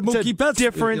get rid of Mookie Betts.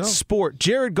 Different sport.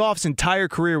 Jared Goff's entire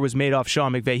career was made off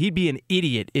Sean McVay. He'd be an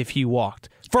idiot if he walked.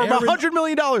 For $100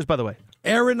 million, by the way.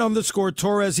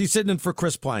 Aaron_Torres. He's sitting in for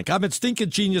Chris Plank. I'm at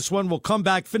Stinking Genius One. We'll come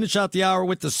back, finish out the hour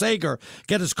with the Sager,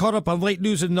 get us caught up on late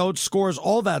news and notes, scores,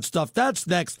 all that stuff. That's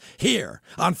next here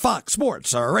on Fox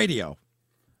Sports Radio.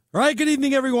 All right, good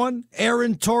evening, everyone.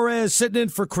 Aaron Torres sitting in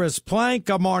for Chris Plank.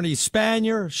 I'm Arnie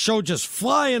Spanier. Show just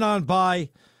flying on by.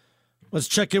 Let's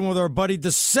check in with our buddy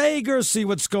DeSager, see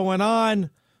what's going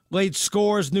on. Late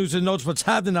scores, news and notes. What's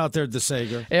happening out there,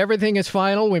 DeSager? Everything is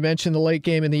final. We mentioned the late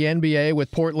game in the NBA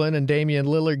with Portland and Damian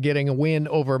Lillard getting a win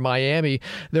over Miami.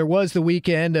 There was the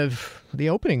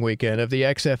opening weekend of the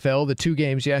XFL, the 2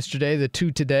 games yesterday, the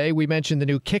 2 today. We mentioned the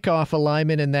new kickoff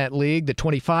alignment in that league, the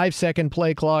 25-second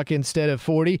play clock instead of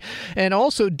 40. And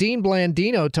also Dean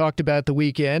Blandino talked about the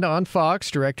weekend on Fox,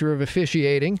 director of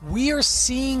officiating. We are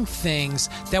seeing things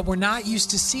that we're not used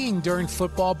to seeing during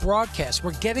football broadcasts.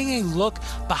 We're getting a look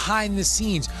behind the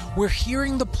scenes. We're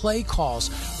hearing the play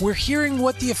calls. We're hearing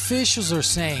what the officials are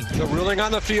saying. The ruling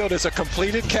on the field is a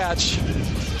completed catch,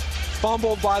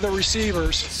 fumbled by the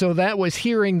receivers. So that was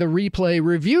hearing the replay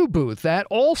review booth. That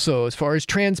also, as far as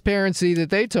transparency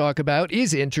that they talk about,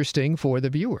 is interesting for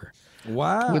the viewer.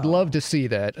 Wow. Would love to see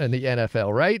that in the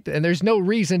NFL, right? And there's no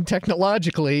reason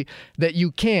technologically that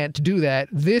you can't do that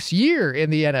this year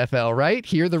in the NFL, right?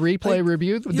 Hear the replay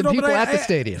review with the people at the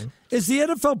stadium. Is the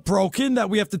NFL broken that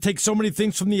we have to take so many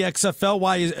things from the XFL?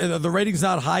 Why is the ratings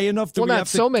not high enough? Well, not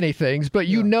so many things, but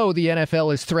you know the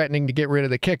NFL is threatening to get rid of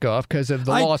the kickoff because of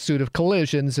the lawsuit of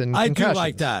collisions and concussions. I do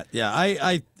like that. Yeah,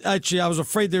 I was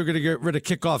afraid they were going to get rid of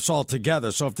kickoffs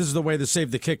altogether. So if this is the way to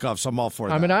save the kickoffs, I'm all for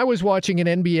that. I mean, I was watching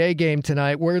an NBA game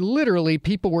tonight where literally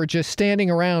people were just standing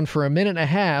around for a minute and a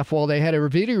half while they had a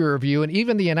video review, and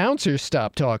even the announcers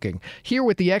stopped talking. Here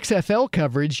with the XFL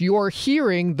coverage, you're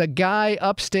hearing the guy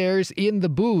upstairs in the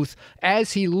booth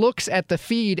as he looks at the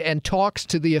feed and talks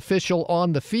to the official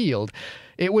on the field.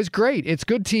 It was great. It's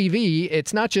good TV.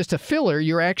 It's not just a filler.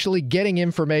 You're actually getting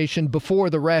information before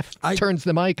the ref turns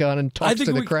the mic on and talks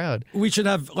to the crowd. We should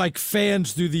have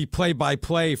fans do the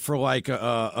play-by-play for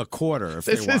a quarter if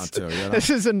they want to. You know? This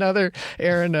is another,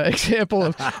 Aaron, example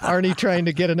of Arnie trying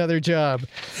to get another job.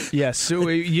 Yes, so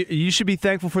you should be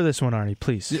thankful for this one, Arnie.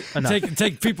 Please,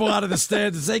 take people out of the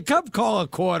stands and say, "Come call a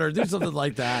quarter." Do something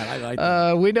like that. I like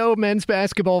that. We know men's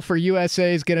basketball for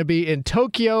USA is going to be in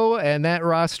Tokyo, and that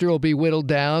roster will be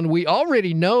whittled down. We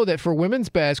already know that for women's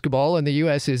basketball, and the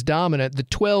U.S. is dominant, the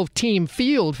 12-team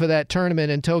field for that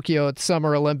tournament in Tokyo at the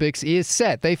Summer Olympics is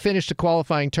set. They finished a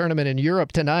qualifying tournament in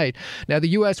Europe tonight. Now, the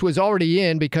U.S. was already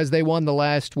in because they won the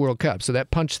last World Cup, so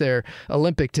that punched their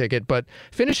Olympic ticket. But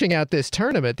finishing out this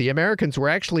tournament, the Americans were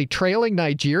actually trailing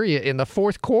Nigeria in the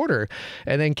fourth quarter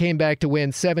and then came back to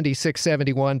win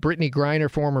 76-71. Brittany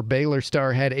Griner, former Baylor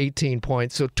star, had 18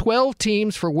 points. So 12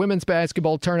 teams for women's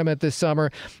basketball tournament this summer,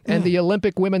 and the Olympic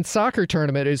women's soccer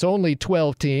tournament is only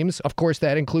 12 teams. Of course,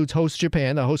 that includes host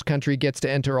Japan. The host country gets to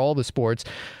enter all the sports.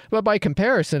 But by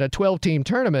comparison, a 12-team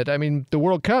tournament, I mean, the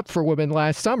World Cup for women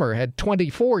last summer had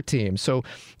 24 teams. So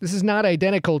this is not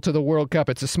identical to the World Cup.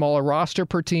 It's a smaller roster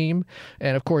per team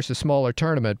and, of course, a smaller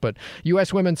tournament. But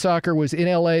U.S. women's soccer was in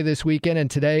L.A. this weekend, and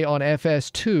today on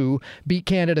FS2 beat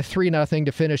Canada 3-0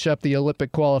 to finish up the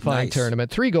Olympic qualifying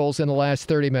tournament. 3 goals in the last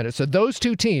 30 minutes. So those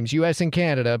two teams, U.S. and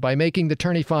Canada, by making the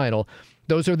tourney final,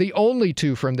 those are the only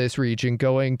 2 from this region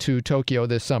going to Tokyo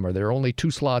this summer. There are only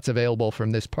 2 slots available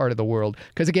from this part of the world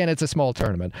because, again, it's a small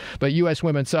tournament. But U.S.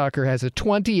 women's soccer has a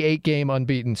 28-game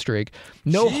unbeaten streak.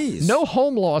 No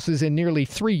home losses in nearly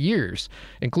 3 years,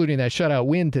 including that shutout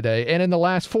win today. And in the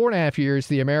last 4.5 years,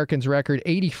 the Americans' record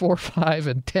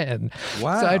 84-5-10.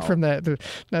 Wow. Aside from that,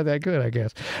 not that good, I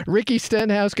guess. Ricky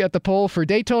Stenhouse got the pole for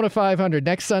Daytona 500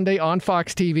 next Sunday on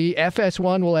Fox TV.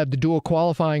 FS1 will have the dual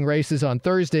qualifying races on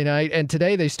Thursday night. And today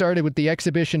they started with the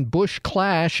exhibition Busch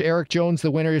Clash. Eric Jones,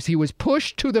 the winner, as he was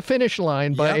pushed to the finish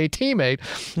line by a teammate.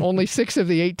 Only 6 of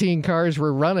the 18 cars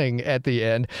were running at the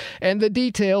end. And the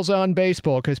details on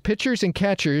baseball, because pitchers and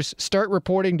catchers start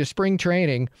reporting to spring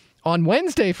training on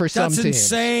Wednesday for some teams. That's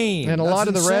insane. And a lot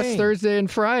of the rest Thursday and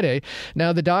Friday.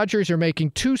 Now, the Dodgers are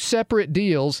making 2 separate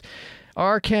deals.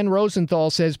 Our Ken Rosenthal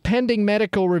says, pending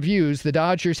medical reviews, the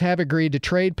Dodgers have agreed to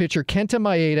trade pitcher Kenta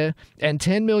Maeda and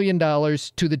 $10 million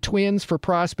to the Twins for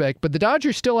prospect. But the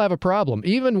Dodgers still have a problem.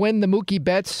 Even when the Mookie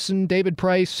Betts and David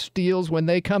Price deals, when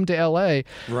they come to L.A.,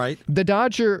 the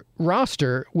Dodger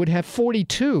roster would have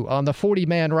 42 on the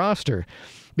 40-man roster.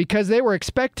 Because they were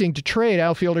expecting to trade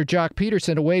outfielder Jock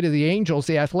Peterson away to the Angels,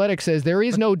 the Athletic says there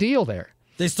is no deal there.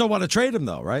 They still want to trade him,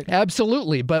 though, right?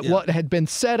 Absolutely. But what had been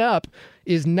set up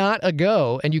is not a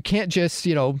go, and you can't just,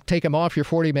 take him off your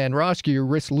 40-man roster. You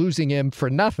risk losing him for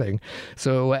nothing.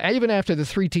 So even after the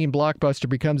 3-team blockbuster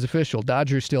becomes official,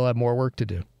 Dodgers still have more work to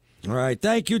do. All right.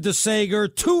 Thank you,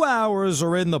 DeSager. 2 hours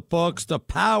are in the books. The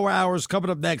Power Hour's coming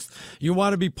up next. You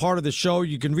want to be part of the show,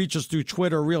 you can reach us through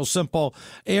Twitter. Real simple.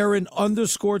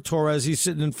 Aaron_Torres. He's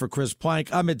sitting in for Chris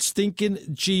Plank. I'm at Stinkin'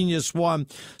 Genius 1.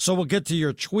 So we'll get to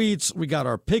your tweets. We got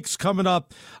our picks coming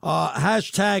up.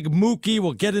 Hashtag Mookie.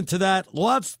 We'll get into that.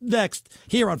 Lots next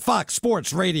here on Fox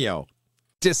Sports Radio.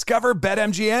 Discover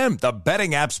BetMGM, the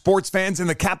betting app sports fans in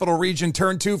the capital region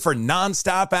turn to for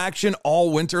nonstop action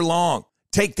all winter long.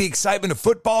 Take the excitement of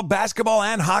football, basketball,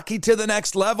 and hockey to the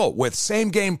next level with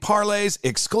same-game parlays,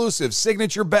 exclusive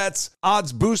signature bets,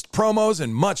 odds boost promos,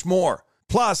 and much more.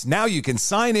 Plus, now you can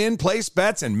sign in, place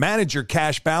bets, and manage your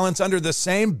cash balance under the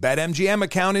same BetMGM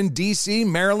account in D.C.,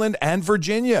 Maryland, and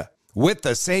Virginia. With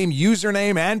the same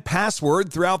username and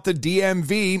password throughout the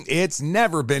DMV, it's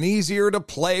never been easier to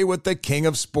play with the king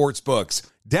of sportsbooks.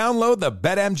 Download the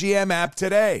BetMGM app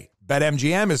today.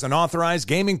 BetMGM is an authorized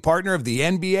gaming partner of the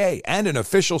NBA and an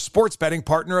official sports betting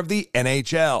partner of the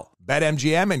NHL.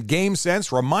 BetMGM and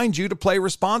GameSense remind you to play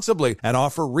responsibly and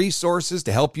offer resources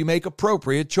to help you make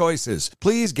appropriate choices.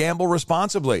 Please gamble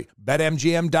responsibly.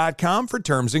 BetMGM.com for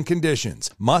terms and conditions.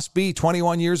 Must be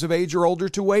 21 years of age or older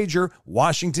to wager.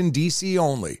 Washington, D.C.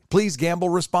 only. Please gamble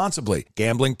responsibly.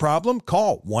 Gambling problem?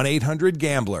 Call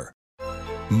 1-800-GAMBLER.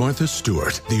 Martha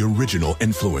Stewart, the original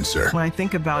influencer. When I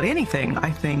think about anything,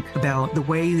 I think about the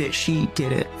way that she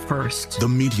did it first. The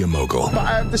media mogul.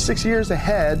 5 to 6 years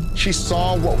ahead, she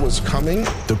saw what was coming.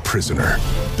 The prisoner.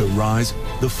 The rise,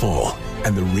 the fall,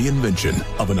 and the reinvention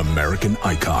of an American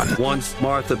icon. Once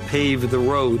Martha paved the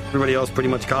road, everybody else pretty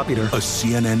much copied her. A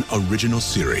CNN original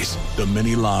series, The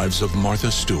Many Lives of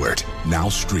Martha Stewart, now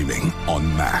streaming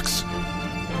on Max.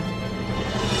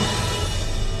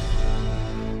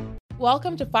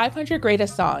 Welcome to 500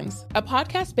 Greatest Songs, a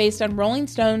podcast based on Rolling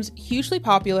Stone's hugely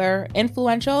popular,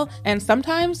 influential, and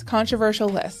sometimes controversial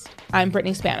list. I'm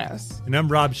Brittany Spanos. And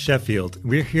I'm Rob Sheffield.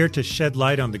 We're here to shed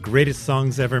light on the greatest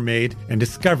songs ever made and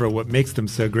discover what makes them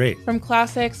so great. From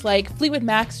classics like Fleetwood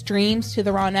Mac's Dreams to the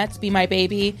Ronettes' Be My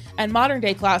Baby, and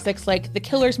modern-day classics like The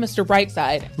Killer's Mr.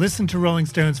 Brightside. Listen to Rolling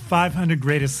Stone's 500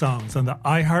 Greatest Songs on the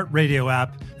iHeartRadio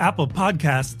app, Apple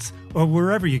Podcasts, or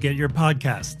wherever you get your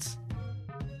podcasts.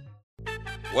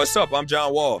 What's up? I'm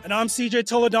John Wall. And I'm CJ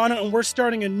Toledano, and we're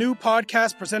starting a new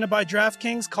podcast presented by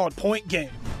DraftKings called Point Game.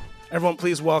 Everyone,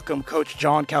 please welcome Coach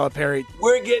John Calipari.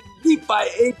 We're getting beat by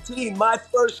 18. My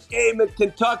first game in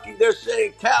Kentucky, they're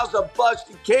saying Cal's a bust.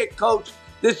 He can't coach.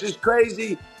 This is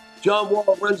crazy. John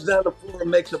Wall runs down the floor and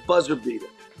makes a buzzer beater.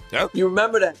 Yep. You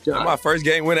remember that, John? That's my first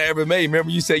game winner I ever made. Remember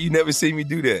you said you never see me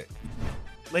do that.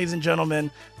 Ladies and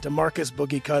gentlemen, DeMarcus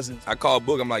Boogie Cousins. I called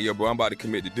Boog. I'm like, yo, bro, I'm about to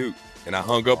commit to Duke. And I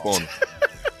hung up on him.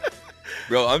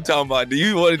 Bro, I'm talking about, do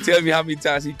you want to tell me how many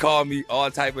times he called me all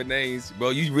type of names? Bro,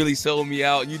 you really sold me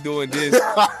out. You doing this.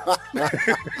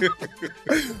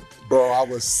 Bro, I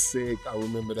was sick. I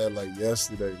remember that like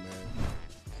yesterday, man.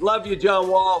 Love you, John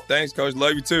Wall. Thanks, Coach.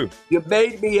 Love you, too. You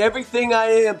made me everything I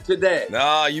am today.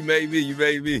 Nah, you made me. You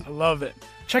made me. I love it.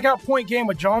 Check out Point Game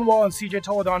with John Wall and CJ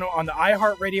Toledano on the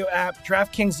iHeartRadio app,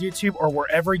 DraftKings YouTube, or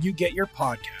wherever you get your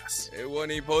podcasts. It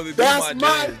wasn't even supposed to be That's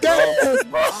my dance,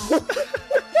 bro.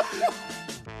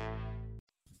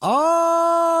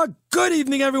 Good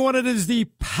evening, everyone. It is the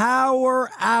Power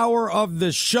Hour of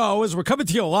the show as we're coming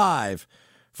to you live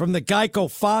from the Geico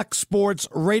Fox Sports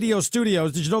Radio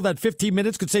studios. Did you know that 15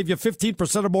 minutes could save you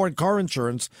 15% or more in car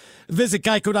insurance? Visit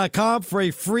geico.com for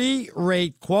a free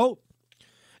rate quote.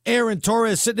 Aaron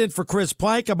Torres sitting in for Chris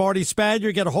Plank. I'm Artie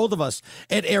Spanier. Get a hold of us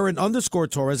at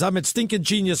Aaron_Torres. I'm at Stinkin'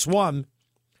 Genius 1.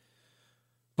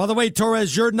 By the way,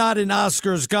 Torres, you're not an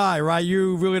Oscars guy, right?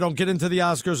 You really don't get into the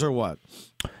Oscars or what?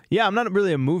 Yeah, I'm not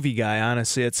really a movie guy,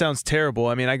 honestly. It sounds terrible.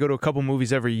 I mean, I go to a couple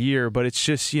movies every year, but it's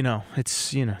just,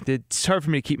 it's hard for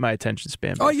me to keep my attention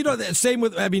span. Basically. Oh, same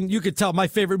with, I mean, you could tell my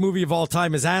favorite movie of all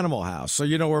time is Animal House. So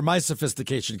you know where my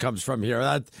sophistication comes from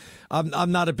here.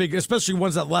 I'm not a big, especially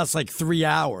ones that last like 3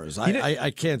 hours.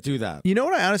 I can't do that. You know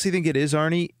what I honestly think it is,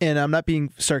 Arnie? And I'm not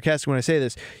being sarcastic when I say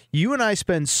this. You and I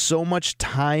spend so much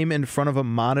time in front of a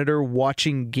monitor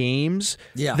watching games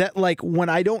that like when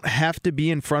I don't have to be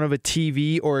in front of a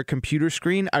TV or a computer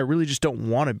screen, I really just don't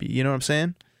want to be. You know what I'm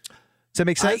saying? Does that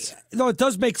make sense? No, it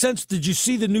does make sense. Did you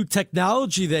see the new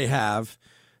technology they have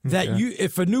that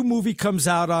if a new movie comes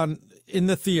out in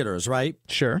the theaters, right?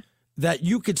 Sure. That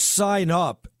you could sign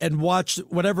up and watch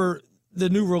whatever the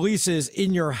new release is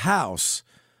in your house,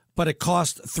 but it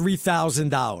costs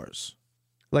 $3,000.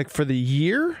 Like for the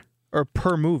year or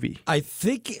per movie? I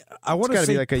think I want to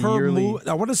say like a yearly.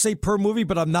 I want to say per movie,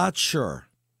 but I'm not sure.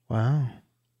 Wow.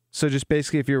 So just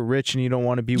basically, if you're rich and you don't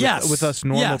want to be with us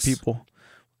normal people.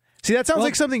 See, that sounds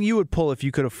like something you would pull if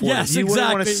you could afford it. You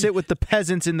wouldn't want to sit with the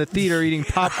peasants in the theater eating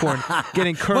popcorn,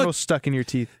 getting kernels stuck in your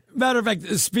teeth. Matter of fact,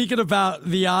 speaking about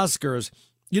the Oscars,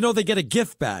 they get a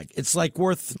gift bag. It's like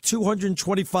worth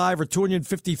 $225,000 or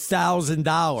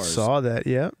 $250,000. Saw that,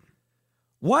 yeah.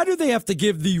 Why do they have to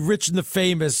give the rich and the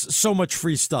famous so much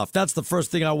free stuff? That's the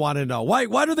first thing I want to know.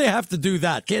 Why do they have to do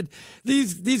that?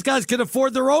 These guys can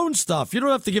afford their own stuff. You don't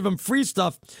have to give them free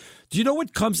stuff. Do you know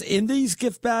what comes in these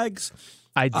gift bags?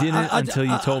 I didn't until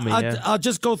you told me. I'll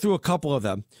just go through a couple of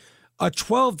them. A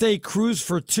 12-day cruise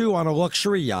for two on a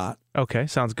luxury yacht. Okay,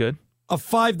 sounds good. A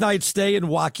 5-night stay in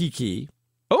Waikiki.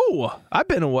 Oh, I've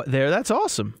been there. That's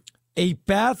awesome. A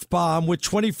bath bomb with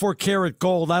 24-karat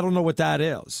gold. I don't know what that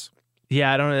is.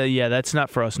 Yeah, I don't. Yeah, that's not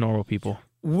for us normal people.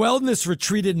 Wellness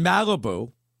retreat in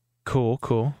Malibu.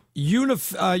 Cool.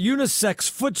 Unisex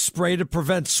foot spray to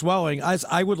prevent swelling.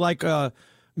 I would like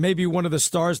maybe one of the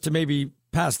stars to maybe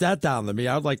pass that down to me.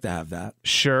 I'd like to have that.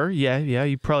 Sure. Yeah.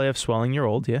 You probably have swelling. You're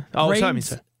old. Yeah. Oh,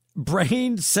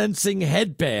 brain sensing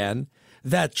headband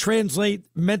that translate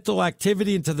mental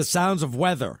activity into the sounds of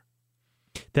weather.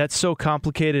 That's so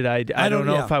complicated. I don't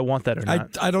know if I want that or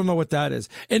not. I don't know what that is.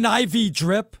 An IV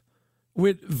drip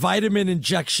with vitamin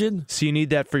injection. So you need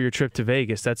that for your trip to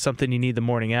Vegas. That's something you need the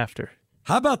morning after.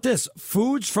 How about this?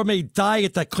 Foods from a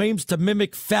diet that claims to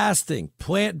mimic fasting.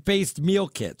 Plant-based meal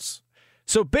kits.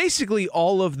 So basically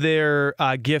all of their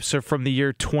gifts are from the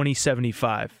year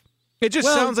 2075. It just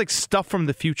sounds like stuff from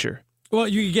the future. Well,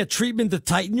 you can get treatment to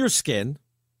tighten your skin.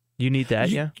 You need that,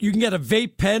 yeah? You can get a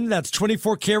vape pen that's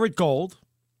 24-karat gold.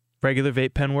 Regular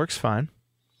vape pen works fine.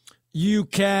 You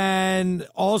can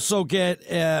also get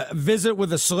a visit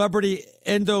with a celebrity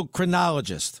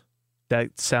endocrinologist.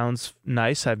 That sounds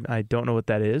nice. I don't know what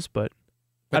that is, but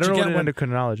I don't know what an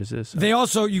endocrinologist is.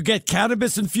 So. You get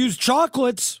cannabis-infused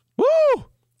chocolates. Woo!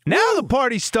 Now the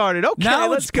party started. Okay, now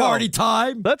let's it's go. Party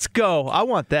time. Let's go. I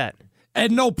want that.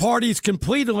 And no party's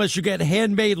complete unless you get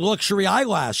handmade luxury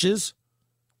eyelashes.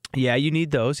 Yeah, you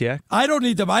need those, yeah. I don't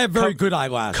need them. I have very good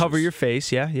eyelashes. Cover your face,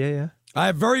 yeah. I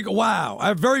have very good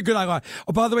eyelashes.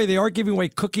 Oh, by the way, they are giving away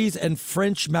cookies and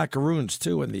French macaroons,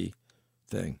 too, in the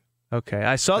thing. Okay,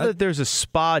 I saw that there's a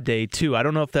spa day, too. I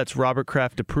don't know if that's Robert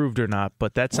Kraft approved or not,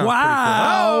 but that sounds pretty cool.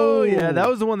 Oh, yeah, that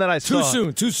was the one that I saw.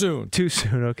 Too soon,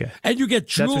 okay. And you get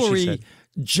jewelry,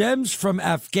 gems from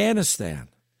Afghanistan.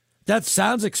 That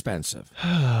sounds expensive.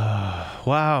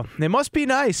 Wow. It must be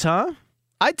nice, huh?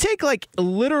 I'd take,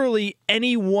 literally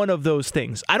any one of those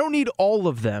things. I don't need all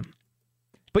of them.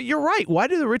 But you're right. Why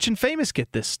do the rich and famous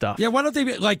get this stuff? Yeah, why don't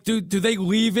they, do they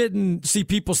leave it and see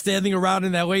people standing around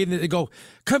in L.A. and they go,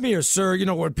 come here, sir,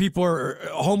 when people are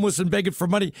homeless and begging for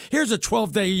money, here's a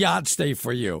 12-day yacht stay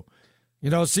for you.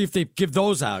 See if they give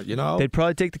those out, They'd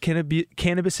probably take the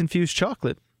cannabis-infused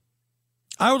chocolate.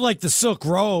 I would like the silk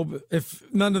robe. If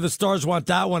none of the stars want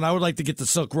that one, I would like to get the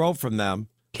silk robe from them.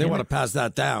 They want to pass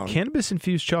that down.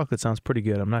 Cannabis-infused chocolate sounds pretty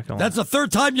good. I'm not going to lie. That's the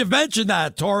third time you've mentioned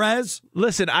that, Torres.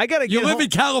 Listen, I got to get You live in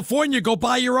California. Go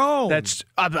buy your own. That's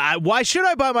why should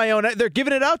I buy my own? They're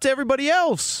giving it out to everybody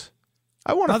else.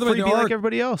 I want a freebie like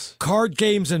everybody else. Card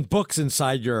games and books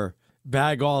inside your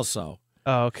bag also.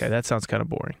 Oh, okay. That sounds kind of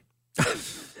boring.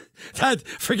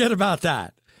 Forget about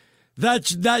that.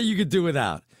 That you could do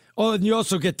without. Oh, and you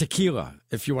also get tequila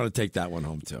if you want to take that one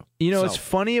home, too. What's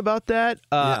funny about that?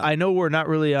 I know we're not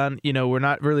really we're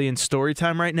not really in story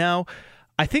time right now.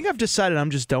 I think I've decided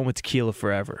I'm just done with tequila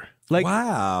forever.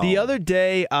 Wow. The other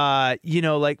day, I'm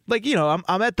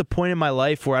at the point in my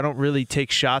life where I don't really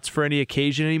take shots for any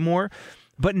occasion anymore.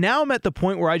 But now I'm at the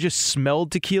point where I just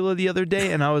smelled tequila the other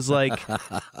day, and I was like,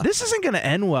 this isn't going to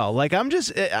end well. I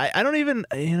don't even,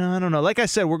 I don't know. Like I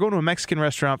said, we're going to a Mexican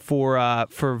restaurant for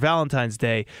Valentine's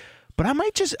Day, but I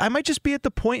might just be at the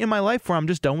point in my life where I'm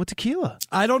just done with tequila.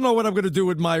 I don't know what I'm going to do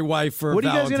with my wife for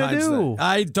Valentine's Day. What are you guys going to do?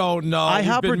 I don't know.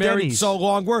 We've been married Denny's. so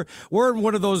long. We're in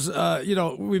one of those,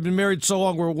 we've been married so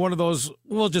long, we're one of those,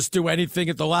 we'll just do anything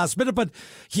at the last minute. But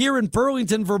here in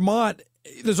Burlington, Vermont,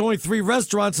 there's only 3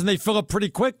 restaurants, and they fill up pretty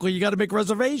quickly. You got to make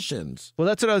reservations. Well,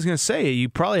 that's what I was going to say. You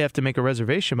probably have to make a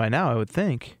reservation by now, I would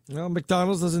think. No,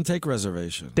 McDonald's doesn't take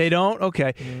reservations. They don't?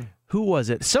 Okay. Yeah. Who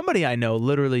was it? Somebody I know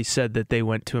literally said that they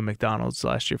went to a McDonald's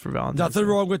last year for Valentine's Nothing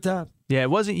wrong with that. Yeah, it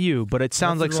wasn't you, but it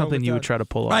sounds like something you would try to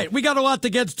pull off. Right, we got a lot to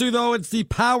get to, though. It's the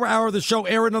Power Hour of the show.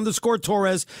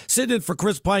 Aaron_Torres sitting in for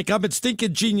Chris Pike. I'm at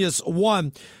Stinkin' Genius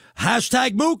 1.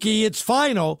 Hashtag Mookie, it's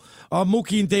final.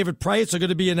 Mookie and David Price are going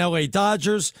to be in L.A.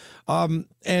 Dodgers.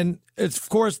 And, it's, of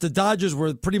course, the Dodgers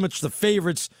were pretty much the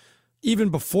favorites even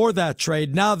before that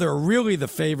trade. Now they're really the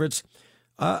favorites.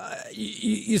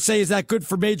 You say, is that good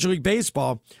for Major League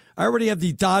Baseball? I already have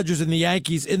the Dodgers and the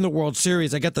Yankees in the World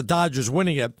Series. I got the Dodgers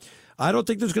winning it. I don't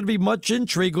think there's going to be much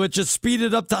intrigue. Let's just speed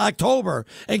it up to October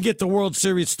and get the World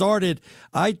Series started.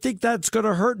 I think that's going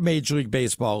to hurt Major League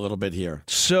Baseball a little bit here.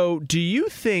 So do you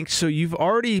think, so you've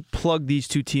already plugged these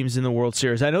two teams in the World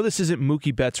Series. I know this isn't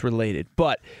Mookie Betts related,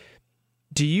 but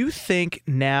do you think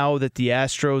now that the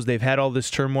Astros, they've had all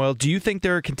this turmoil, do you think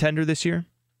they're a contender this year?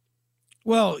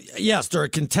 Well, yes, they're a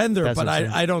contender, That's but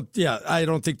I don't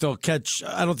think they'll catch.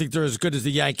 I don't think they're as good as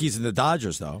the Yankees and the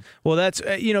Dodgers, though. Well, that's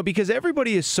because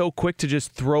everybody is so quick to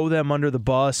just throw them under the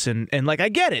bus, and like I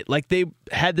get it, like they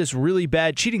had this really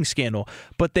bad cheating scandal,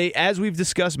 but they, as we've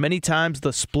discussed many times,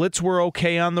 the splits were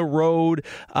okay on the road.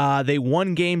 They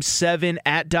won Game 7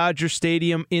 at Dodger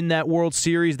Stadium in that World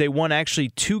Series. They won actually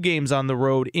 2 games on the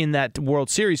road in that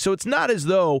World Series, so it's not as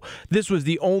though this was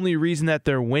the only reason that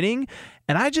they're winning.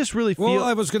 And I just really feel... Well,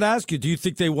 I was going to ask you, do you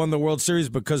think they won the World Series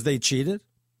because they cheated?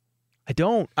 I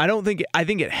don't think... I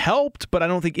think it helped, but I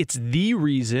don't think it's the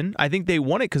reason. I think they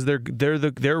won it because they're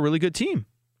a really good team.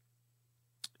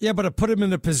 Yeah, but it put them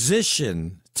in a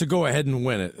position to go ahead and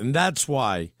win it. And that's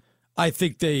why I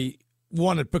think they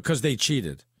won it, because they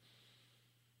cheated.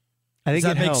 I think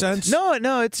Does that make helped. sense?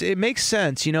 No, it makes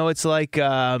sense. It's like...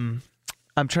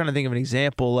 I'm trying to think of an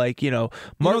example, like,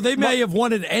 they may have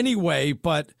won it anyway,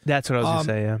 but that's what I was going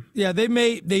to say. Yeah, yeah, they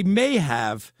may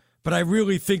have, but I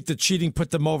really think the cheating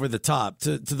put them over the top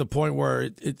to the point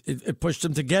where it pushed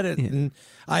them to get it. Yeah. And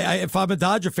if I'm a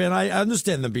Dodger fan, I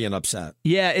understand them being upset.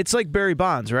 Yeah, it's like Barry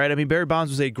Bonds, right? I mean, Barry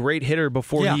Bonds was a great hitter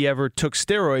before he ever took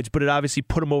steroids, but it obviously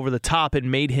put him over the top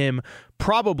and made him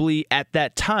probably at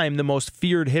that time the most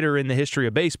feared hitter in the history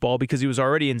of baseball, because he was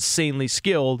already insanely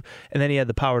skilled, and then he had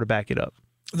the power to back it up.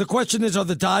 The question is, are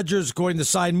the Dodgers going to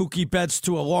sign Mookie Betts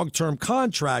to a long-term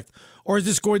contract, or is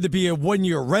this going to be a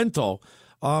one-year rental?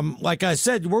 Like I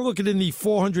said, we're looking in the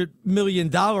 $400 million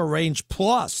range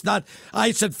plus. Not,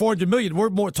 I said $400 million. We're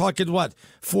more talking, what,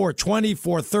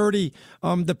 $420,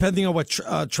 $430, depending on what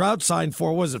Trout signed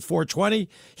for. Was it $420?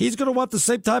 He's going to want the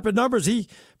same type of numbers. He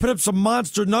put up some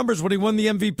monster numbers when he won the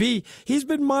MVP. He's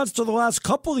been monster the last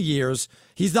couple of years.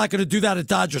 He's not going to do that at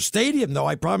Dodger Stadium, though.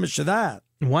 I promise you that.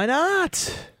 Why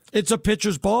not? It's a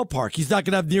pitcher's ballpark. He's not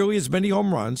going to have nearly as many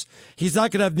home runs. He's not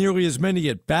going to have nearly as many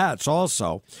at-bats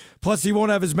also. Plus, he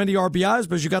won't have as many RBIs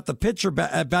because you got the pitcher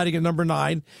batting at number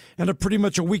 9 and pretty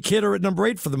much a weak hitter at number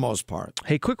 8 for the most part.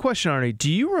 Hey, quick question, Arnie.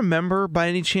 Do you remember by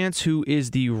any chance who is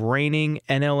the reigning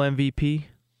NL MVP?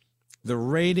 The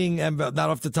reigning, not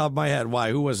off the top of my head.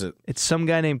 Why? Who was it? It's some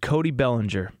guy named Cody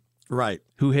Bellinger. Right.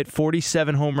 Who hit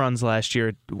 47 home runs last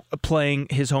year playing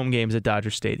his home games at Dodger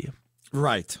Stadium.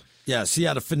 Right. Yes, he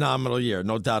had a phenomenal year,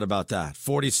 no doubt about that.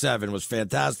 47 was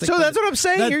fantastic. So that's what I'm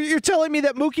saying. You're telling me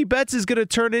that Mookie Betts is going to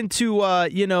turn into,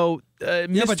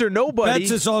 Mr. Nobody.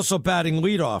 Betts is also batting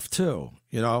leadoff too.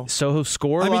 So he'll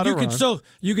score a lot of runs.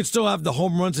 You can still have the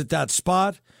home runs at that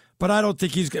spot, but I don't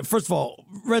think he's. First of all,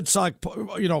 Red Sox,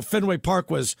 Fenway Park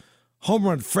was home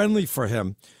run friendly for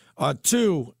him.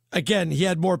 2, again, he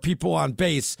had more people on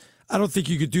base. I don't think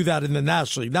you could do that in the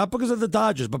National League. Not because of the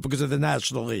Dodgers, but because of the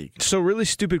National League. So really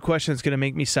stupid question that's going to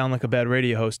make me sound like a bad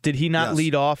radio host. Did he not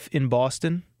lead off in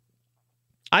Boston?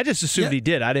 I just assumed he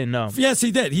did. I didn't know. Yes, he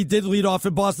did. He did lead off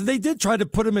in Boston. They did try to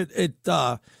put him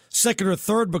at second or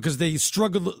third because they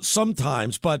struggled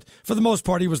sometimes, but for the most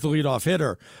part, he was the leadoff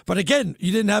hitter. But again,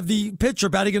 you didn't have the pitcher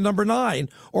batting at number 9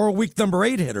 or a weak number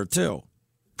 8 hitter, too.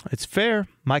 It's fair.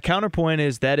 My counterpoint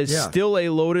is that is still a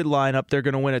loaded lineup. They're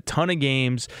going to win a ton of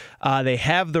games. They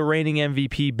have the reigning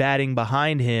MVP batting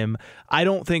behind him. I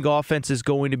don't think offense is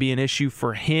going to be an issue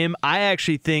for him. I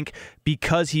actually think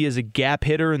because he is a gap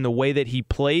hitter in the way that he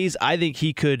plays, I think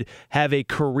he could have a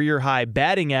career-high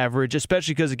batting average,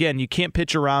 especially because, again, you can't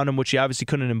pitch around him, which he obviously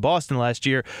couldn't in Boston last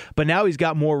year, but now he's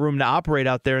got more room to operate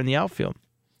out there in the outfield.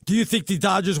 Do you think the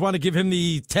Dodgers want to give him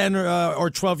the 10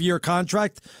 or 12-year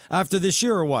contract after this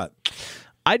year or what?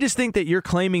 I just think that you're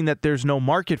claiming that there's no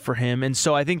market for him, and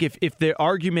so I think if the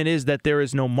argument is that there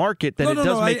is no market, then it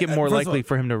does make it more likely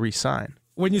for him to re-sign.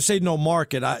 When you say no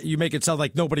market, you make it sound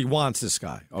like nobody wants this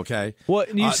guy, okay? Well,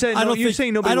 you said you're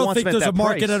saying nobody wants him at that price. I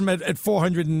don't think there's a market at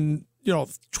 $420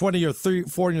 or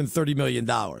 $430 million.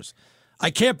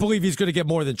 I can't believe he's going to get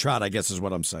more than Trout, I guess is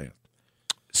what I'm saying.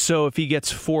 So if he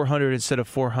gets 400 instead of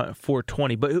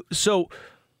 420, but so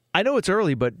I know it's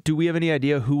early, but do we have any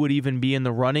idea who would even be in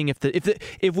the running?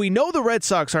 If we know the Red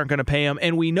Sox aren't going to pay him,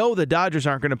 and we know the Dodgers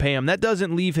aren't going to pay him, that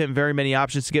doesn't leave him very many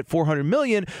options to get $400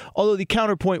 million. Although the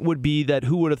counterpoint would be that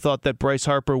who would have thought that Bryce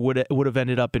Harper would have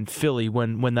ended up in Philly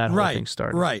when that whole thing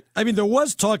started? Right. I mean, there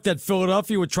was talk that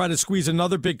Philadelphia would try to squeeze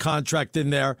another big contract in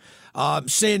there.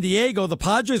 San Diego, the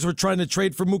Padres were trying to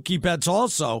trade for Mookie Betts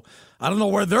also. I don't know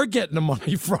where they're getting the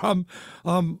money from,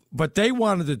 but they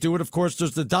wanted to do it. Of course,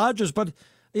 there's the Dodgers, but.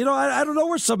 I don't know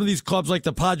where some of these clubs like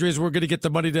the Padres were going to get the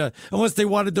money to, unless they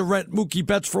wanted to rent Mookie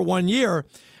Betts for 1 year.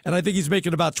 And I think he's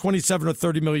making about $27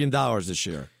 or $30 million this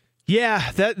year.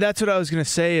 Yeah, that's what I was going to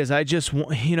say is I just,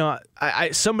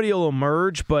 somebody will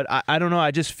emerge, but I don't know.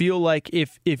 I just feel like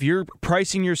if you're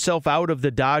pricing yourself out of the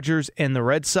Dodgers and the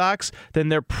Red Sox, then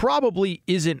there probably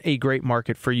isn't a great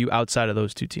market for you outside of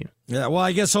those two teams. Yeah, well,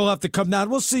 I guess he'll have to come down.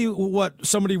 We'll see what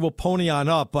somebody will pony on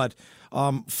up, but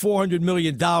 $400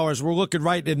 million, we're looking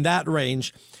right in that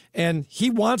range. And he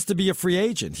wants to be a free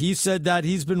agent. He said that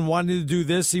he's been wanting to do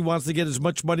this. He wants to get as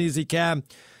much money as he can.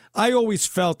 I always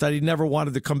felt that he never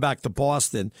wanted to come back to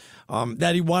Boston,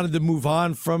 that he wanted to move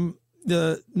on from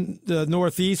the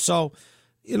Northeast. So,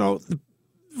 the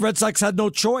Red Sox had no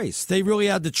choice. They really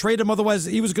had to trade him. Otherwise,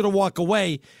 he was going to walk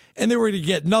away, and they were going to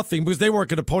get nothing because they weren't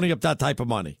going to pony up that type of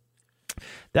money.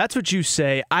 That's what you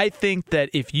say. I think that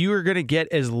if you are going to get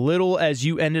as little as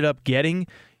you ended up getting,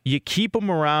 you keep them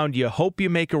around. You hope you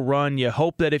make a run. You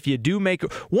hope that if you do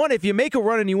if you make a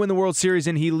run and you win the World Series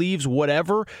and he leaves,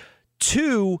 whatever.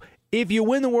 2, if you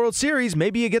win the World Series,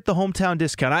 maybe you get the hometown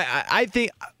discount. I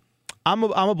think I'm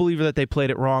a believer that they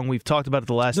played it wrong. We've talked about it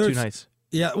the last 2 nights.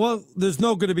 Yeah, well, there's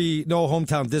going to be no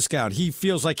hometown discount. He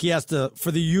feels like he has to,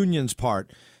 for the union's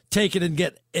part, take it and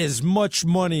get as much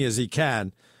money as he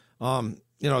can.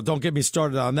 Don't get me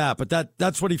started on that, but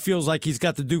that's what he feels like he's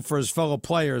got to do for his fellow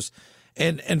players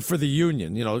and for the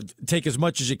union. Take as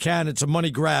much as you can. It's a money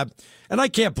grab, and I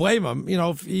can't blame him.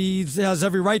 He has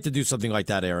every right to do something like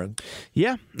that, Aaron.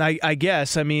 Yeah, I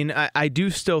guess. I mean, I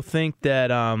do still think that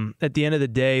at the end of the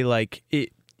day,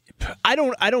 I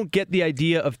don't get the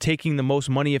idea of taking the most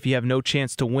money if you have no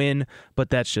chance to win,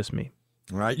 but that's just me.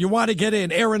 All right, you want to get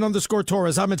in,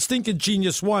 Aaron_Torres. I'm at Stinking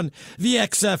Genius One, the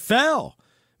XFL.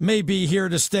 May be here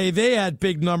to stay. They had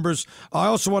big numbers. I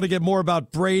also want to get more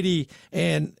about Brady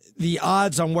and the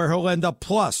odds on where he'll end up.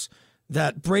 Plus,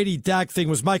 that Brady-Dak thing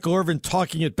was Michael Irvin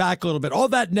talking it back a little bit. All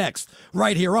that next,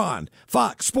 right here on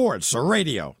Fox Sports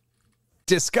Radio.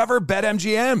 Discover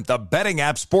BetMGM, the betting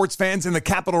app sports fans in the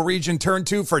capital region turn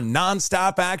to for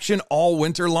nonstop action all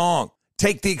winter long.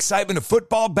 Take the excitement of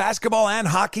football, basketball, and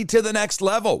hockey to the next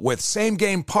level with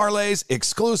same-game parlays,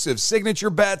 exclusive signature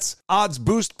bets, odds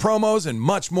boost promos, and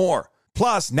much more.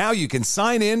 Plus, now you can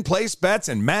sign in, place bets,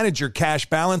 and manage your cash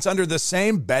balance under the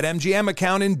same BetMGM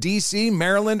account in D.C.,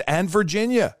 Maryland, and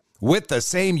Virginia. With the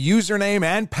same username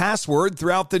and password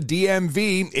throughout the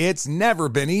DMV, it's never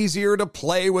been easier to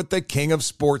play with the king of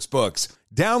sportsbooks.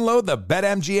 Download the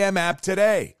BetMGM app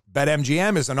today.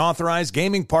 BetMGM is an authorized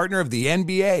gaming partner of the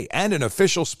NBA and an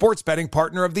official sports betting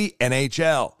partner of the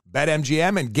NHL.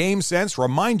 BetMGM and GameSense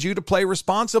remind you to play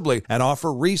responsibly and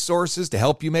offer resources to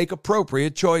help you make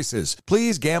appropriate choices.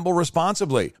 Please gamble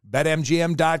responsibly.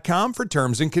 BetMGM.com for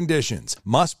terms and conditions.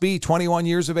 Must be 21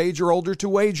 years of age or older to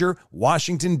wager.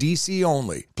 Washington, D.C.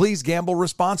 only. Please gamble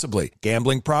responsibly.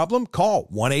 Gambling problem? Call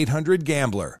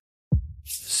 1-800-GAMBLER.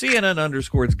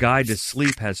 CNN_'s Guide to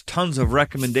Sleep has tons of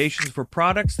recommendations for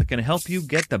products that can help you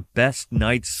get the best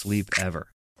night's sleep ever.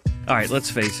 All right, let's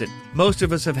face it, most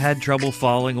of us have had trouble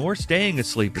falling or staying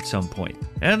asleep at some point,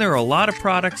 and there are a lot of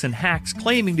products and hacks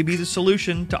claiming to be the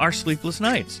solution to our sleepless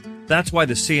nights. That's why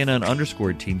the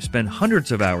CNN_ team spend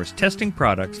hundreds of hours testing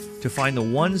products to find the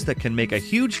ones that can make a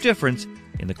huge difference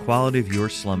in the quality of your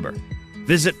slumber.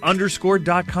 Visit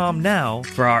underscore.com now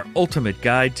for our ultimate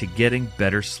guide to getting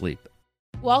better sleep.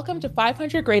 Welcome to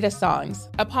 500 Greatest Songs,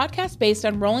 a podcast based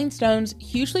on Rolling Stone's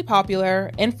hugely popular,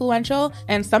 influential,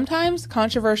 and sometimes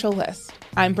controversial list.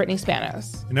 I'm Brittany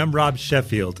Spanos. And I'm Rob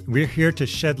Sheffield. We're here to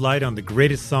shed light on the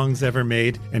greatest songs ever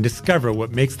made and discover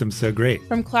what makes them so great.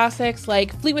 From classics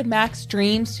like Fleetwood Mac's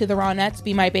Dreams to the Ronettes'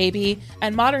 Be My Baby,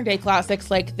 and modern-day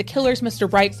classics like The Killer's Mr.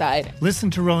 Brightside.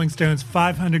 Listen to Rolling Stone's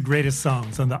 500 Greatest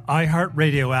Songs on the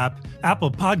iHeartRadio app,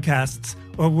 Apple Podcasts,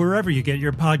 or wherever you get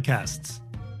your podcasts.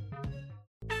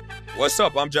 What's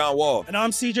up? I'm John Wall. And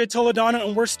I'm CJ Toledano,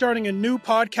 and we're starting a new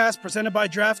podcast presented by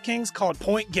DraftKings called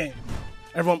Point Game.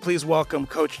 Everyone, please welcome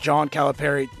Coach John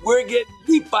Calipari. We're getting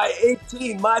beat by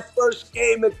 18. My first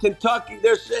game in Kentucky,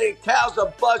 they're saying Cal's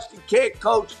a bust. He can't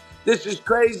coach. This is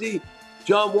crazy.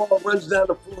 John Wall runs down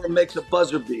the floor and makes a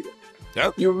buzzer beater.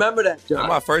 Yep. You remember that, John? That's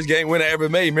my first game winner I ever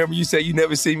made. Remember you said you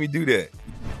never seen me do that.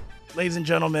 Ladies and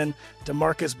gentlemen,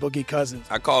 DeMarcus Boogie Cousins.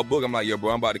 I called Book. I'm like, yo,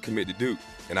 bro, I'm about to commit to Duke.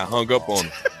 And I hung up on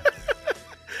him.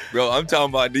 Bro, I'm talking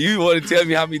about, do you want to tell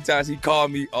me how many times he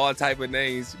called me all type of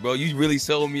names? Bro, you really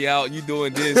sold me out. You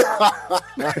doing this.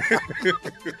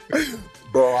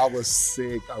 Bro, I was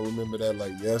sick. I remember that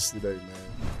like yesterday,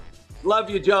 man. Love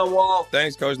you, John Wall.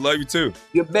 Thanks, Coach. Love you, too.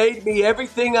 You made me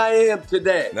everything I am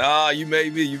today. Nah, you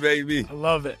made me. You made me. I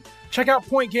love it. Check out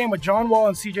Point Game with John Wall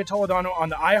and CJ Toledano on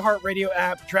the iHeartRadio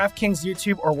app, DraftKings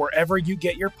YouTube, or wherever you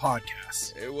get your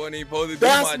podcasts. It wasn't even supposed to be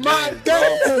That's my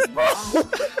day, bro.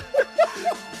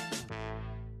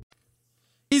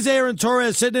 He's Aaron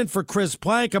Torres sitting in for Chris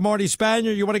Plank. I'm Marty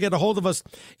Spanier. You want to get a hold of us,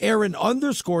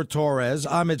 Aaron_Torres.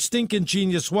 I'm at Stinkin'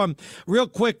 Genius 1. Real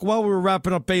quick, while we were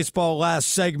wrapping up baseball last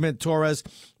segment, Torres,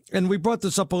 and we brought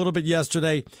this up a little bit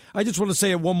yesterday. I just want to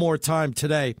say it one more time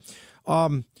today.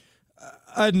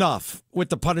 Enough with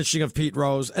the punishing of Pete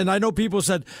Rose. And I know people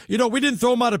said, we didn't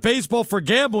throw him out of baseball for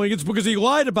gambling. It's because he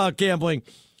lied about gambling.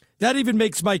 That even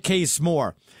makes my case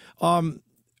more.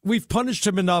 We've punished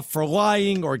him enough for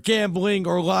lying or gambling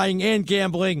or lying and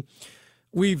gambling.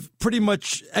 We've pretty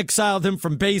much exiled him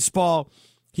from baseball.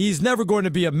 He's never going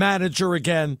to be a manager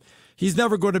again. He's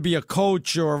never going to be a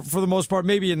coach or, for the most part,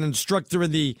 maybe an instructor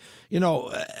in the,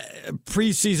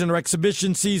 preseason or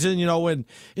exhibition season,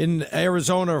 in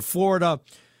Arizona or Florida.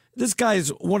 This guy's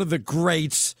one of the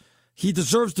greats. He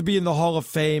deserves to be in the Hall of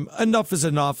Fame. Enough is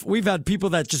enough. We've had people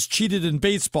that just cheated in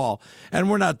baseball, and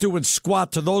we're not doing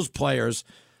squat to those players.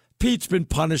 Pete's been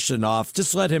punished enough.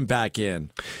 Just let him back in.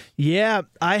 Yeah,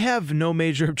 I have no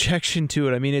major objection to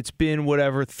it. I mean, it's been,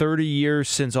 30 years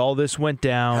since all this went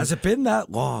down. Has it been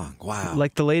that long? Wow.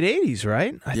 Like the late 80s,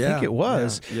 right? I think it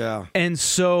was. Yeah. And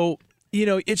so,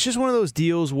 it's just one of those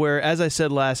deals where, as I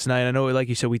said last night, I know, like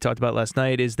you said, we talked about last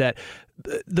night, is that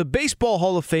the Baseball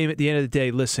Hall of Fame at the end of the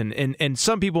day, listen, and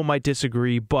some people might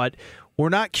disagree, but we're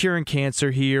not curing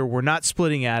cancer here. We're not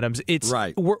splitting atoms. It's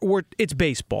right. It's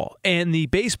baseball, and the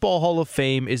Baseball Hall of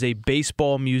Fame is a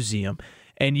baseball museum,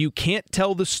 and you can't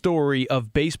tell the story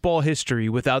of baseball history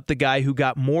without the guy who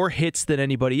got more hits than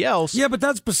anybody else. Yeah, but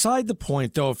that's beside the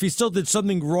point, though. If he still did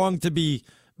something wrong to be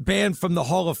banned from the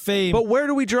Hall of Fame. But where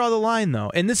do we draw the line,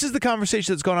 though? And this is the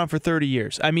conversation that's gone on for 30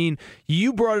 years. I mean,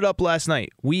 you brought it up last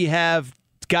night. We have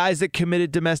guys that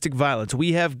committed domestic violence.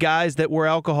 We have guys that were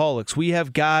alcoholics. We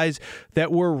have guys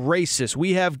that were racist.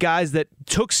 We have guys that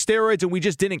took steroids and we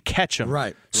just didn't catch them.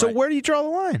 Right. So where do you draw the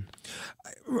line?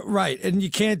 Right. And you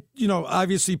can't,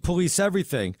 obviously police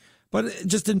everything. But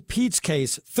just in Pete's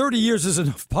case, 30 years is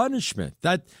enough punishment.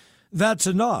 That's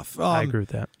enough. I agree with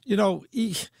that.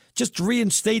 Just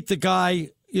reinstate the guy,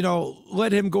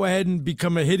 let him go ahead and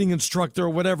become a hitting instructor or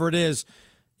whatever it is.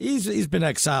 He's been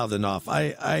exiled enough.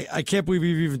 I can't believe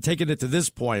we've even taken it to this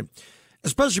point,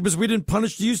 especially because we didn't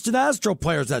punish the Houston Astro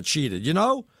players that cheated,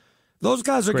 Those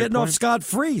guys are getting off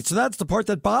scot-free, so that's the part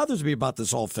that bothers me about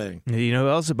this whole thing. You know who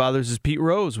else that bothers is Pete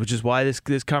Rose, which is why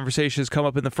this conversation has come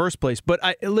up in the first place. But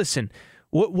listen,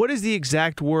 what is the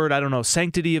exact word? I don't know,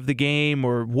 sanctity of the game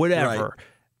or whatever. Right.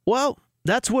 Well,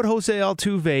 that's what Jose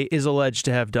Altuve is alleged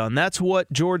to have done. That's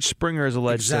what George Springer is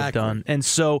alleged to have done. And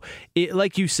so,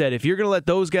 like you said, if you're going to let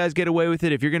those guys get away with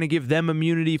it, if you're going to give them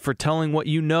immunity for telling what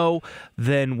you know,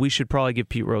 then we should probably give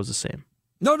Pete Rose the same.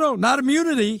 No, not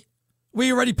immunity.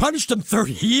 We already punished him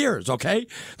 30 years, okay?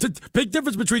 The big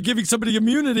difference between giving somebody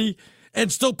immunity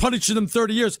and still punishing them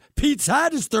 30 years. Pete's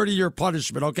had his 30-year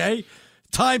punishment, okay?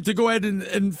 Time to go ahead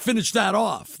and finish that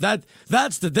off.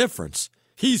 That's the difference.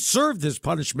 He served his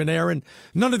punishment, Aaron.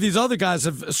 None of these other guys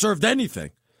have served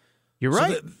anything. You're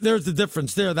right. So there's the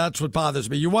difference there. That's what bothers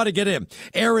me. You want to get in.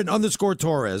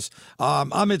 Aaron_Torres.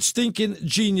 I'm at Stinkin'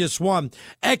 Genius 1.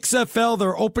 XFL,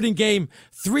 their opening game,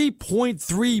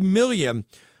 $3.3 million.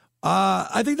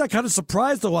 I think that kind of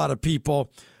surprised a lot of people.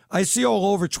 I see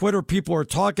all over Twitter people are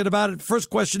talking about it.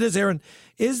 First question is, Aaron,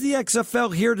 is the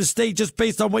XFL here to stay just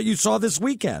based on what you saw this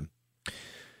weekend?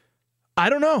 I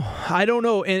don't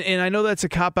know. And I know that's a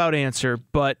cop-out answer,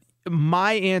 but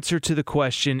my answer to the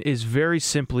question is very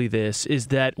simply this, is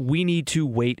that we need to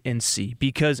wait and see.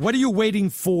 Because what are you waiting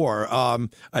for?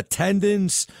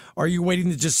 Attendance? Are you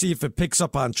waiting to just see if it picks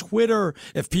up on Twitter,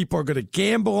 if people are going to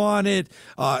gamble on it,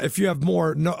 if you have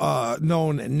more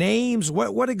known names?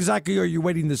 What exactly are you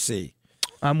waiting to see?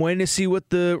 I'm waiting to see what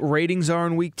the ratings are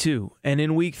in week 2 and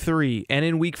in week 3 and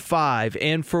in week 5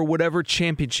 and for whatever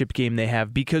championship game they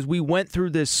have, because we went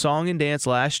through this song and dance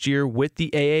last year with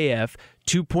the AAF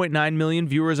 2.9 million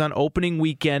viewers on opening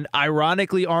weekend.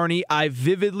 Ironically, Arnie, I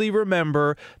vividly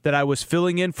remember that I was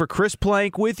filling in for Chris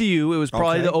Plank with you. It was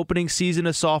probably the opening season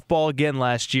of softball again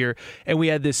last year, and we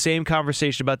had this same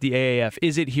conversation about the AAF.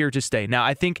 Is it here to stay? Now,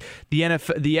 I think the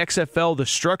XFL, the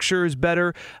structure is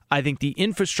better. I think the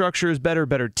infrastructure is better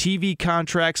TV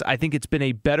contracts. I think it's been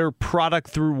a better product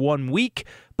through 1 week,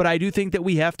 but I do think that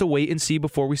we have to wait and see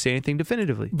before we say anything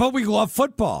definitively. But we love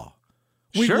football.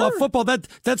 We love football.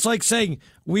 That's like saying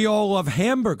we all love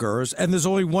hamburgers, and there's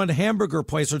only one hamburger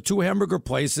place or two hamburger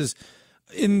places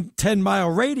in 10-mile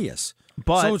radius.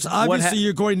 But so it's obviously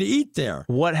you're going to eat there.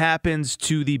 What happens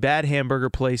to the bad hamburger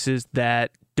places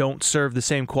that don't serve the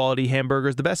same quality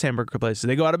hamburgers the best hamburger places?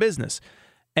 They go out of business.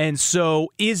 And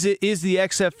so is the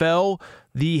XFL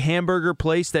the hamburger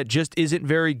place that just isn't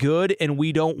very good and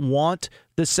we don't want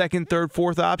the second, third,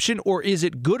 fourth option? Or is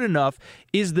it good enough?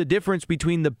 Is the difference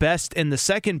between the best and the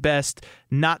second best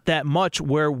not that much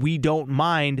where we don't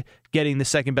mind getting the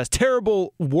second best?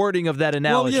 Terrible wording of that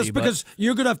analogy. Well, yes, because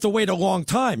you're going to have to wait a long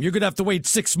time. You're going to have to wait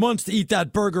 6 months to eat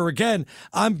that burger again.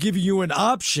 I'm giving you an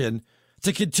option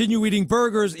to continue eating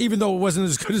burgers, even though it wasn't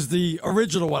as good as the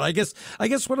original one. I guess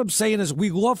what I'm saying is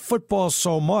we love football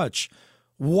so much.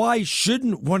 Why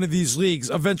shouldn't one of these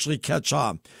leagues eventually catch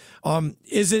on?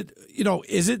 Is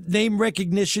it name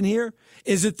recognition here?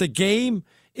 Is it the game?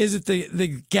 Is it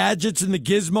the gadgets and the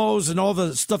gizmos and all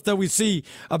the stuff that we see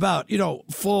about, you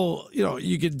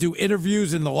can do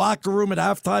interviews in the locker room at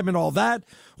halftime and all that?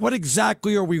 What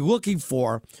exactly are we looking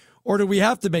for? Or do we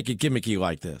have to make it gimmicky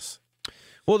like this?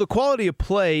 Well, the quality of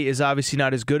play is obviously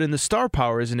not as good, and the star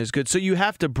power isn't as good. So you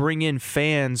have to bring in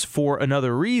fans for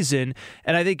another reason,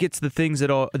 and I think it's the things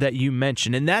that you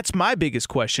mentioned. And that's my biggest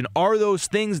question. Are those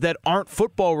things that aren't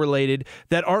football-related,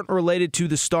 that aren't related to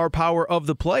the star power of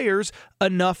the players,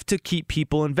 enough to keep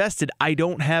people invested? I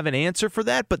don't have an answer for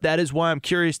that, but that is why I'm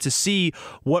curious to see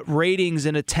what ratings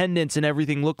and attendance and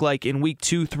everything look like in week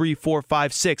 2, 3, 4,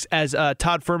 5, 6. As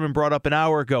Todd Furman brought up an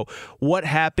hour ago, what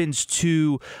happens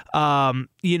to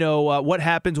what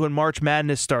happens when March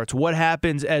Madness starts? What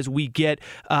happens as we get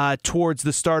towards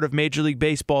the start of Major League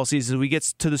Baseball season? We get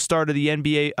to the start of the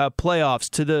NBA playoffs,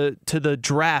 to the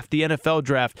draft, the NFL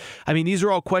draft. I mean, these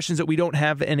are all questions that we don't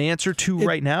have an answer to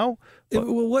right now.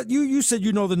 Well, what you said,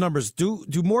 you know the numbers. Do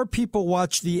more people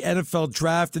watch the NFL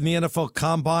draft and the NFL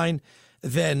combine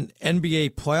than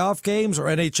NBA playoff games or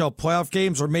NHL playoff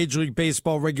games or Major League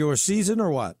Baseball regular season,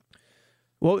 or what?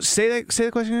 Well, say the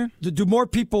question again. Do more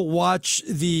people watch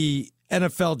the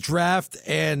NFL draft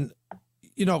and,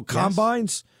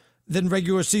 combines than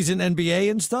regular season NBA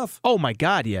and stuff? Oh, my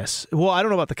God, yes. Well, I don't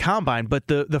know about the combine, but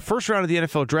the first round of the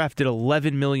NFL draft did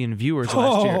 11 million viewers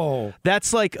last year.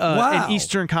 That's like an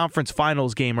Eastern Conference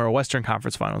Finals game or a Western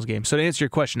Conference Finals game. So to answer your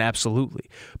question, absolutely.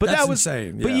 But that's that was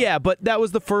insane. Yeah. But that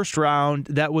was the first round.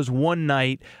 That was one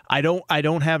night. I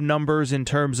don't have numbers in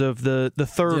terms of the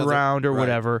third round or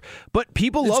whatever. But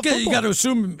people love football. You got to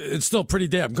assume it's still pretty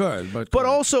damn good. But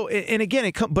also, and again,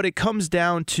 it comes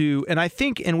down to, and I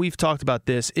think, and we've talked about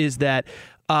this, is that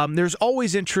there's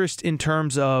always interest in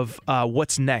terms of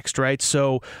what's next, right?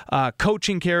 So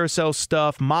coaching carousel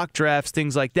stuff, mock drafts,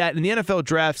 things like that. And the NFL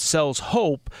draft sells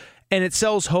hope, and it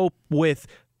sells hope with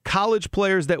college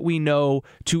players that we know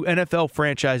to NFL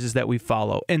franchises that we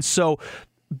follow. And so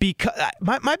because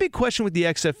my big question with the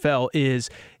XFL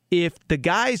is if the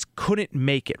guys couldn't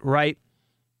make it, right?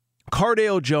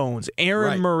 Cardale Jones,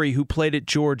 Aaron Murray, who played at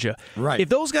Georgia. Right. If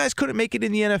those guys couldn't make it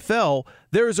in the NFL,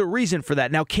 there is a reason for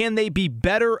that. Now, can they be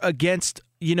better against,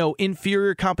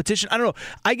 inferior competition? I don't know.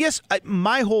 I guess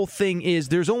my whole thing is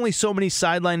there's only so many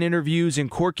sideline interviews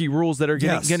and quirky rules that are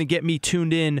going to get me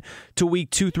tuned in to week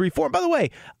 2, 3, 4. And by the way,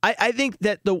 I think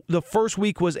that the first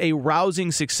week was a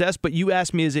rousing success, but you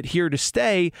asked me, is it here to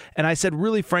stay? And I said,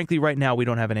 really, frankly, right now, we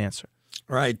don't have an answer.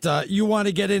 Right. You want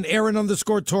to get in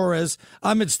Aaron_Torres.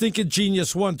 I'm at Stinking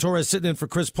Genius 1. Torres sitting in for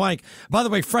Chris Plank. By the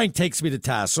way, Frank takes me to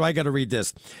task, so I got to read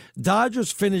this.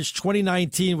 Dodgers finished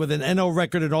 2019 with an NL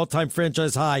record at all-time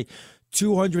franchise high,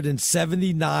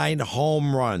 279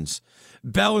 home runs.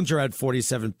 Bellinger had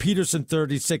 47, Peterson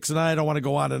 36, and I don't want to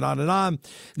go on and on and on.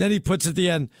 Then he puts at the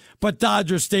end, but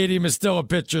Dodger Stadium is still a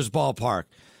pitcher's ballpark.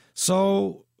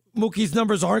 So Mookie's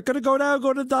numbers aren't going to go down,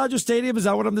 go to Dodger Stadium? Is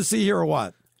that what I'm to see here or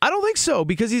what? I don't think so,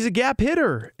 because he's a gap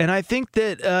hitter. And I think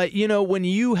that, when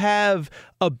you have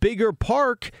a bigger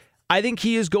park, I think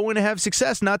he is going to have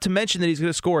success, not to mention that he's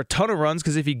going to score a ton of runs,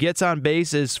 because if he gets on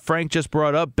base, as Frank just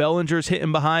brought up, Bellinger's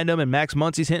hitting behind him, and Max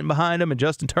Muncy's hitting behind him, and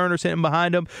Justin Turner's hitting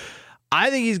behind him. I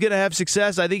think he's going to have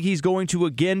success. I think he's going to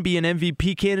again be an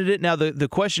MVP candidate. Now, the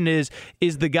question is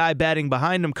the guy batting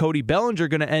behind him, Cody Bellinger,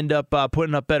 going to end up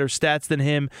putting up better stats than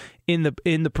him in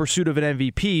the pursuit of an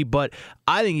MVP? But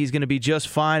I think he's going to be just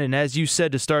fine. And as you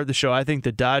said to start the show, I think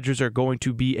the Dodgers are going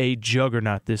to be a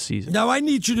juggernaut this season. Now, I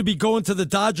need you to be going to the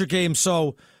Dodger game,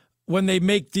 so when they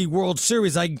make the World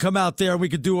Series, I can come out there and we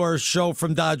could do our show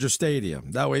from Dodger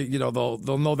Stadium. That way, they'll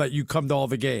know that you come to all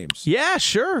the games. Yeah,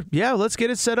 sure. Yeah, let's get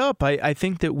it set up. I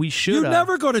think that we should. You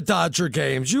never go to Dodger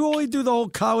games. You only do the whole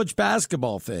college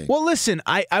basketball thing. Well, listen,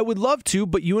 I would love to,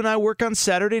 but you and I work on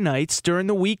Saturday nights. During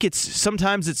the week,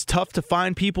 sometimes it's tough to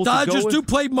find people to go with. Dodgers do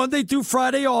play Monday through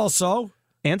Friday also.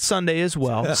 And Sunday as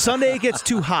well. Sunday it gets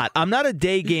too hot. I'm not a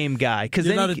day game guy.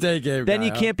 You're not a day game guy. Then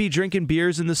you can't be drinking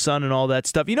beers in the sun and all that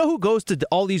stuff. You know who goes to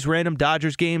all these random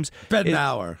Dodgers games? Ben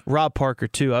Maurer. Rob Parker,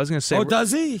 too. I was going to say. Oh,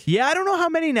 does he? Yeah, I don't know how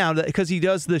many now because he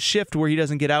does the shift where he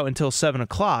doesn't get out until 7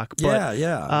 o'clock. But,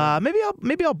 yeah.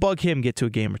 Maybe I'll bug him, get to a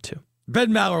game or two.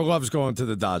 Ben Maurer loves going to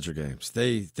the Dodger games.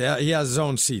 He has his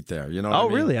own seat there. You know. Oh,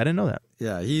 really? I didn't know that.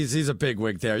 Yeah, he's a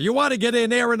bigwig there. You want to get in,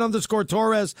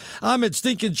 Aaron_Torres. I'm at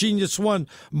Stinking Genius One.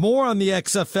 More on the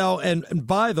XFL. And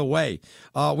by the way,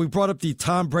 we brought up the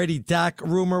Tom Brady Dak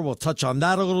rumor. We'll touch on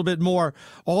that a little bit more.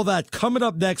 All that coming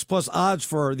up next, plus odds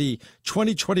for the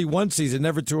 2021 season.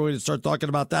 Never too early to start talking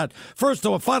about that. First,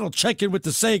 though, a final check-in with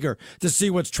DeSager to see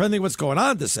what's trending, what's going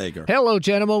on, DeSager. Hello,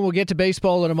 gentlemen. We'll get to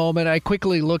baseball in a moment. I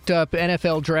quickly looked up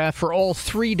NFL draft for all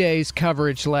 3 days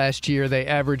coverage last year. They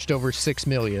averaged over $6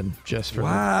 million just for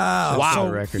wow.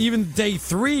 record. Even day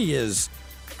 3 is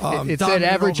it's an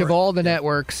average of all the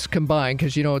networks combined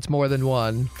because it's more than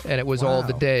one, and it was all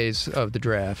the days of the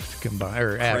draft combined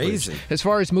or average. Crazy. As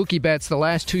far as Mookie Betts, the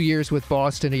last 2 years with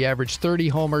Boston, he averaged 30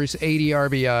 homers, 80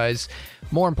 RBIs.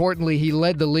 More importantly, he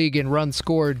led the league in runs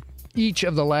scored each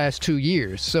of the last 2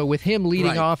 years. So with him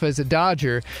leading off as a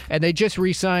Dodger, and they just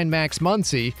re-signed Max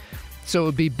Muncy. So it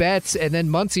would be Betts and then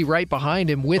Muncy right behind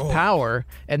him with power,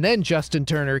 and then Justin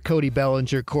Turner, Cody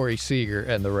Bellinger, Corey Seager,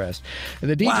 and the rest. And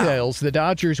the details, the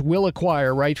Dodgers will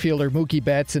acquire right fielder Mookie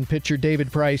Betts and pitcher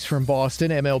David Price from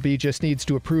Boston. MLB just needs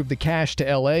to approve the cash to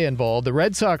L.A. involved. The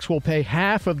Red Sox will pay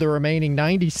half of the remaining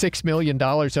 $96 million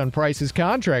on Price's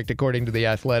contract, according to The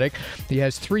Athletic. He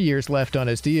has 3 years left on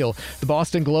his deal. The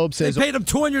Boston Globe says they paid him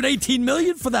 $218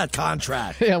 million for that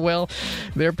contract. Yeah, well,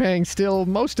 they're paying still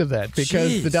most of that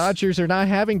because the Dodgers are not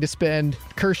having to spend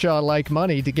Kershaw-like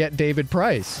money to get David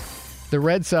Price. The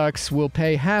Red Sox will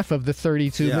pay half of the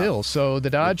 $32 million. So the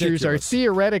Dodgers are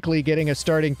theoretically getting a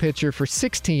starting pitcher for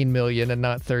 $16 million and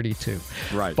not $32 million.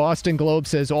 Right. Boston Globe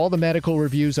says all the medical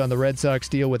reviews on the Red Sox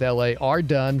deal with L.A. are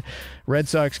done. Red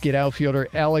Sox get outfielder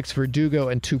Alex Verdugo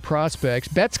and 2 prospects.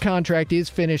 Betts' contract is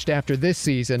finished after this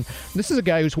season. This is a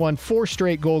guy who's won 4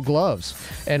 straight Gold Gloves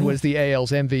and was the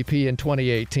AL's MVP in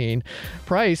 2018.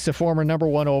 Price, a former number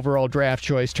 1 overall draft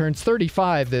choice, turns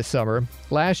 35 this summer.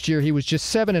 Last year, he was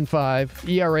just 7-5,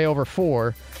 ERA over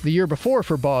 4. The year before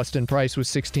for Boston, Price was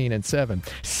 16-7.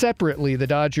 Separately, the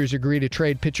Dodgers agree to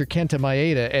trade pitcher Kenta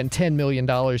Maeda and $10 million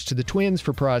to the Twins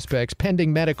for prospects,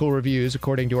 pending medical reviews,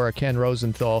 according to our Ken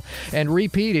Rosenthal. And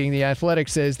repeating, The Athletic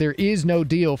says there is no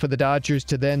deal for the Dodgers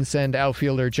to then send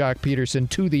outfielder Jock Peterson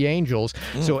to the Angels,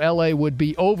 so L.A. would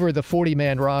be over the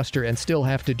 40-man roster and still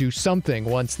have to do something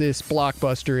once this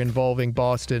blockbuster involving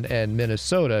Boston and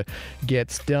Minnesota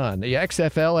gets done. The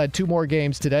XFL had 2 more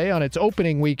games today. On its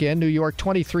opening weekend, New York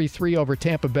 23-3 over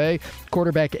Tampa Bay.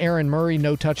 Quarterback Aaron Murray,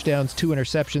 no touchdowns, 2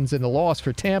 interceptions in the loss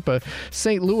for Tampa.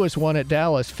 St. Louis won at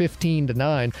Dallas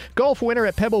 15-9. Golf winner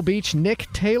at Pebble Beach, Nick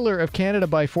Taylor of Canada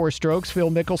by 4 strokes. Phil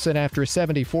Mickelson, after a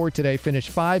 74 today, finished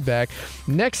 5 back.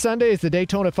 Next Sunday is the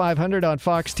Daytona 500 on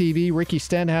Fox TV. Ricky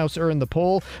Stenhouse earned the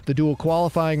pole. The dual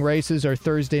qualifying races are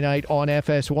Thursday night on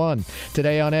FS1.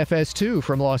 Today on FS2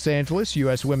 from Los Angeles,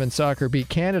 U.S. women's soccer beat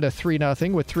Canada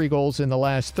 3-0 with 3 goals in the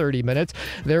last 30 minutes.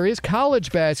 There is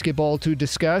college basketball to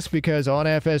discuss because on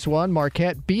FS1,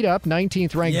 Marquette beat up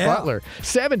 19th-ranked Butler.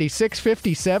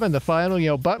 76-57, the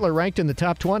final. Butler ranked in the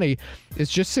top 20 is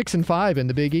just 6-5 in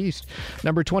the Big East.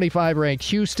 Number 25 ranked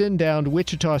Houston downed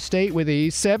Wichita State with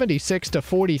ease,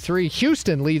 76-43.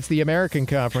 Houston leads the American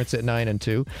Conference at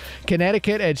 9-2.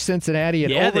 Connecticut edged Cincinnati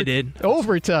in they did.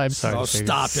 Overtime. Stop it.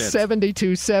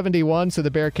 72-71, so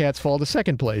the Bearcats fall to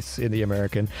second place in the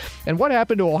American. And what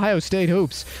happened to Ohio State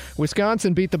hoops?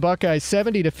 Wisconsin beat the Buckeyes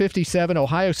 70-57.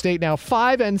 Ohio State now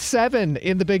 5-7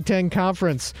 in the Big Ten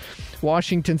Conference.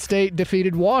 Washington State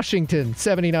defeated Washington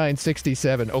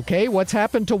 79-67. Okay, what's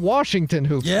happened to Washington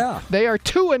hoops? Yeah. They are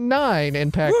 2-9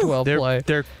 in Pac-12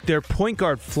 play. Their point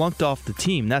guard flunked off the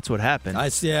team. That's what happened.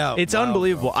 It's Wow.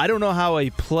 unbelievable. I don't know how a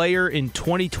player in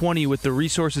 2020 with the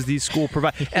resources these schools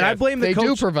provide. And I blame the they coach.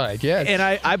 do provide, yes. And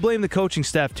I blame the coaching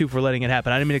staff, too, for letting it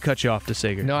happen. I didn't mean to cut you off,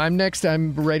 DeSager. No,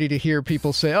 I'm ready to hear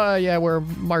people say, oh, yeah, where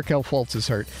Markelle Fultz is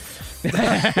hurt.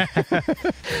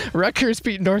 Rutgers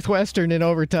beat Northwestern in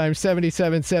overtime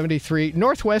 77-73.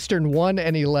 Northwestern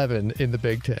 1-11 in the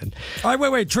Big Ten. All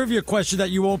right, wait. Trivia question that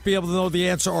you won't be able to know the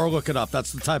answer or look it up.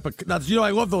 That's the type of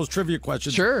I love those trivia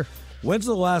questions. Sure. When's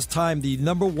the last time the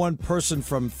number one person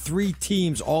from 3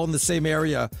 teams all in the same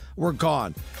area were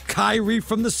gone? Kyrie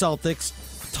from the Celtics,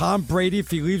 Tom Brady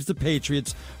if he leaves the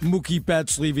Patriots, Mookie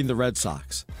Betts leaving the Red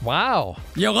Sox. Wow.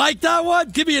 You like that one?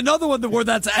 Give me another one where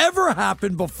that's ever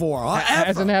happened before.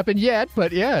 Hasn't happened yet,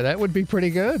 but yeah, that would be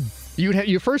pretty good.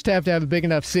 You first have to have a big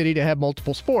enough city to have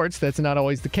multiple sports. That's not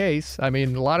always the case. I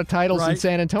mean, a lot of titles in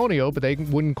San Antonio, but they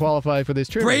wouldn't qualify for this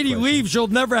trivia Brady question. leaves, you'll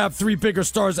never have 3 bigger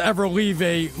stars ever leave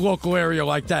a local area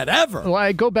like that, ever. Well,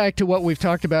 I go back to what we've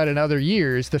talked about in other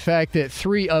years, the fact that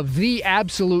 3 of the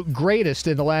absolute greatest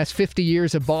in the last 50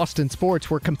 years of Boston sports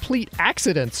were complete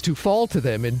accidents to fall to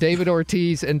them in David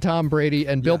Ortiz and Tom Brady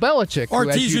and Bill Belichick.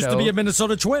 Ortiz used to be a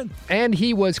Minnesota Twin. And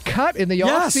he was cut in the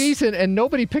offseason, and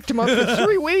nobody picked him up for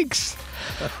 3 weeks.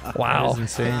 Wow. That is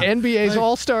insane. NBA's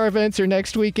All-Star events are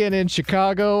next weekend in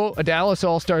Chicago. A Dallas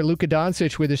All-Star Luka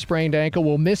Doncic with a sprained ankle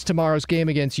will miss tomorrow's game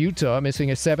against Utah,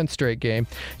 missing a 7th straight game.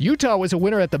 Utah was a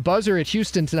winner at the buzzer at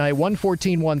Houston tonight,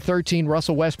 114-113.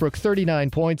 Russell Westbrook,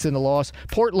 39 points in the loss.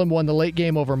 Portland won the late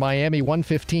game over Miami,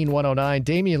 115-109.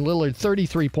 Damian Lillard,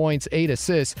 33 points, 8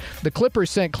 assists. The Clippers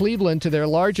sent Cleveland to their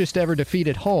largest ever defeat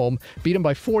at home, beat them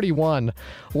by 41,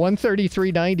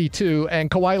 133-92, and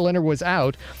Kawhi Leonard was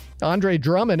out. Andre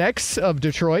Drummond, ex of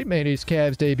Detroit, made his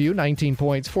Cavs debut, 19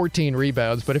 points, 14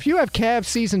 rebounds. But if you have Cavs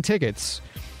season tickets,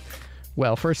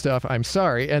 well, first off, I'm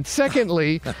sorry. And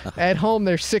secondly, at home,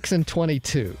 they're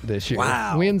 6-22 this year.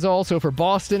 Wow. Wins also for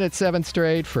Boston at 7th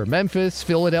straight, for Memphis.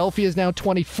 Philadelphia is now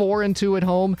 24-2 at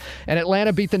home. And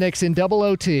Atlanta beat the Knicks in double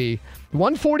OT,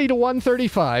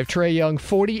 140-135. Trae Young,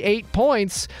 48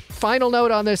 points. Final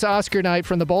note on this Oscar night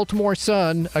from the Baltimore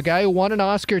Sun, a guy who won an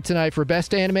Oscar tonight for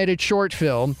Best Animated Short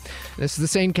Film. This is the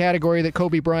same category that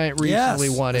Kobe Bryant recently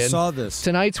won in. I saw this.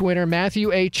 Tonight's winner,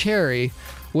 Matthew A. Cherry,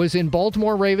 was in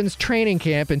Baltimore Ravens training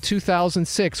camp in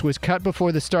 2006, was cut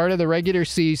before the start of the regular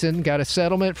season, got a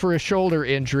settlement for a shoulder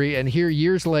injury, and here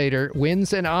years later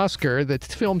wins an Oscar. The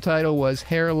film title was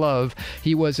Hair Love.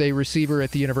 He was a receiver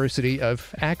at the University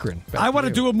of Akron. I want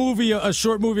to do a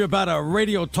short movie about a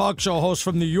radio talk show host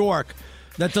from New York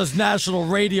that does national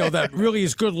radio that really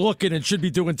is good looking and should be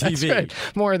doing TV. That's right.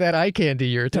 More of that eye candy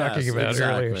you were talking about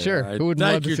earlier. Sure. Right. Who wouldn't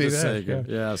love Thank to you, see that? DeSager.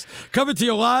 Yes. Coming to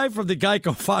you live from the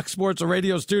Geico Fox Sports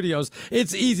Radio studios.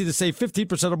 It's easy to save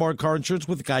 15% or more on car insurance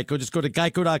with Geico. Just go to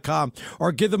geico.com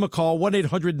or give them a call,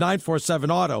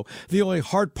 1-800-947-AUTO. The only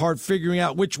hard part, figuring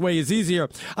out which way is easier.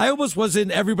 I almost was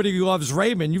in Everybody Loves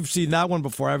Raymond. You've seen that one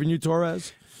before, haven't you,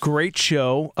 Torres? Great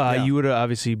show. You would have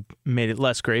obviously made it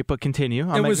less great, but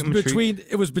continue.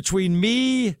 It was between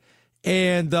me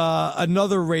and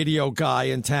another radio guy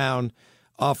in town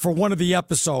for one of the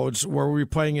episodes where we were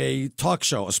playing a talk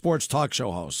show, a sports talk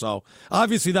show host. So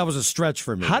obviously that was a stretch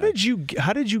for me. How did you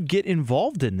get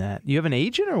involved in that? You have an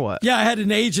agent or what? Yeah, I had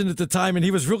an agent at the time, and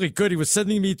he was really good. He was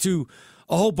sending me to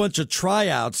a whole bunch of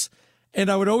tryouts,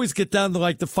 and I would always get down to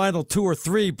like the final 2 or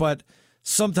 3, but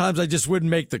sometimes I just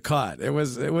wouldn't make the cut. It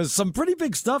was some pretty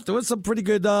big stuff. There was some pretty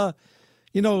good, stuff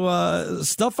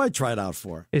I tried out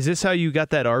for. Is this how you got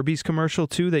that Arby's commercial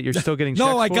too? That you're still getting?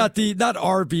 No, I for? got not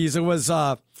Arby's. It was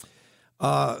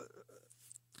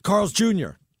Carl's Jr.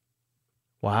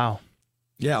 Wow.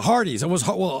 Yeah, Hardee's. It was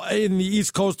in the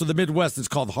East Coast or the Midwest. It's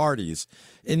called Hardee's.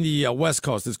 In the West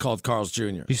Coast, it's called Carl's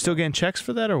Jr. You still getting checks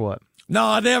for that or what?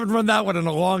 No, they haven't run that one in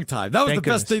a long time. That was Thank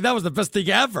the best thing. That was the best thing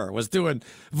ever. Was doing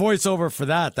voiceover for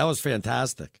that. That was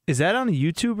fantastic. Is that on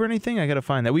YouTube or anything? I got to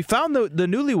find that. We found the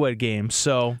Newlywed Game.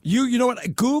 So you know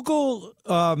what? Google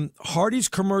Hardee's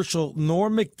commercial,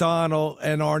 Norm Macdonald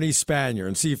and Arnie Spanier,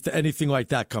 and see if anything like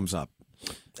that comes up.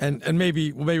 And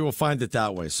maybe we'll find it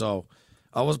that way. So.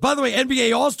 By the way,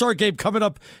 NBA All-Star Game coming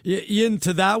up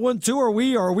into that one too, or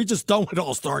are we just done with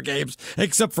All-Star Games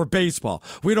except for baseball?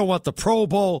 We don't want the Pro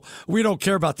Bowl. We don't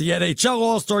care about the NHL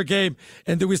All-Star Game.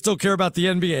 And do we still care about the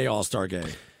NBA All-Star Game?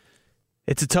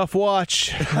 It's a tough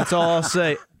watch. That's all I'll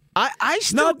say. I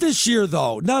still... Not this year,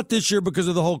 though. Not this year because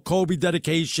of the whole Kobe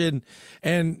dedication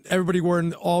and everybody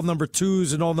wearing all number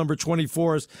 2s and all number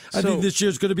 24s. I think this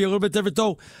year's going to be a little bit different,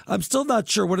 though. I'm still not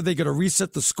sure. What are they going to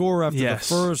reset the score after the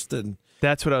first? And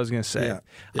that's what I was going to say. Yeah.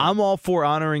 I'm all for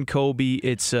honoring Kobe.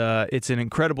 It's an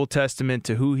incredible testament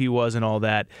to who he was and all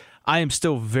that. I am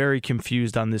still very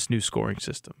confused on this new scoring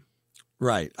system.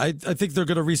 Right. I think they're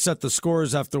going to reset the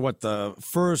scores after, the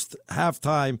first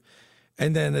halftime,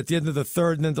 and then at the end of the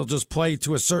third, and then they'll just play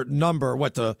to a certain number,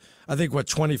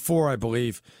 24, I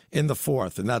believe, in the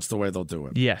fourth, and that's the way they'll do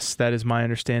it. Yes, that is my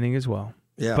understanding as well.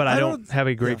 Yeah, but I don't have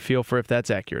a great feel for if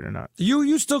that's accurate or not.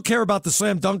 You still care about the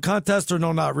slam dunk contest, or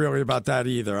no, not really about that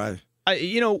either?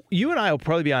 You and I will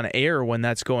probably be on air when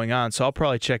that's going on, so I'll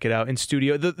probably check it out in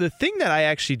studio. The thing that I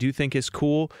actually do think is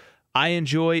cool, I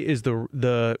enjoy, is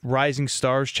the Rising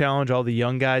Stars Challenge, all the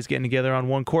young guys getting together on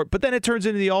one court. But then it turns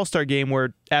into the All-Star game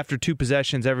where after 2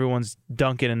 possessions, everyone's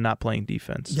dunking and not playing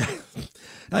defense.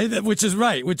 Yeah, which is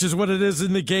right, which is what it is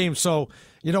in the game. So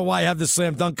you know why I have the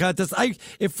slam dunk contest?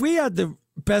 If we had the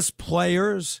best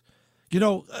players,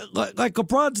 like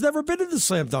LeBron's never been in the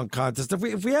slam dunk contest.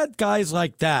 If we had guys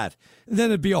like that, then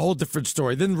it'd be a whole different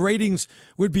story. Then ratings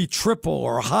would be triple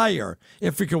or higher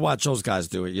if we could watch those guys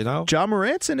do it, Ja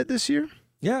Morant's in it this year.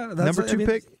 Yeah. Number 2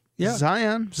 pick. Yeah.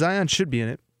 Zion should be in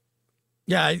it.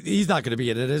 Yeah, he's not going to be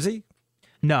in it, is he?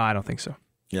 No, I don't think so.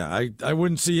 Yeah, I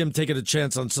wouldn't see him taking a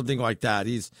chance on something like that.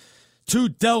 He's too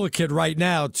delicate right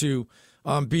now to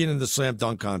being in the slam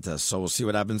dunk contest. So we'll see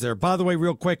what happens there. By the way,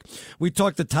 real quick, we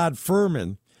talked to Todd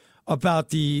Furman about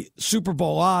the Super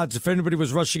Bowl odds. If anybody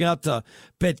was rushing out to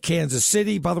bet Kansas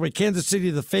City, by the way, Kansas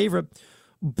City the favorite,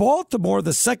 Baltimore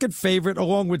the second favorite,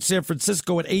 along with San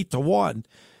Francisco at 8-1,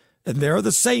 and there are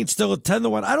the Saints still at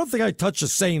 10-1. I don't think I touch the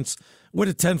Saints with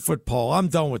a 10-foot pole. I'm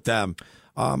done with them.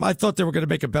 I thought they were going to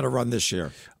make a better run this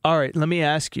year. All right, let me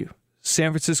ask you,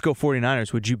 San Francisco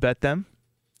 49ers, would you bet them?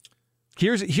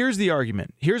 Here's the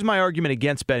argument. Here's my argument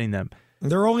against betting them.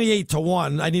 They're only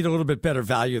 8-1. I need a little bit better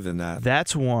value than that.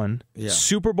 That's one. Yeah.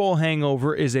 Super Bowl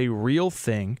hangover is a real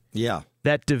thing. Yeah.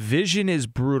 That division is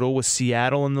brutal with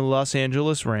Seattle and the Los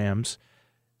Angeles Rams.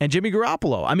 And Jimmy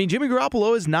Garoppolo. I mean, Jimmy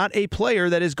Garoppolo is not a player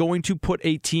that is going to put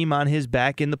a team on his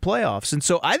back in the playoffs. And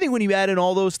so I think when you add in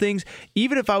all those things,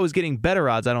 even if I was getting better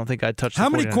odds, I don't think I'd touch the 49ers. How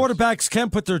many quarterbacks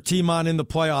can put their team on in the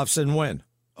playoffs and win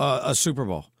a Super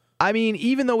Bowl? I mean,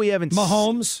 even though we haven't...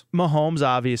 Mahomes,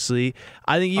 obviously.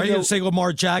 I think. Are you going to say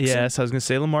Lamar Jackson? Yes, I was going to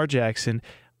say Lamar Jackson.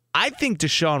 I think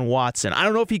Deshaun Watson. I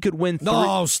don't know if he could win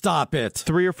stop it.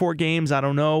 3 or 4 games. I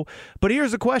don't know. But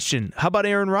here's the question. How about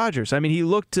Aaron Rodgers? I mean, he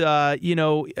looked,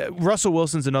 Russell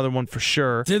Wilson's another one for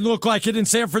sure. Didn't look like it in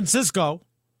San Francisco.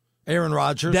 Aaron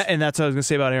Rodgers. And that's what I was going to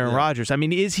say about Aaron Rodgers. I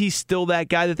mean, is he still that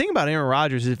guy? The thing about Aaron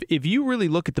Rodgers is if you really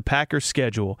look at the Packers'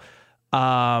 schedule,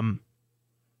 they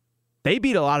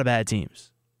beat a lot of bad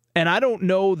teams. And I don't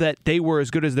know that they were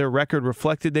as good as their record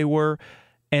reflected they were.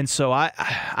 And so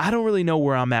I don't really know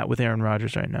where I'm at with Aaron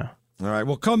Rodgers right now. All right,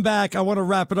 we'll come back. I want to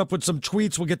wrap it up with some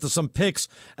tweets. We'll get to some picks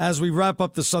as we wrap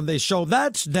up the Sunday show.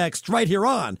 That's next right here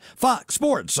on Fox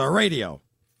Sports Radio.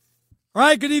 All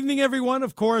right, good evening, everyone.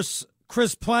 Of course,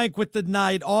 Chris Plank with the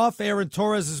night off. Aaron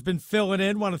Torres has been filling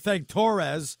in. Want to thank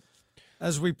Torres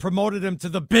as we promoted him to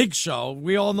the big show.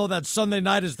 We all know that Sunday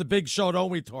night is the big show, don't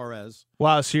we, Torres?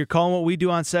 Wow, so you're calling what we do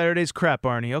on Saturdays crap,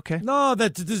 Arnie. Okay. No,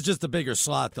 this is just a bigger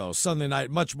slot, though. Sunday night,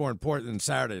 much more important than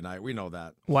Saturday night. We know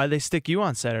that. Why'd they stick you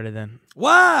on Saturday then?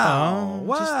 Wow.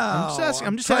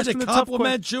 I'm just trying asking to the tough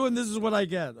compliment you, and this is what I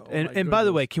get. And by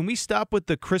the way, can we stop with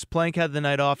the Chris Plank had the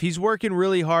night off? He's working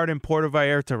really hard in Puerto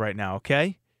Vallarta right now,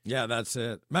 okay? Yeah, that's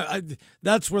it.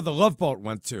 That's where the Love Boat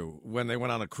went to when they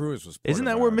went on a cruise. Isn't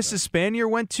that where Mrs. Spanier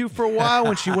went to for a while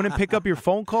when she wouldn't pick up your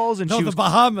phone calls? And the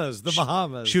Bahamas. The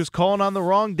Bahamas. She was calling on the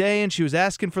wrong day, and she was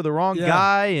asking for the wrong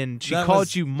guy, and she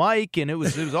called you Mike, and it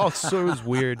was all so it was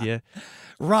weird. Yeah.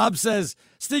 Rob says,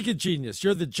 "Stinking genius.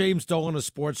 You're the James Dolan of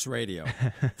sports radio.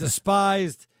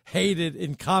 Despised, hated,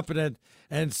 incompetent,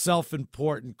 and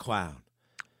self-important clown."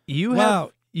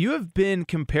 You have been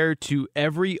compared to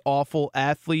every awful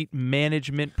athlete,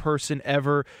 management person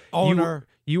ever. Owner.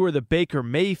 You were the Baker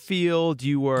Mayfield.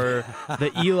 You were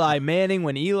the Eli Manning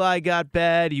when Eli got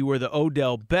bad. You were the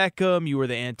Odell Beckham. You were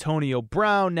the Antonio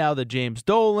Brown, now the James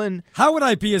Dolan. How would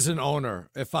I be as an owner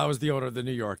if I was the owner of the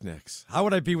New York Knicks? How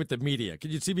would I be with the media?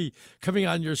 Could you see me coming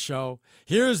on your show?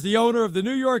 Here's the owner of the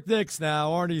New York Knicks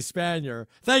now, Arnie Spanier.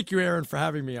 Thank you, Aaron, for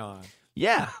having me on.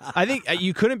 Yeah, I think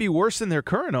you couldn't be worse than their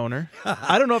current owner.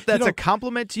 I don't know if that's a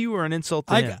compliment to you or an insult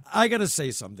to him. I got to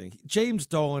say something. James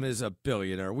Dolan is a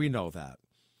billionaire. We know that.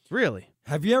 Really?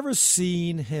 Have you ever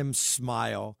seen him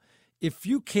smile if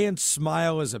you can't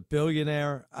smile as a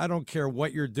billionaire, I don't care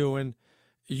what you're doing,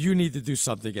 you need to do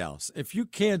something else. If you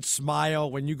can't smile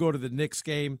when you go to the Knicks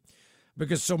game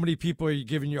because so many people are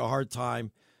giving you a hard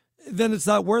time, then it's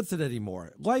not worth it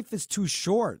anymore. Life is too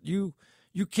short. You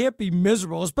can't be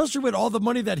miserable, especially with all the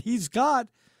money that he's got.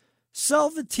 Sell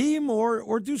the team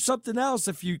or do something else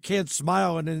if you can't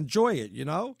smile and enjoy it, you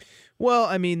know? Well,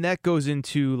 I mean, that goes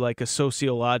into like a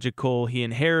sociological, he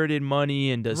inherited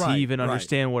money, and does he even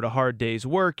understand what a hard day's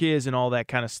work is and all that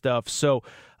kind of stuff. So,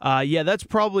 yeah, that's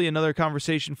probably another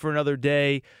conversation for another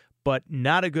day, but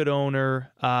not a good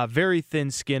owner, very thin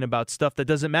skin about stuff that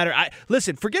doesn't matter.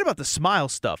 Listen, forget about the smile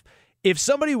stuff. If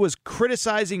somebody was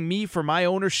criticizing me for my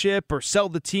ownership or sell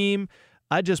the team,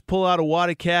 I'd just pull out a wad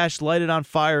of cash, light it on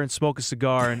fire, and smoke a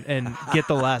cigar and get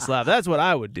the last laugh. That's what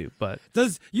I would do. But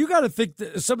you got to think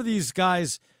that some of these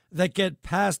guys that get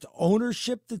past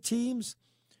ownership to teams,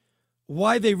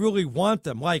 why they really want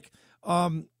them. Like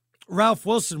Ralph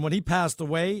Wilson, when he passed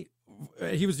away,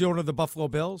 he was the owner of the Buffalo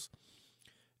Bills.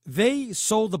 They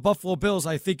sold the Buffalo Bills,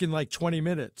 I think, in like 20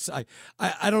 minutes.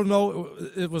 I don't know.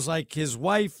 It was like his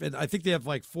wife, and I think they have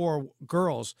like 4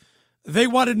 girls. They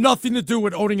wanted nothing to do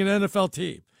with owning an NFL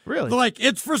team. Really? They're like,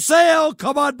 it's for sale.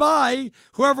 Come on by.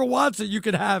 Whoever wants it, you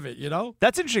can have it, you know?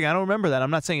 That's interesting. I don't remember that.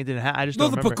 I'm not saying it didn't happen. I just don't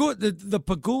remember. The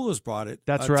Pagulas brought it.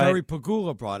 That's right. Terry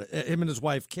Pagula brought it, him and his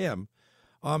wife, Kim.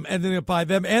 And then by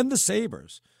them and the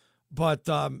Sabres. But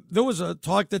there was a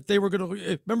talk that they were going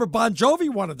to – remember Bon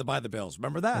Jovi wanted to buy the Bills.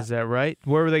 Remember that? Is that right?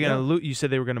 Where were they going to loot? You said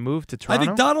they were going to move to Toronto? I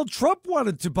think Donald Trump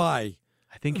wanted to buy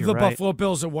the Buffalo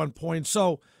Bills at one point.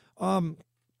 So,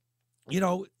 you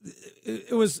know,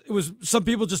 it was some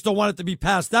people just don't want it to be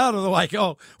passed out. Or they're like,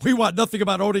 oh, we want nothing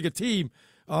about owning a team.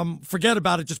 Forget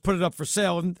about it. Just put it up for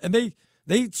sale. And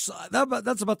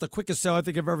that's about the quickest sale I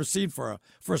think I've ever seen for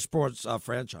a sports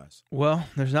franchise. Well,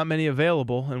 there's not many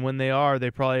available, and when they are,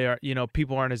 they probably are. You know,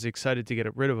 people aren't as excited to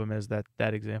get rid of them as that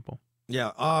example.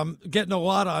 Yeah, getting a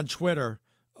lot on Twitter.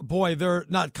 Boy, they're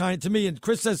not kind to me. And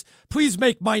Chris says, please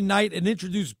make my night and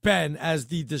introduce Ben as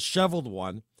the disheveled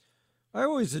one. I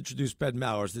always introduce Ben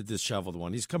Maller as the disheveled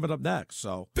one. He's coming up next.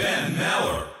 So Ben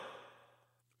Maller.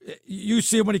 You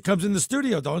see him when he comes in the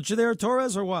studio, don't you there,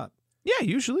 Torres, or what? Yeah,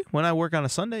 usually. When I work on a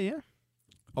Sunday, yeah.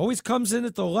 Always comes in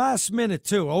at the last minute,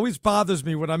 too. Always bothers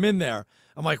me when I'm in there.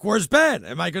 I'm like, where's Ben?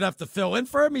 Am I going to have to fill in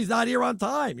for him? He's not here on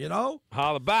time, you know?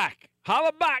 Holla back.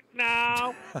 Holla back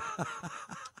now.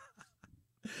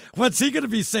 What's he going to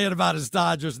be saying about his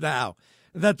Dodgers now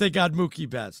that they got Mookie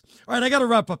Betts? All right, I got to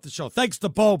wrap up the show. Thanks to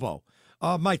Bobo,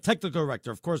 my technical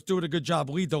director, of course, doing a good job.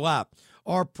 Lee DeLapp,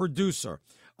 our producer.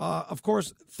 Of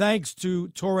course, thanks to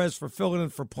Torres for filling in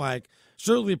for Plank.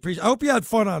 Certainly appreciate. I hope you had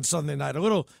fun on Sunday night. A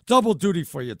little double duty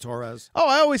for you, Torres. Oh,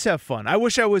 I always have fun. I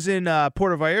wish I was in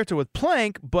Puerto Vallarta with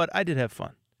Plank, but I did have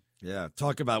fun. Yeah,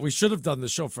 talk about. We should have done the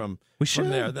show from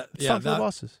there. It's fun for the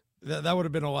bosses. That would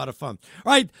have been a lot of fun.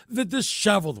 All right, the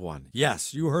disheveled one.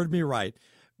 Yes, you heard me right.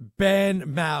 Ben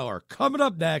Maller coming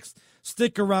up next.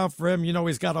 Stick around for him. You know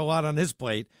he's got a lot on his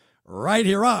plate. Right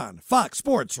here on Fox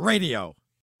Sports Radio.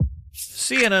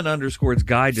 CNN_'s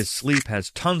Guide to Sleep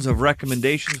has tons of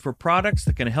recommendations for products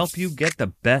that can help you get the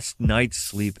best night's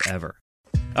sleep ever.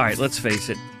 All right, let's face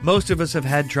it. Most of us have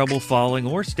had trouble falling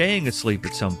or staying asleep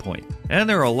at some point. And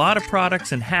there are a lot of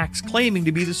products and hacks claiming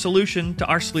to be the solution to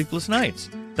our sleepless nights.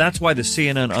 That's why the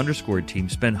CNN_ team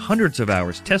spend hundreds of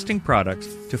hours testing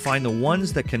products to find the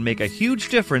ones that can make a huge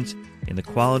difference in the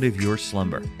quality of your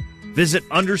slumber. Visit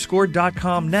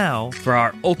underscore.com now for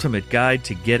our ultimate guide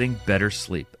to getting better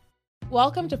sleep.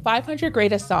 Welcome to 500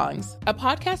 Greatest Songs, a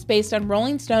podcast based on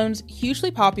Rolling Stone's hugely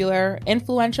popular,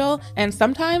 influential, and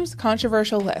sometimes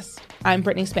controversial list. I'm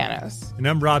Brittany Spanos. And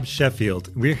I'm Rob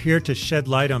Sheffield. We're here to shed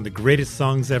light on the greatest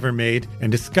songs ever made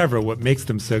and discover what makes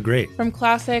them so great. From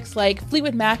classics like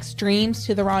Fleetwood Mac's Dreams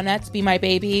to the Ronettes' Be My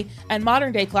Baby, and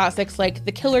modern-day classics like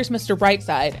The Killer's Mr.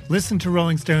 Brightside. Listen to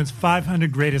Rolling Stone's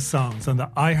 500 Greatest Songs on the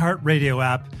iHeartRadio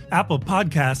app, Apple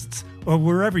Podcasts, or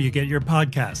wherever you get your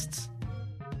podcasts.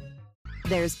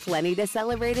 There's plenty to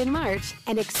celebrate in March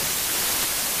and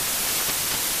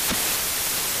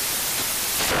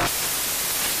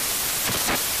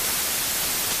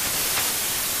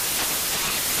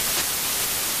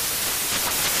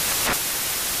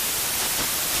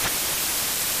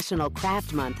National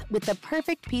Craft Month with the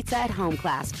perfect pizza at home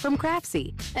class from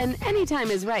Craftsy. And anytime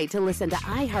is right to listen to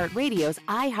iHeartRadio's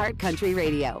iHeartCountry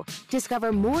Radio.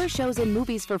 Discover more shows and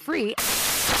movies for free.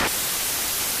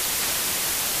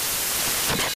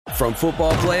 From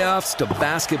football playoffs to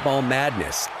basketball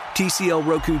madness, TCL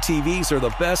Roku TVs are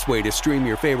the best way to stream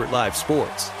your favorite live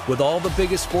sports. With all the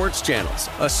biggest sports channels,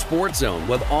 a sports zone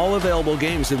with all available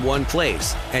games in one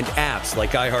place, and apps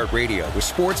like iHeartRadio with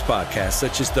sports podcasts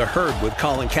such as The Herd with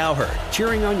Colin Cowherd.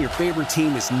 Cheering on your favorite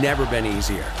team has never been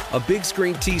easier. A big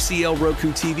screen TCL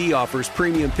Roku TV offers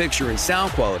premium picture and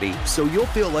sound quality, so you'll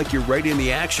feel like you're right in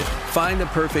the action. Find the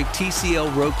perfect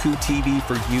TCL Roku TV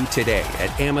for you today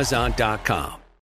at Amazon.com.